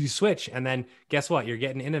 And then you switch. And then guess what? You're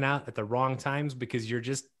getting in and out at the wrong times because you're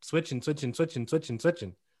just switching. Right?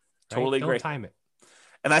 Totally agree. Don't time it.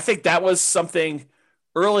 And I think that was something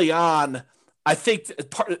early on. I think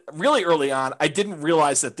really early on, I didn't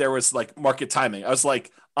realize that there was like market timing. I was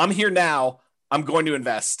like, I'm here now. I'm going to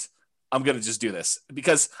invest. I'm going to just do this,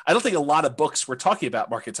 because I don't think a lot of books were talking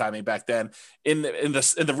about market timing back then in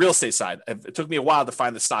the real estate side. It took me a while to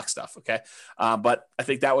find the stock stuff. Okay. But I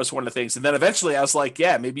think that was one of the things. And then eventually I was like,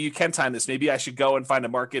 yeah, maybe you can time this. Maybe I should go and find a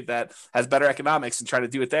market that has better economics and try to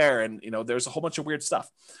do it there. And, there's a whole bunch of weird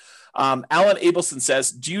stuff. Alan Abelson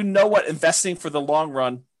says, do you know what investing for the long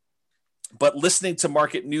run, but listening to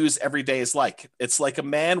market news every day is like? It's like a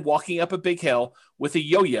man walking up a big hill with a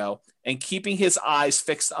yo-yo and keeping his eyes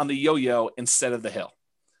fixed on the yo-yo instead of the hill.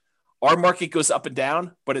 Our market goes up and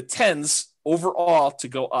down, but it tends overall to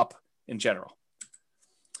go up in general.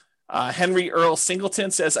 Henry Earl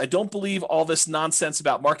Singleton says, I don't believe all this nonsense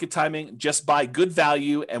about market timing. Just buy good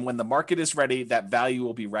value, and when the market is ready, that value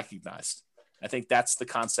will be recognized. I think that's the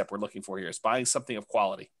concept we're looking for here, is buying something of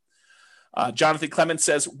quality. Jonathan Clements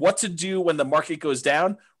says, what to do when the market goes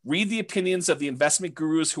down? Read the opinions of the investment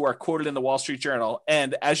gurus who are quoted in the Wall Street Journal.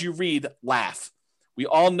 And as you read, laugh. We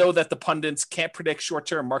all know that the pundits can't predict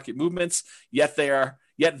short-term market movements, yet there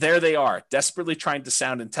they are, desperately trying to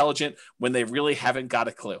sound intelligent when they really haven't got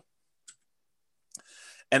a clue.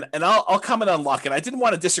 And I'll comment on luck. And I didn't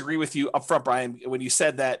want to disagree with you up front, Brian, when you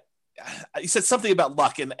said that. You said something about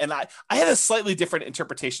luck, and I had a slightly different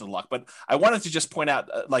interpretation of luck, but I wanted to just point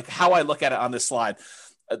out like how I look at it on this slide.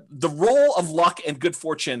 The role of luck and good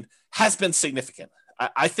fortune has been significant.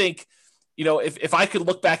 I think, if I could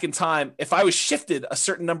look back in time, if I was shifted a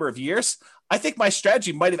certain number of years, I think my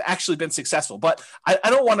strategy might have actually been successful. But I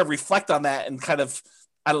don't want to reflect on that and kind of,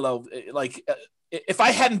 I don't know, like if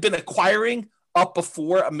I hadn't been acquiring up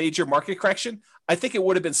before a major market correction, I think it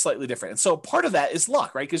would have been slightly different. And so part of that is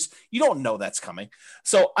luck, right? Because you don't know that's coming.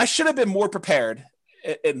 So I should have been more prepared,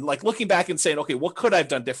 and like looking back and saying, okay, what could I have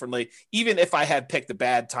done differently? Even if I had picked a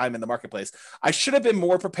bad time in the marketplace, I should have been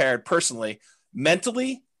more prepared personally,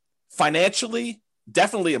 mentally, financially,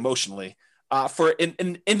 definitely emotionally, for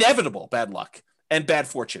an inevitable bad luck and bad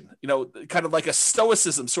fortune, kind of like a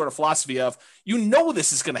stoicism sort of philosophy of,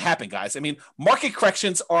 this is going to happen, guys. I mean, market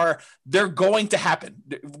corrections they're going to happen.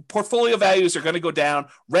 Portfolio values are going to go down.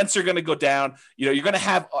 Rents are going to go down. You're going to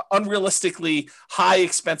have unrealistically high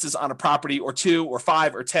expenses on a property or 2 or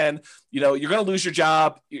 5 or 10. You're going to lose your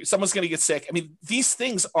job. Someone's going to get sick. I mean, these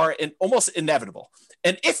things are almost inevitable.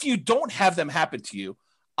 And if you don't have them happen to you,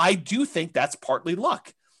 I do think that's partly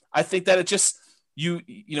luck. I think that it just, you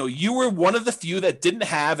were one of the few that didn't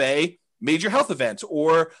have a major health event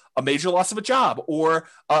or a major loss of a job or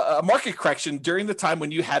a market correction during the time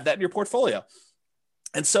when you had that in your portfolio.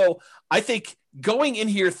 And so I think going in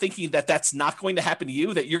here thinking that that's not going to happen to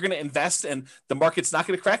you, that you're going to invest and the market's not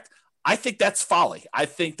going to correct, I think that's folly. I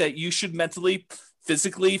think that you should mentally,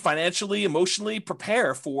 physically, financially, emotionally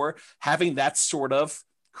prepare for having that sort of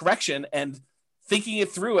correction and thinking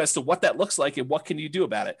it through as to what that looks like and what can you do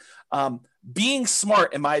about it. Being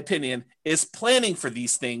smart, in my opinion, is planning for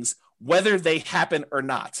these things, whether they happen or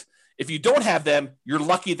not. If you don't have them, you're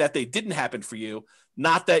lucky that they didn't happen for you,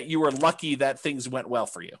 not that you were lucky that things went well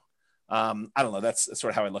for you. I don't know. That's sort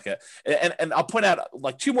of how I look at it. And I'll point out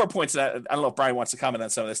like 2 more points. And I don't know if Brian wants to comment on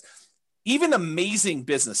some of this. Even amazing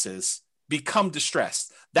businesses become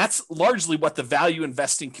distressed. That's largely what the value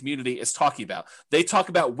investing community is talking about. They talk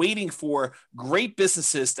about waiting for great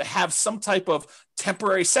businesses to have some type of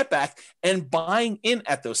temporary setback and buying in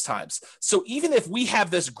at those times. So even if we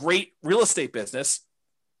have this great real estate business,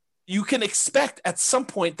 you can expect at some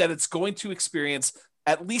point that it's going to experience,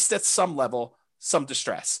 at least at some level, some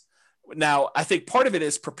distress. Now, I think part of it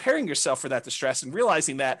is preparing yourself for that distress and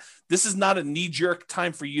realizing that this is not a knee-jerk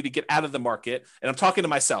time for you to get out of the market. And I'm talking to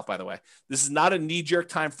myself, by the way. This is not a knee-jerk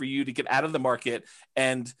time for you to get out of the market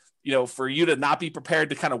and, you know, for you to not be prepared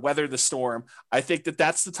to kind of weather the storm. I think that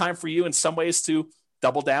that's the time for you in some ways to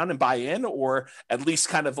double down and buy in, or at least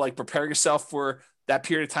kind of like prepare yourself for that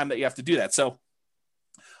period of time that you have to do that. So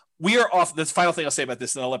we are off. The final thing I'll say about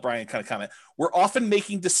this, and I'll let Brian kind of comment. We're often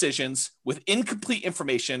making decisions with incomplete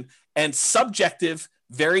information and subjective,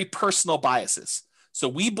 very personal biases. So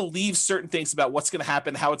we believe certain things about what's going to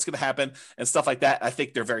happen, how it's going to happen, and stuff like that. I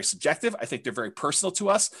think they're very subjective. I think they're very personal to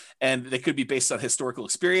us, and they could be based on historical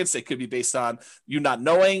experience. They could be based on you not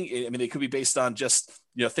knowing. I mean, they could be based on just,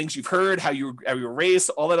 you know, things you've heard, how you were raised,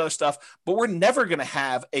 all that other stuff. But we're never going to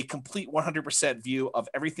have a complete 100% view of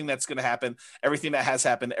everything that's going to happen, everything that has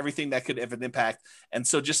happened, everything that could have an impact. And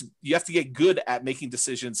so just you have to get good at making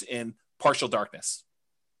decisions in partial darkness.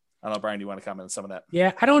 I don't know, Brian, do you want to comment on some of that?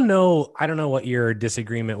 Yeah, I don't know what your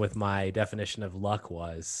disagreement with my definition of luck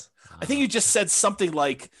was. I think you just said something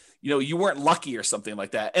like, you know, you weren't lucky or something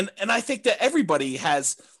like that. And I think that everybody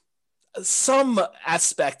has some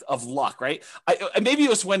aspect of luck, right? Maybe it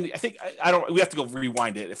was when we have to go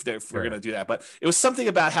rewind it if we're going to do that, but it was something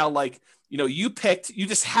about how, like, you know, you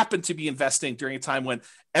just happened to be investing during a time when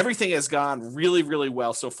everything has gone really, really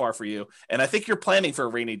well so far for you. And I think you're planning for a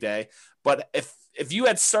rainy day, but if you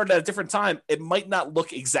had started at a different time, it might not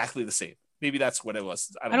look exactly the same. Maybe that's what it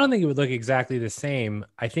was. I don't think it would look exactly the same.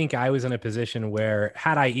 I think I was in a position where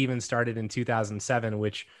had I even started in 2007,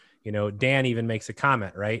 which, you know, Dan even makes a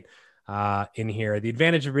comment, right? In here, the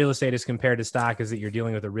advantage of real estate as compared to stock is that you're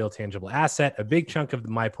dealing with a real tangible asset. A big chunk of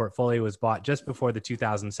my portfolio was bought just before the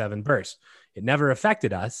 2007 burst. It never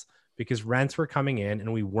affected us because rents were coming in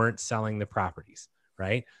and we weren't selling the properties,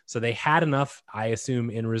 right? So they had enough, I assume,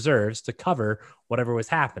 in reserves to cover whatever was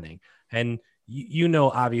happening. And you know,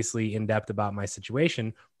 obviously in depth about my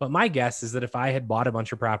situation, but my guess is that if I had bought a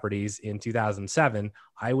bunch of properties in 2007,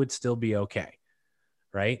 I would still be okay,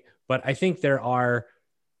 right? But I think there are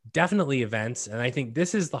definitely events. And I think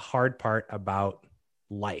this is the hard part about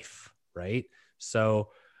life, right? So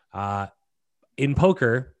in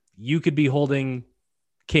poker, you could be holding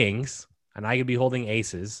kings and I could be holding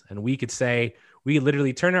aces, and we could say, we could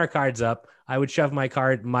literally turn our cards up. I would shove my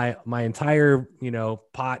entire, you know,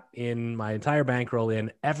 pot in, my entire bankroll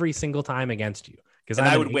in every single time against you. Because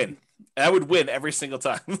I would win. I would win every single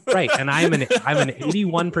time. Right. And I'm an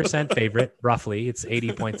 81% favorite, roughly. It's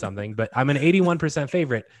 80 point something, but I'm an 81%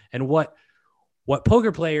 favorite. And what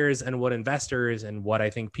poker players and what investors and what I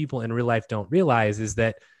think people in real life don't realize is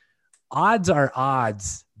that odds are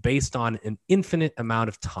odds based on an infinite amount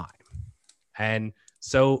of time. And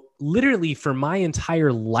so literally for my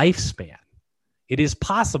entire lifespan, it is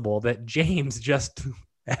possible that James just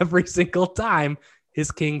every single time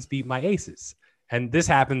his kings beat my aces. And this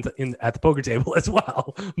happens at the poker table as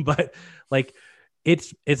well. But like,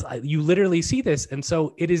 it's you literally see this. And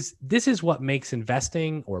so this is what makes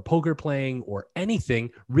investing or poker playing or anything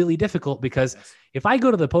really difficult, because if I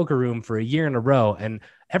go to the poker room for a year in a row and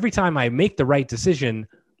every time I make the right decision,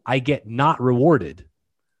 I get not rewarded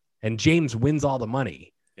and James wins all the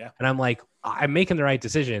money. Yeah. And I'm like, I'm making the right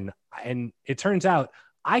decision. And it turns out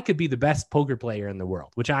I could be the best poker player in the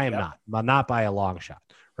world, which I am not by a long shot.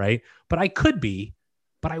 Right. But I could be,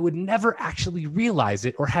 but I would never actually realize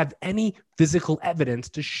it or have any physical evidence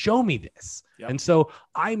to show me this. Yep. And so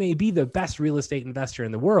I may be the best real estate investor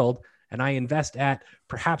in the world and I invest at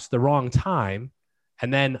perhaps the wrong time.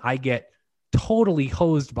 And then I get totally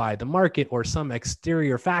hosed by the market or some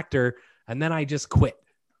exterior factor. And then I just quit.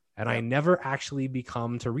 And I never actually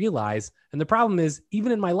become to realize. And the problem is,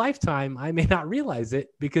 even in my lifetime, I may not realize it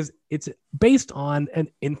because it's based on an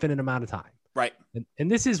infinite amount of time. Right.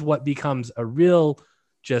 And this is what becomes a real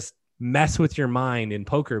just mess with your mind in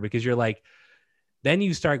poker, because you're like, then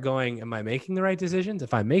you start going, am I making the right decisions?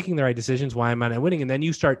 If I'm making the right decisions, why am I not winning? And then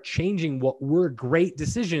you start changing what were great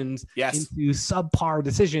decisions into subpar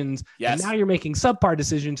decisions. And now you're making subpar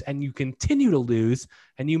decisions and you continue to lose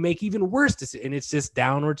and you make even worse decisions. And it's just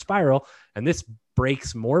downward spiral. And this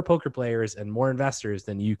breaks more poker players and more investors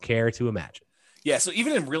than you care to imagine. Yeah. So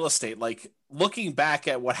even in real estate, like looking back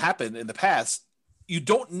at what happened in the past, you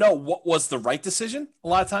don't know what was the right decision a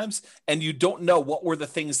lot of times. And you don't know what were the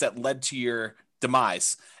things that led to your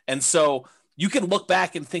demise. And so you can look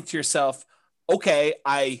back and think to yourself, okay,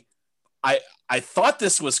 I thought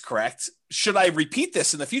this was correct. Should I repeat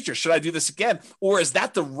this in the future? Should I do this again? Or is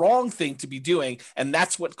that the wrong thing to be doing? And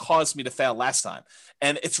that's what caused me to fail last time.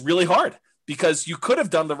 And it's really hard because you could have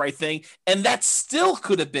done the right thing and that still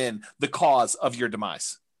could have been the cause of your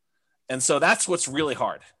demise. And so that's what's really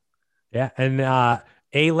hard. Yeah. And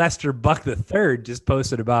A. Lester Buck III just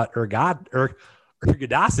posted about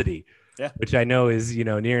ergodicity. Yeah. Which I know is,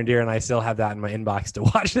 near and dear. And I still have that in my inbox to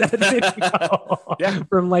watch that video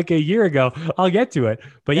from like a year ago. I'll get to it.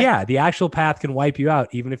 But the actual path can wipe you out,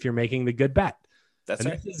 even if you're making the good bet. That's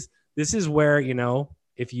right. This is where,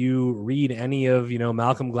 if you read any of,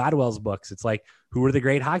 Malcolm Gladwell's books, it's like, who are the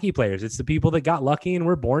great hockey players? It's the people that got lucky and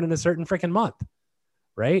were born in a certain freaking month.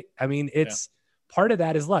 Right. I mean, it's part of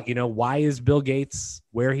that is luck. Why is Bill Gates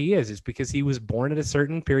where he is? It's because he was born at a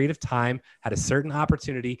certain period of time, had a certain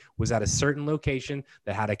opportunity, was at a certain location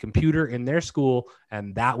that had a computer in their school,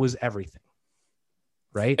 and that was everything.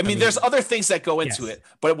 Right? I mean, there's other things that go into it,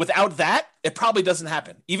 but without that, it probably doesn't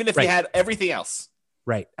happen, even if you had everything else.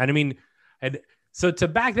 Right. And I mean, and so to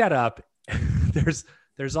back that up, there's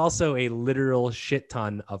also a literal shit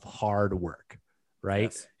ton of hard work,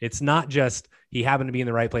 right? Yes. It's not just he happened to be in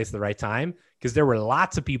the right place at the right time, because there were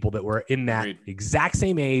lots of people that were in that exact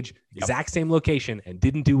same age, exact same location, and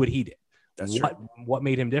didn't do what he did. That's true. What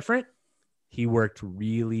made him different? He worked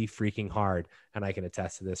really freaking hard. And I can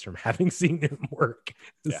attest to this from having seen him work.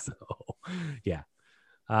 Yeah. So,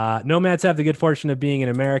 nomads have the good fortune of being in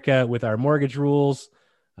America with our mortgage rules.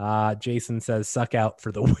 Jason says, suck out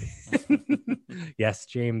for the win. Yes,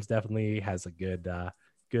 James definitely has a good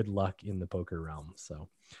luck in the poker realm. So,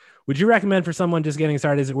 would you recommend for someone just getting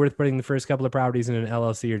started, is it worth putting the first couple of properties in an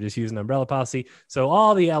LLC or just use an umbrella policy? So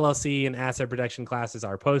all the LLC and asset protection classes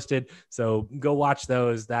are posted. So go watch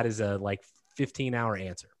those. That is a 15-hour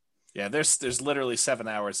answer. Yeah, there's literally 7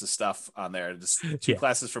 hours of stuff on there. Just two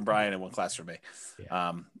classes from Brian and one class from me.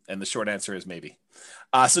 Yeah. And the short answer is maybe.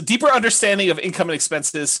 So deeper understanding of income and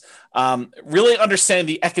expenses, really understand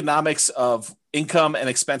the economics of income and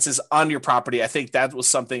expenses on your property. I think that was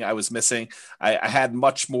something I was missing. I had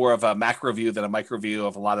much more of a macro view than a micro view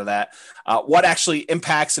of a lot of that. What actually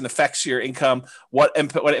impacts and affects your income? What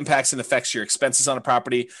impacts and affects your expenses on a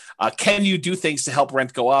property? Can you do things to help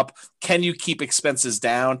rent go up? Can you keep expenses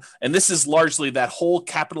down? And this is largely that whole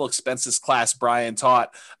capital expenses class Brian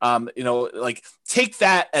taught. Take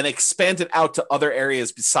that and expand it out to other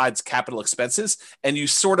areas besides capital expenses. And you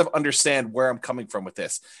sort of understand where I'm coming from with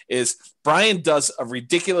this. Is Brian does a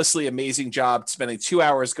ridiculously amazing job spending 2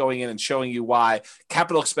 hours going in and showing you why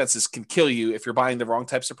capital expenses can kill you if you're buying the wrong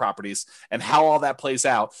types of properties and how all that plays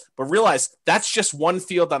out. But realize that's just one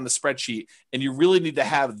field on the spreadsheet. And you really need to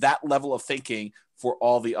have that level of thinking for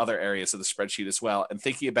all the other areas of the spreadsheet as well. And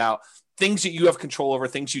thinking about things that you have control over,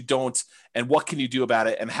 things you don't, and what can you do about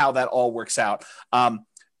it and how that all works out.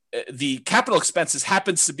 The capital expenses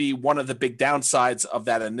happens to be one of the big downsides of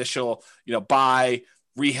that initial, buy,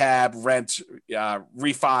 rehab, rent,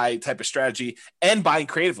 refi type of strategy, and buying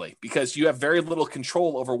creatively, because you have very little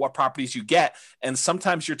control over what properties you get. And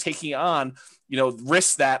sometimes you're taking on,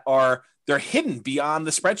 risks that they're hidden beyond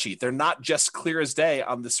the spreadsheet. They're not just clear as day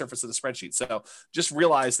on the surface of the spreadsheet. So just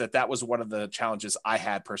realize that was one of the challenges I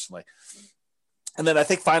had personally. And then I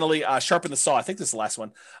think finally, sharpen the saw. I think this is the last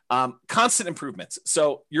one. Constant improvements.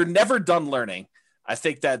 So you're never done learning. I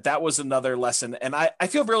think that was another lesson. And I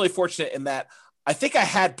feel really fortunate in that I think I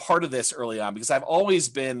had part of this early on because I've always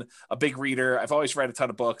been a big reader. I've always read a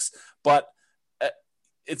ton of books, but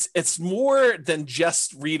it's more than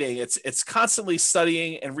just reading. It's constantly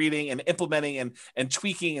studying and reading and implementing and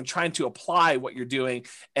tweaking and trying to apply what you're doing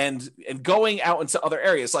and going out into other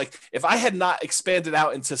areas. Like if I had not expanded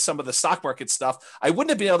out into some of the stock market stuff, I wouldn't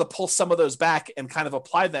have been able to pull some of those back and kind of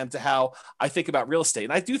apply them to how I think about real estate.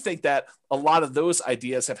 And I do think that a lot of those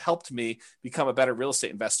ideas have helped me become a better real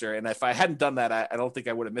estate investor. And if I hadn't done that, I don't think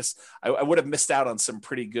I would have missed out on some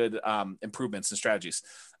pretty good improvements and strategies.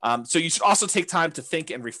 So you should also take time to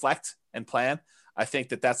think and reflect and plan. I think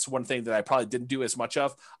that that's one thing that I probably didn't do as much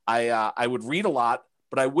of. I would read a lot,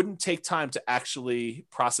 but I wouldn't take time to actually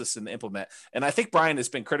process and implement. And I think Brian has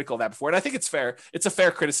been critical of that before. And I think it's fair. It's a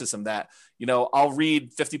fair criticism that, I'll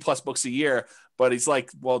read 50 plus books a year, but he's like,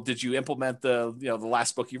 well, did you implement the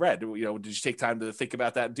last book you read? Did you take time to think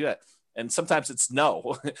about that and do it? And sometimes it's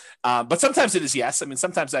no, but sometimes it is yes. I mean,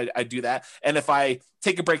 sometimes I do that. And if I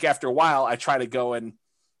take a break after a while, I try to go and,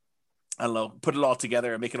 I don't know, put it all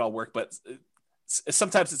together and make it all work. But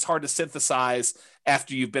sometimes it's hard to synthesize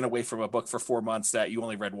after you've been away from a book for 4 months that you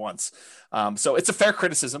only read once. So it's a fair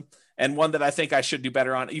criticism and one that I think I should do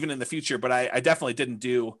better on even in the future, but I definitely didn't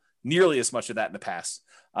do nearly as much of that in the past.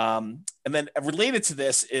 And then related to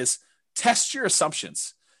this is test your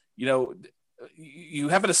assumptions. You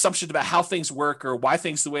have an assumption about how things work or why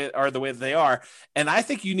things are the way that they are. And I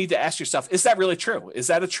think you need to ask yourself, is that really true? Is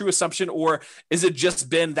that a true assumption? Or is it just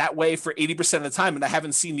been that way for 80% of the time and I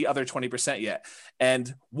haven't seen the other 20% yet?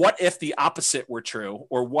 And what if the opposite were true?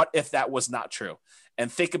 Or what if that was not true?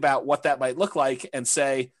 And think about what that might look like and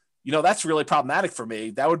say, that's really problematic for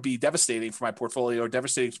me. That would be devastating for my portfolio or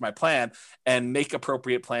devastating for my plan, and make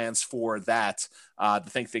appropriate plans for that, to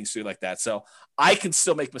think things through like that. So I can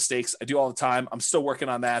still make mistakes. I do all the time. I'm still working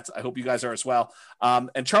on that. I hope you guys are as well.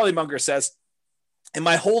 And Charlie Munger says, in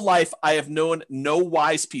my whole life, I have known no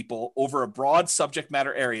wise people over a broad subject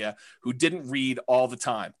matter area who didn't read all the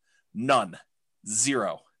time. None.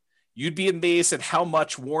 Zero. You'd be amazed at how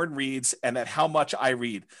much Warren reads and at how much I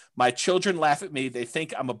read. My children laugh at me. They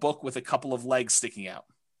think I'm a book with a couple of legs sticking out.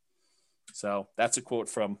 So that's a quote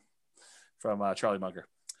from Charlie Munger.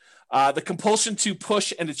 The compulsion to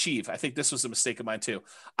push and achieve. I think this was a mistake of mine too.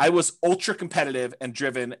 I was ultra competitive and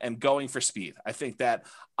driven and going for speed. I think that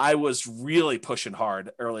I was really pushing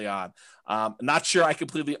hard early on. Not sure I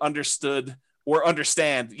completely understood or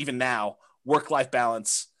understand even now work-life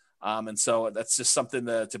balance. And so that's just something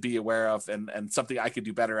to be aware of and something I could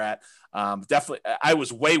do better at. Definitely, I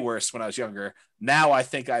was way worse when I was younger. Now I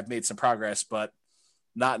think I've made some progress, but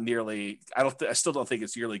not nearly. I still don't think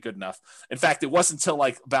it's nearly good enough. In fact, it wasn't until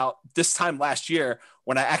like about this time last year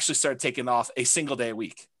when I actually started taking off a single day a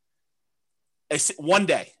week, one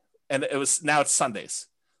day, and now it's Sundays.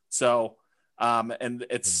 So, and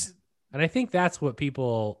I think that's what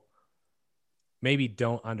people maybe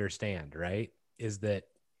don't understand, right? Is that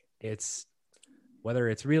it's whether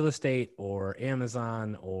it's real estate or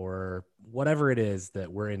Amazon or whatever it is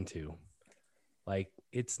that we're into, like,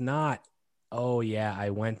 it's not, oh yeah,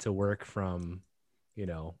 I went to work from,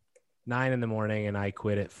 9 a.m. and I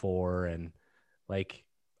quit at 4. And like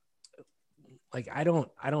I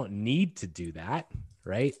don't need to do that.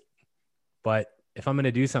 Right. But if I'm going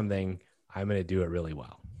to do something, I'm going to do it really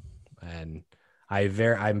well. And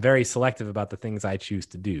I'm very selective about the things I choose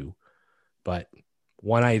to do, but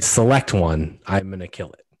when I select one, I'm going to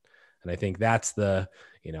kill it. And I think that's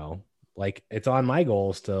it's on my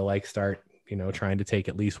goals to start, trying to take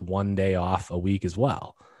at least one day off a week as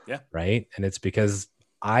well. Yeah. Right. And it's because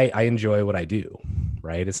I enjoy what I do.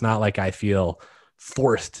 Right. It's not like I feel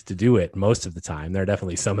forced to do it most of the time. There are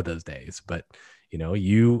definitely some of those days, but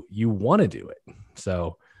you want to do it.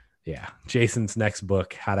 So yeah. Jason's next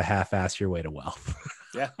book, How to Half-Ass Your Way to Wealth.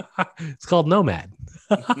 Yeah. It's called Nomad.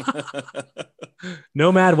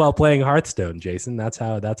 Nomad while playing Hearthstone, Jason. That's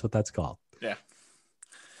what that's called.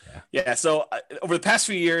 Yeah. So over the past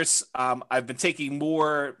few years, I've been taking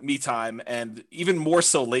more me time, and even more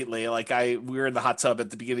so lately. Like we were in the hot tub at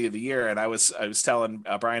the beginning of the year, and I was telling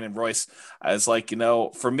Brian and Royce, I was like,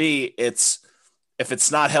 for me, if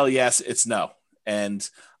it's not hell yes, it's no. And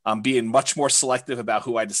I'm being much more selective about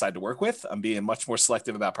who I decide to work with. I'm being much more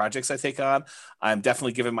selective about projects I take on. I'm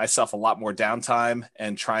definitely giving myself a lot more downtime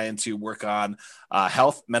and trying to work on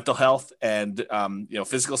health, mental health, and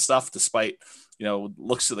physical stuff, despite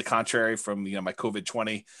looks to the contrary from my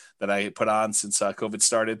COVID-20 that I put on since COVID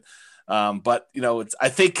started. But I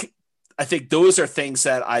think those are things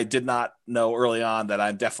that I did not know early on that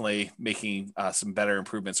I'm definitely making some better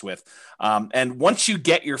improvements with. And once you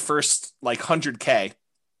get your first 100K,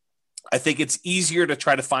 I think it's easier to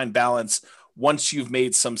try to find balance once you've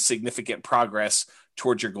made some significant progress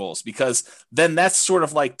towards your goals, because then that's sort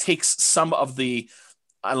of takes some of the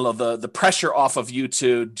I don't know, the pressure off of you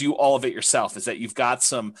to do all of it yourself is that you've got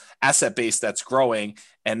some asset base that's growing,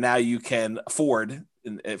 and now you can afford,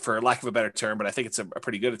 for lack of a better term, but I think it's a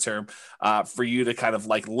pretty good term, for you to kind of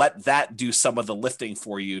like let that do some of the lifting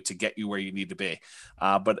for you to get you where you need to be.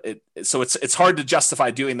 So it's hard to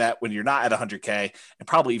justify doing that when you're not at 100K, and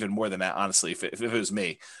probably even more than that, honestly. If it was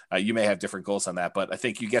me, you may have different goals on that, but I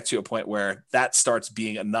think you get to a point where that starts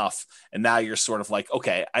being enough, and now you're sort of like,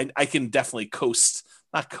 okay, I can definitely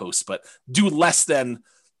not coast, but do less than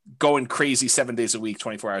going crazy 7 days a week,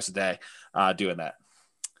 24 hours a day, doing that.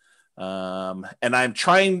 And I'm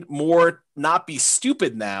trying more not be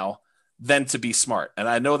stupid now than to be smart. And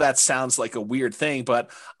I know that sounds like a weird thing,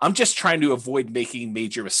 but I'm just trying to avoid making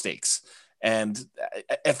major mistakes. And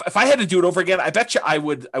if I had to do it over again, I bet you I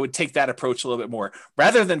would take that approach a little bit more,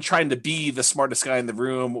 rather than trying to be the smartest guy in the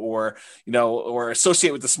room, or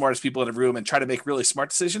associate with the smartest people in the room and try to make really smart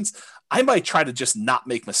decisions. I might try to just not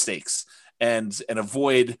make mistakes and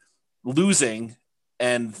avoid losing,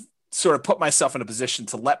 and sort of put myself in a position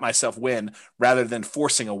to let myself win rather than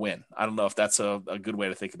forcing a win. I don't know if that's a good way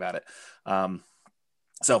to think about it.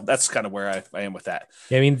 So that's kind of where I am with that.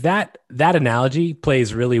 Yeah, I mean, that analogy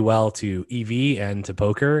plays really well to EV and to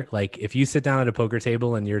poker. Like, if you sit down at a poker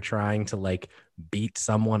table and you're trying to like beat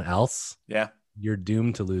someone else, yeah, you're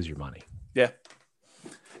doomed to lose your money. Yeah.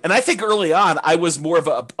 And I think early on, I was more of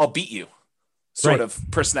a I'll beat you sort of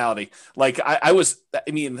personality. Like I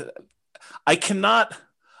cannot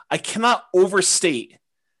overstate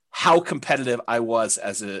how competitive I was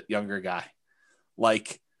as a younger guy.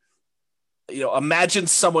 Like, imagine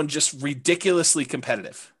someone just ridiculously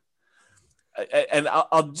competitive. And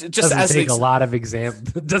I'll just doesn't take a lot of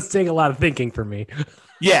doesn't take a lot of thinking for me.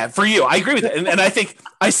 Yeah, for you, I agree with it, and I think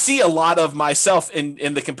I see a lot of myself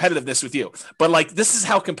in the competitiveness with you. But like, this is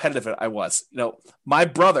how competitive I was. My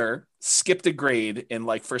brother skipped a grade in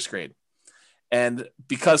like first grade, and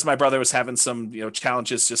because my brother was having some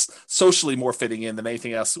challenges, just socially more fitting in than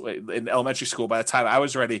anything else in elementary school. By the time I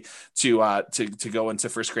was ready to go into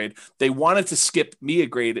first grade, they wanted to skip me a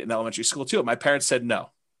grade in elementary school too. My parents said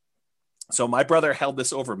no. So my brother held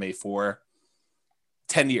this over me for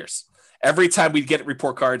 10 years. Every time we'd get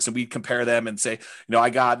report cards and we'd compare them and say, I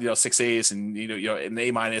got 6 A's and an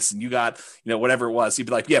A minus, and you got whatever it was, he'd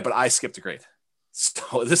be like, yeah, but I skipped a grade.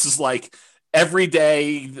 So this is like every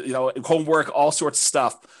day, homework, all sorts of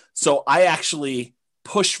stuff. So I actually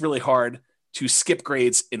pushed really hard to skip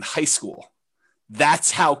grades in high school.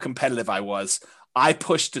 That's how competitive I was. I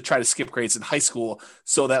pushed to try to skip grades in high school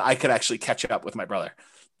so that I could actually catch up with my brother.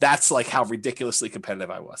 That's like how ridiculously competitive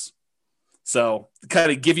I was. So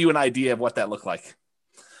kind of give you an idea of what that looked like.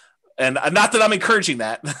 And not that I'm encouraging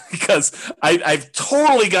that, because I've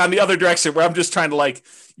totally gone the other direction where I'm just trying to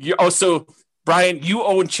so Brian, you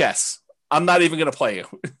own chess. I'm not even going to play you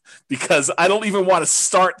because I don't even want to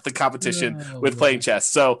start the competition with playing chess.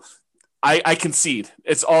 So I concede.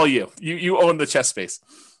 It's all you. You own the chess space.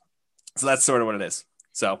 So that's sort of what it is.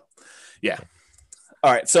 So, yeah.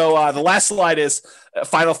 All right. So the last slide is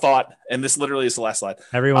final thought. And this literally is the last slide.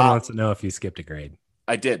 Everyone wants to know if you skipped a grade.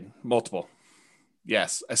 I did. Multiple.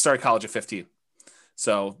 Yes. I started college at 15.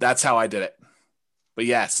 So that's how I did it. But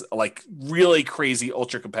yes, like really crazy,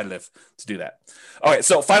 ultra competitive to do that. All right.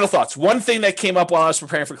 So final thoughts. One thing that came up while I was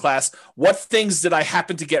preparing for class, what things did I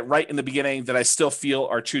happen to get right in the beginning that I still feel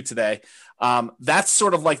are true today? That's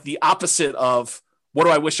sort of like the opposite of what do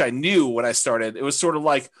I wish I knew when I started. It was sort of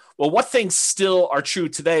like, well, what things still are true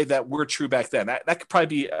today that were true back then? That could probably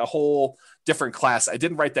be a whole different class. I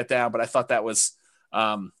didn't write that down, but I thought that was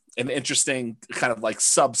an interesting kind of like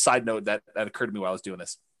side note that occurred to me while I was doing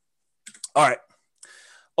this. All right.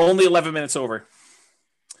 Only 11 minutes over.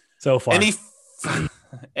 So far.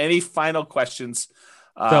 Any final questions?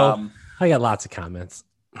 So I got lots of comments.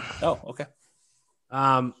 Oh, okay.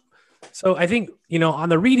 So I think, on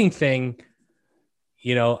the reading thing,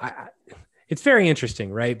 it's very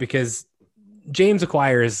interesting, right? Because James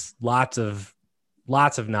acquires lots of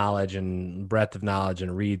knowledge and breadth of knowledge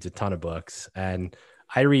and reads a ton of books. And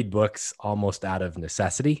I read books almost out of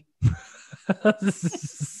necessity.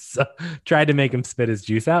 So, tried to make him spit his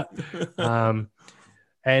juice out. But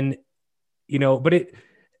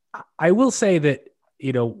I will say that,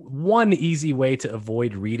 one easy way to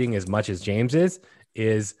avoid reading as much as James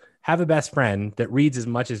is have a best friend that reads as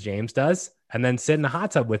much as James does, and then sit in a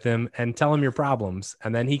hot tub with him and tell him your problems.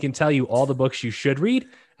 And then he can tell you all the books you should read.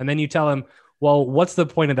 And then you tell him, well, what's the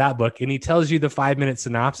point of that book? And he tells you the 5-minute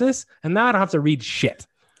synopsis, and now I don't have to read shit.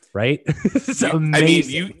 Right. It's amazing. I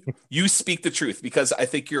mean, you speak the truth, because I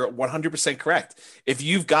think you're 100% correct. If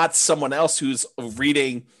you've got someone else who's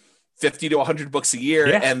reading 50 to 100 books a year,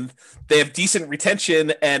 Yeah. and they have decent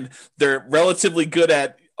retention, and they're relatively good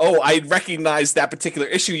at, oh, I recognize that particular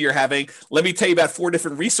issue you're having. Let me tell you about 4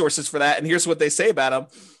 different resources for that, and here's what they say about them.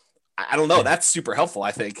 I don't know. Yeah. That's super helpful,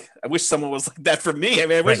 I think. I wish someone was like that for me. I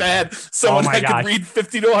mean, I wish Right. I had someone my that gosh. could read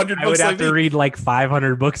 50 to 100 I would books have like to me. read like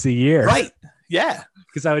 500 books a year. Right. Yeah.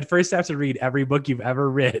 Because I would first have to read every book you've ever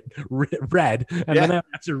read, and then I would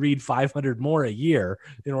have to read 500 more a year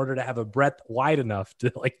in order to have a breadth wide enough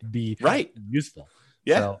to like be Right. useful.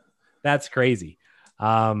 Yeah. So that's crazy.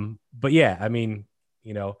 But yeah, I mean,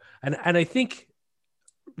 you know, and I think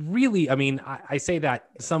really, I mean, I say that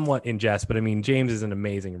somewhat in jest, but I mean, James is an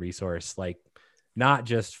amazing resource, like not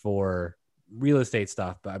just for real estate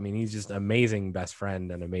stuff, but I mean, he's just an amazing best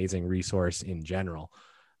friend and amazing resource in general.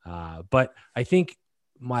 But I think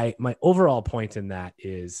my overall point in that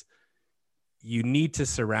is you need to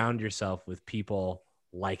surround yourself with people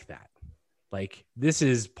like that. Like this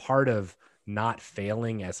is part of not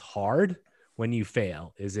failing as hard when you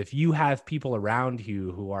fail, is if you have people around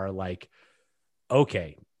you who are like,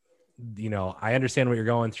 okay, you know, I understand what you're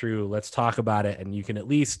going through. Let's talk about it. And you can at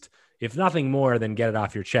least, if nothing more than get it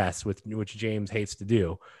off your chest, which James hates to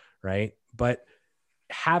do. Right. But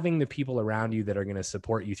having the people around you that are going to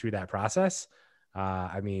support you through that process.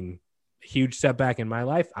 I mean, huge setback in my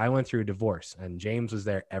life. I went through a divorce and James was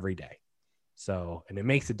there every day. So, and it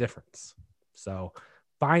makes a difference. So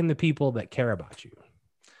find the people that care about you.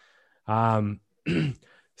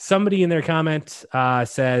 Somebody in their comment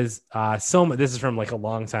says, this is from like a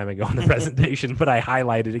long time ago in the presentation, but I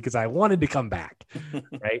highlighted it because I wanted to come back,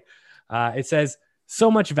 right? It says,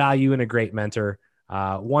 so much value in a great mentor,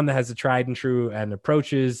 one that has a tried and true and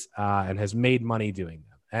approaches and has made money doing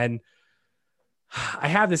them. And I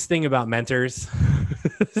have this thing about mentors.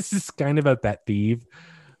 This is kind of a pet peeve.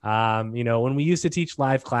 You know, when we used to teach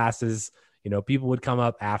live classes, you know, people would come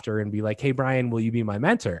up after and be like, hey, Brian, will you be my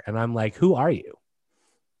mentor? And I'm like, who are you?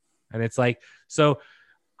 And it's like, so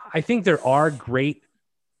I think there are great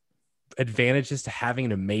advantages to having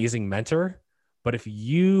an amazing mentor, but if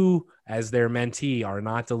you as their mentee are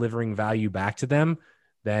not delivering value back to them,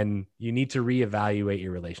 then you need to reevaluate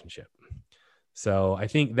your relationship. So I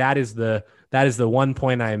think that is the one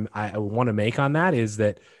point I want to make on that, is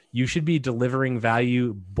that you should be delivering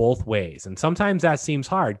value both ways. And sometimes that seems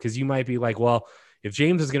hard because you might be like, well, if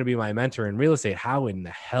James is going to be my mentor in real estate, how in the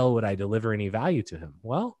hell would I deliver any value to him?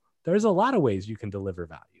 Well, there's a lot of ways you can deliver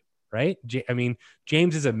value, right? I mean,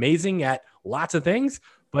 James is amazing at lots of things,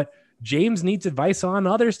 but James needs advice on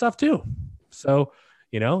other stuff too. So,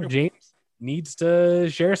 you know, James needs to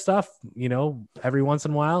share stuff, you know, every once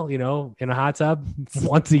in a while, you know, in a hot tub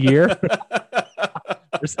once a year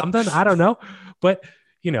or something. I don't know. But,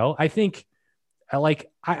 you know, I think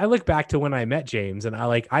I look back to when I met James and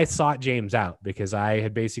I sought James out because I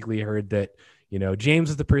had basically heard that, you know,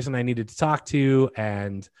 James is the person I needed to talk to.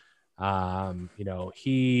 And, you know,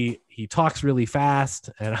 he talks really fast.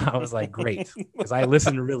 And I was like, great, because I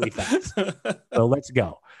listen really fast. So let's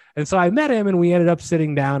go. And so I met him and we ended up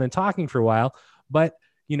sitting down and talking for a while. But,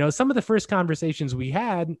 you know, some of the first conversations we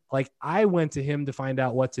had, like I went to him to find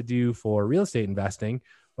out what to do for real estate investing,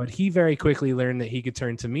 but he very quickly learned that he could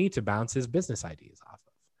turn to me to bounce his business ideas off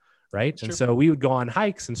of. Right. Sure. And so we would go on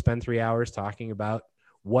hikes and spend 3 hours talking about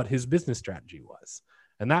what his business strategy was.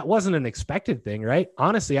 And that wasn't an expected thing, right?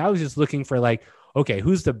 Honestly, I was just looking for like, okay,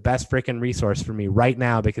 who's the best freaking resource for me right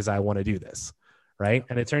now because I want to do this, right?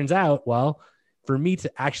 And it turns out, well, for me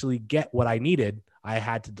to actually get what I needed, I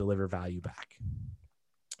had to deliver value back.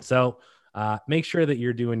 So make sure that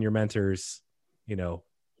you're doing your mentors, you know,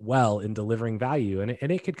 well in delivering value, and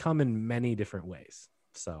it could come in many different ways.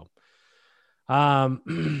 So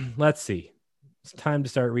let's see. It's time to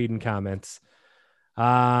start reading comments.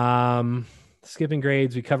 Skipping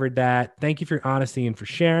grades, we covered that. Thank you for your honesty and for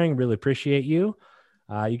sharing. Really appreciate you.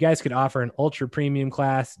 You guys could offer an ultra premium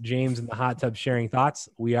class, James in the hot tub sharing thoughts.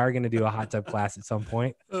 We are going to do a hot tub class at some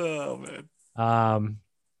point. Oh man.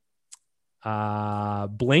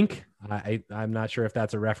 Blink. I'm not sure if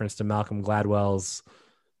that's a reference to Malcolm Gladwell's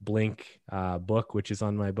Blink book, which is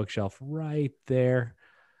on my bookshelf right there.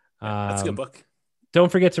 That's a good book.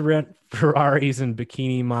 Don't forget to rent Ferraris and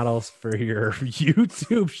bikini models for your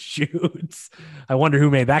YouTube shoots. I wonder who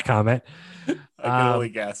made that comment. I can only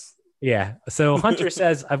guess. Yeah. So Hunter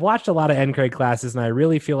says, I've watched a lot of NCREG classes and I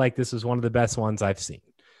really feel like this was one of the best ones I've seen.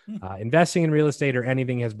 Investing in real estate or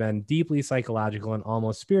anything has been deeply psychological and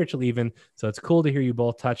almost spiritual even. So it's cool to hear you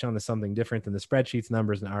both touch on something different than the spreadsheets,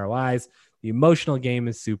 numbers, and ROIs. The emotional game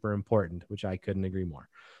is super important, which I couldn't agree more.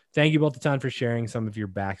 Thank you both a ton for sharing some of your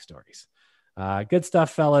backstories. Good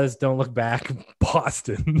stuff, fellas. Don't look back.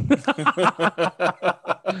 Boston.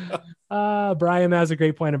 Brian has a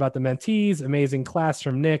great point about the mentees. Amazing class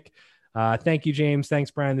from Nick. Thank you, James.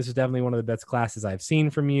 Thanks, Brian. This is definitely one of the best classes I've seen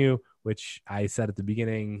from you, which I said at the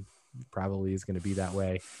beginning probably is going to be that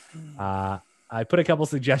way. I put a couple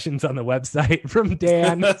suggestions on the website from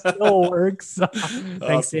Dan. Still works.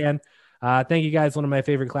 Thanks, Dan. Thank you guys. One of my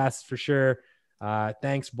favorite classes for sure.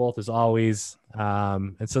 Thanks both as always.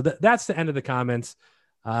 And so that's the end of the comments.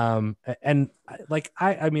 And like,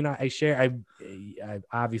 I share, I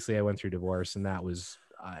obviously I went through divorce, and that was,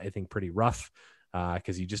 I think, pretty rough,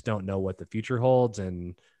 cause you just don't know what the future holds.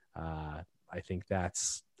 And, I think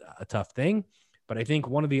that's a tough thing, but I think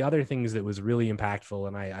one of the other things that was really impactful,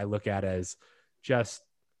 and I look at as just,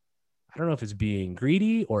 I don't know if it's being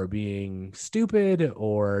greedy or being stupid,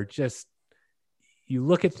 or just, you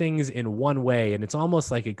look at things in one way, and it's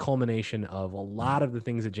almost like a culmination of a lot of the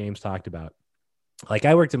things that James talked about. Like,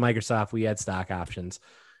 I worked at Microsoft, we had stock options.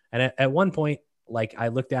 And at one point, like, I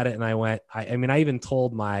looked at it and I went, I even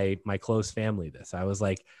told my close family this. I was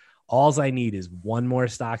like, all I need is one more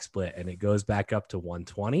stock split and it goes back up to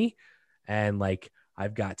 120. And like,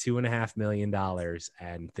 I've got $2.5 million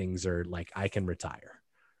and things are like, I can retire.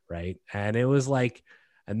 Right. And it was like,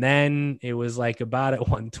 and then it was like about at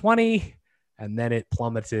 120, and then it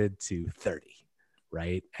plummeted to 30.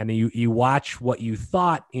 Right. And you watch what you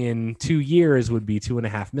thought in 2 years would be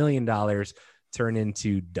 $2.5 million turn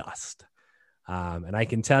into dust. And I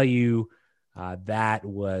can tell you that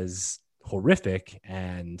was horrific.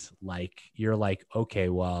 And like, you're like, okay,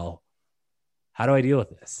 well, how do I deal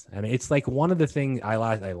with this? And it's like one of the things I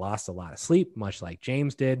lost a lot of sleep, much like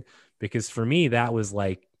James did, because for me, that was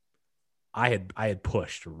like, I had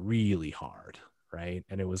pushed really hard. Right.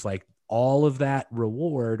 And it was like all of that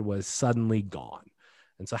reward was suddenly gone.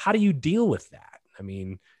 And so how do you deal with that? I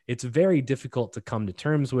mean, it's very difficult to come to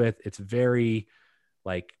terms with. It's very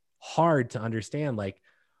like hard to understand, like,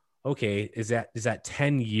 okay, is that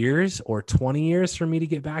 10 years or 20 years for me to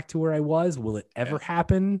get back to where I was? Will it ever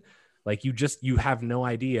happen? Like, you have no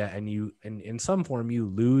idea. And in some form, you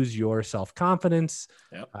lose your self-confidence.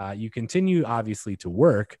 Yep. You continue obviously to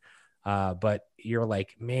work, but you're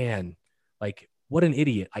like, man, like, what an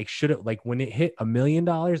idiot. I should have, like, when it hit $1 million,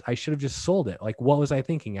 I should have just sold it. Like, what was I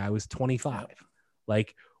thinking? I was 25.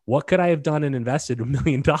 Like, what could I have done and invested $1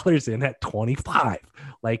 million in at 25?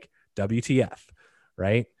 Like, WTF.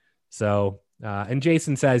 Right. So, and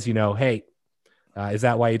Jason says, hey, is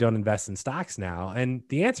that why you don't invest in stocks now? And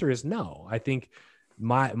the answer is no. I think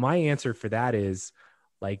my answer for that is,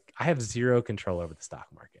 like, I have zero control over the stock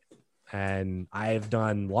market. And I've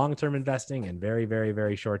done long-term investing and very, very,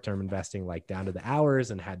 very short-term investing, like down to the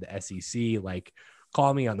hours, and had the SEC like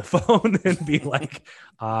call me on the phone and be like,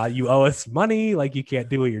 you owe us money. Like, you can't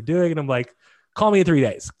do what you're doing. And I'm like, call me in 3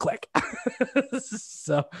 days, click.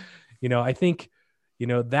 So, I think,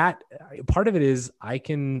 that part of it is I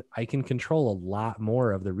can control a lot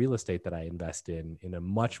more of the real estate that I invest in a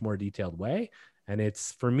much more detailed way. And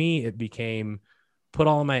it's, for me, it became put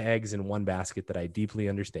all my eggs in one basket that I deeply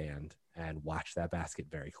understand and watch that basket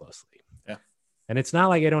very closely. Yeah. And it's not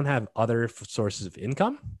like I don't have other sources of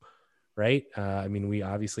income, right? We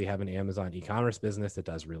obviously have an Amazon e-commerce business that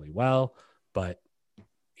does really well, but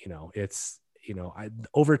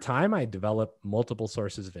over time I develop multiple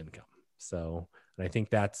sources of income. So, and I think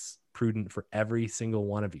that's prudent for every single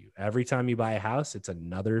one of you. Every time you buy a house, it's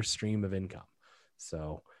another stream of income.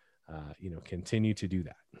 So, continue to do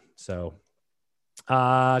that. So,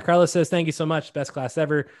 Carlos says, thank you so much. Best class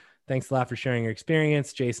ever. Thanks a lot for sharing your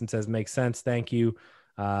experience. Jason says, makes sense. Thank you.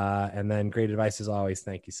 And then great advice as always.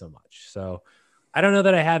 Thank you so much. So I don't know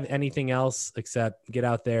that I have anything else except get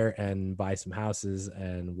out there and buy some houses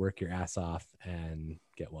and work your ass off and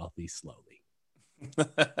get wealthy slowly.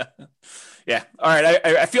 Yeah. All right.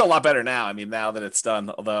 I feel a lot better now. Now that it's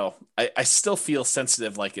done, although I still feel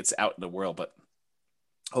sensitive, like it's out in the world, but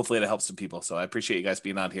hopefully it helps some people. So I appreciate you guys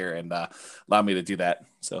being on here and allow me to do that.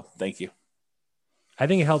 So thank you. I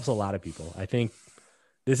think it helps a lot of people. I think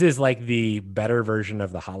this is like the better version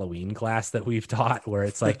of the Halloween class that we've taught, where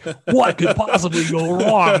it's like, what could possibly go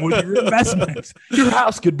wrong with your investments? Your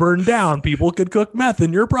house could burn down. People could cook meth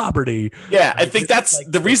in your property. Yeah, I think that's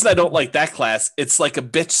like, the reason I don't like that class. It's like a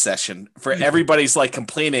bitch session for everybody's like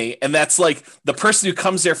complaining. And that's like the person who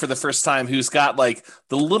comes there for the first time, who's got like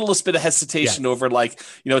the littlest bit of hesitation over like,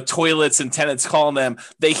 toilets and tenants calling them.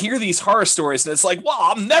 They hear these horror stories and it's like, well,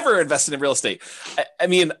 I'm never invested in real estate.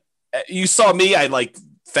 You saw me, I like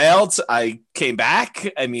failed. I came back.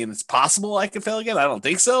 It's possible I could fail again. I don't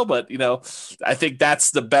think so, but I think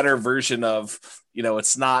that's the better version of,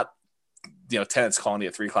 it's not tenants calling you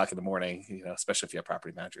at 3:00 in the morning, especially if you have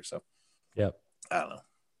property manager. So, yep. I don't know.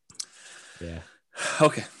 Yeah.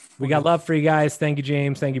 Okay. We got love for you guys. Thank you,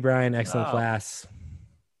 James. Thank you, Brian. Excellent class.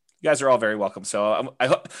 You guys are all very welcome. So I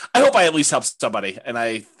hope I at least help somebody. And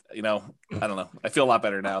I don't know. I feel a lot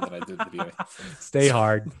better now than I did at the beginning. Stay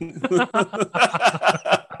hard.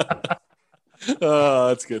 Oh,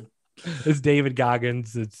 that's good. It's David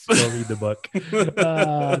Goggins. It's go read the book.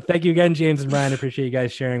 Thank you again, James and Brian. I appreciate you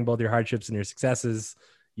guys sharing both your hardships and your successes.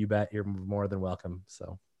 You bet. You're more than welcome.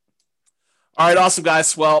 So, all right, awesome,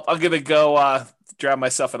 guys. Well, I'm gonna go grab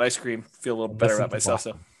myself an ice cream. Feel a little better about myself.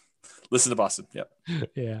 Boston. So, listen to Boston. Yep.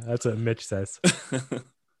 Yeah, that's what Mitch says.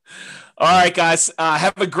 All right, guys.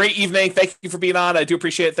 Have a great evening. Thank you for being on. I do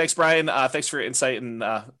appreciate it. Thanks, Brian. Thanks for your insight and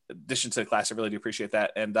addition to the class. I really do appreciate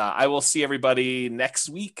that. And I will see everybody next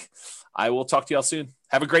week. I will talk to y'all soon.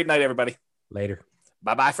 Have a great night, everybody. Later.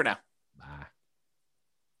 Bye-bye for now. Bye.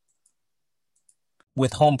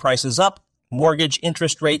 With home prices up, mortgage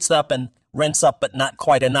interest rates up, and rents up but not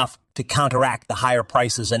quite enough to counteract the higher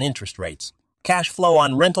prices and interest rates, cash flow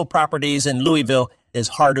on rental properties in Louisville is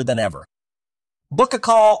harder than ever. Book a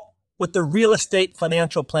call with the Real Estate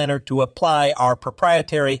Financial Planner to apply our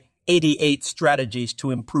proprietary 88 strategies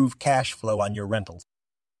to improve cash flow on your rentals.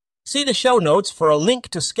 See the show notes for a link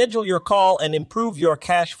to schedule your call and improve your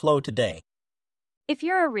cash flow today. If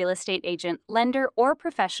you're a real estate agent, lender, or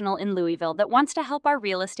professional in Louisville that wants to help our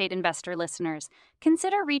real estate investor listeners,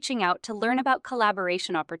 consider reaching out to learn about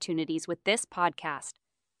collaboration opportunities with this podcast.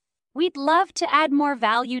 We'd love to add more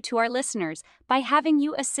value to our listeners by having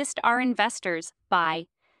you assist our investors buy,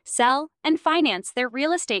 sell, and finance their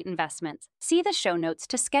real estate investments. See the show notes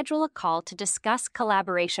to schedule a call to discuss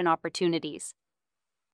collaboration opportunities.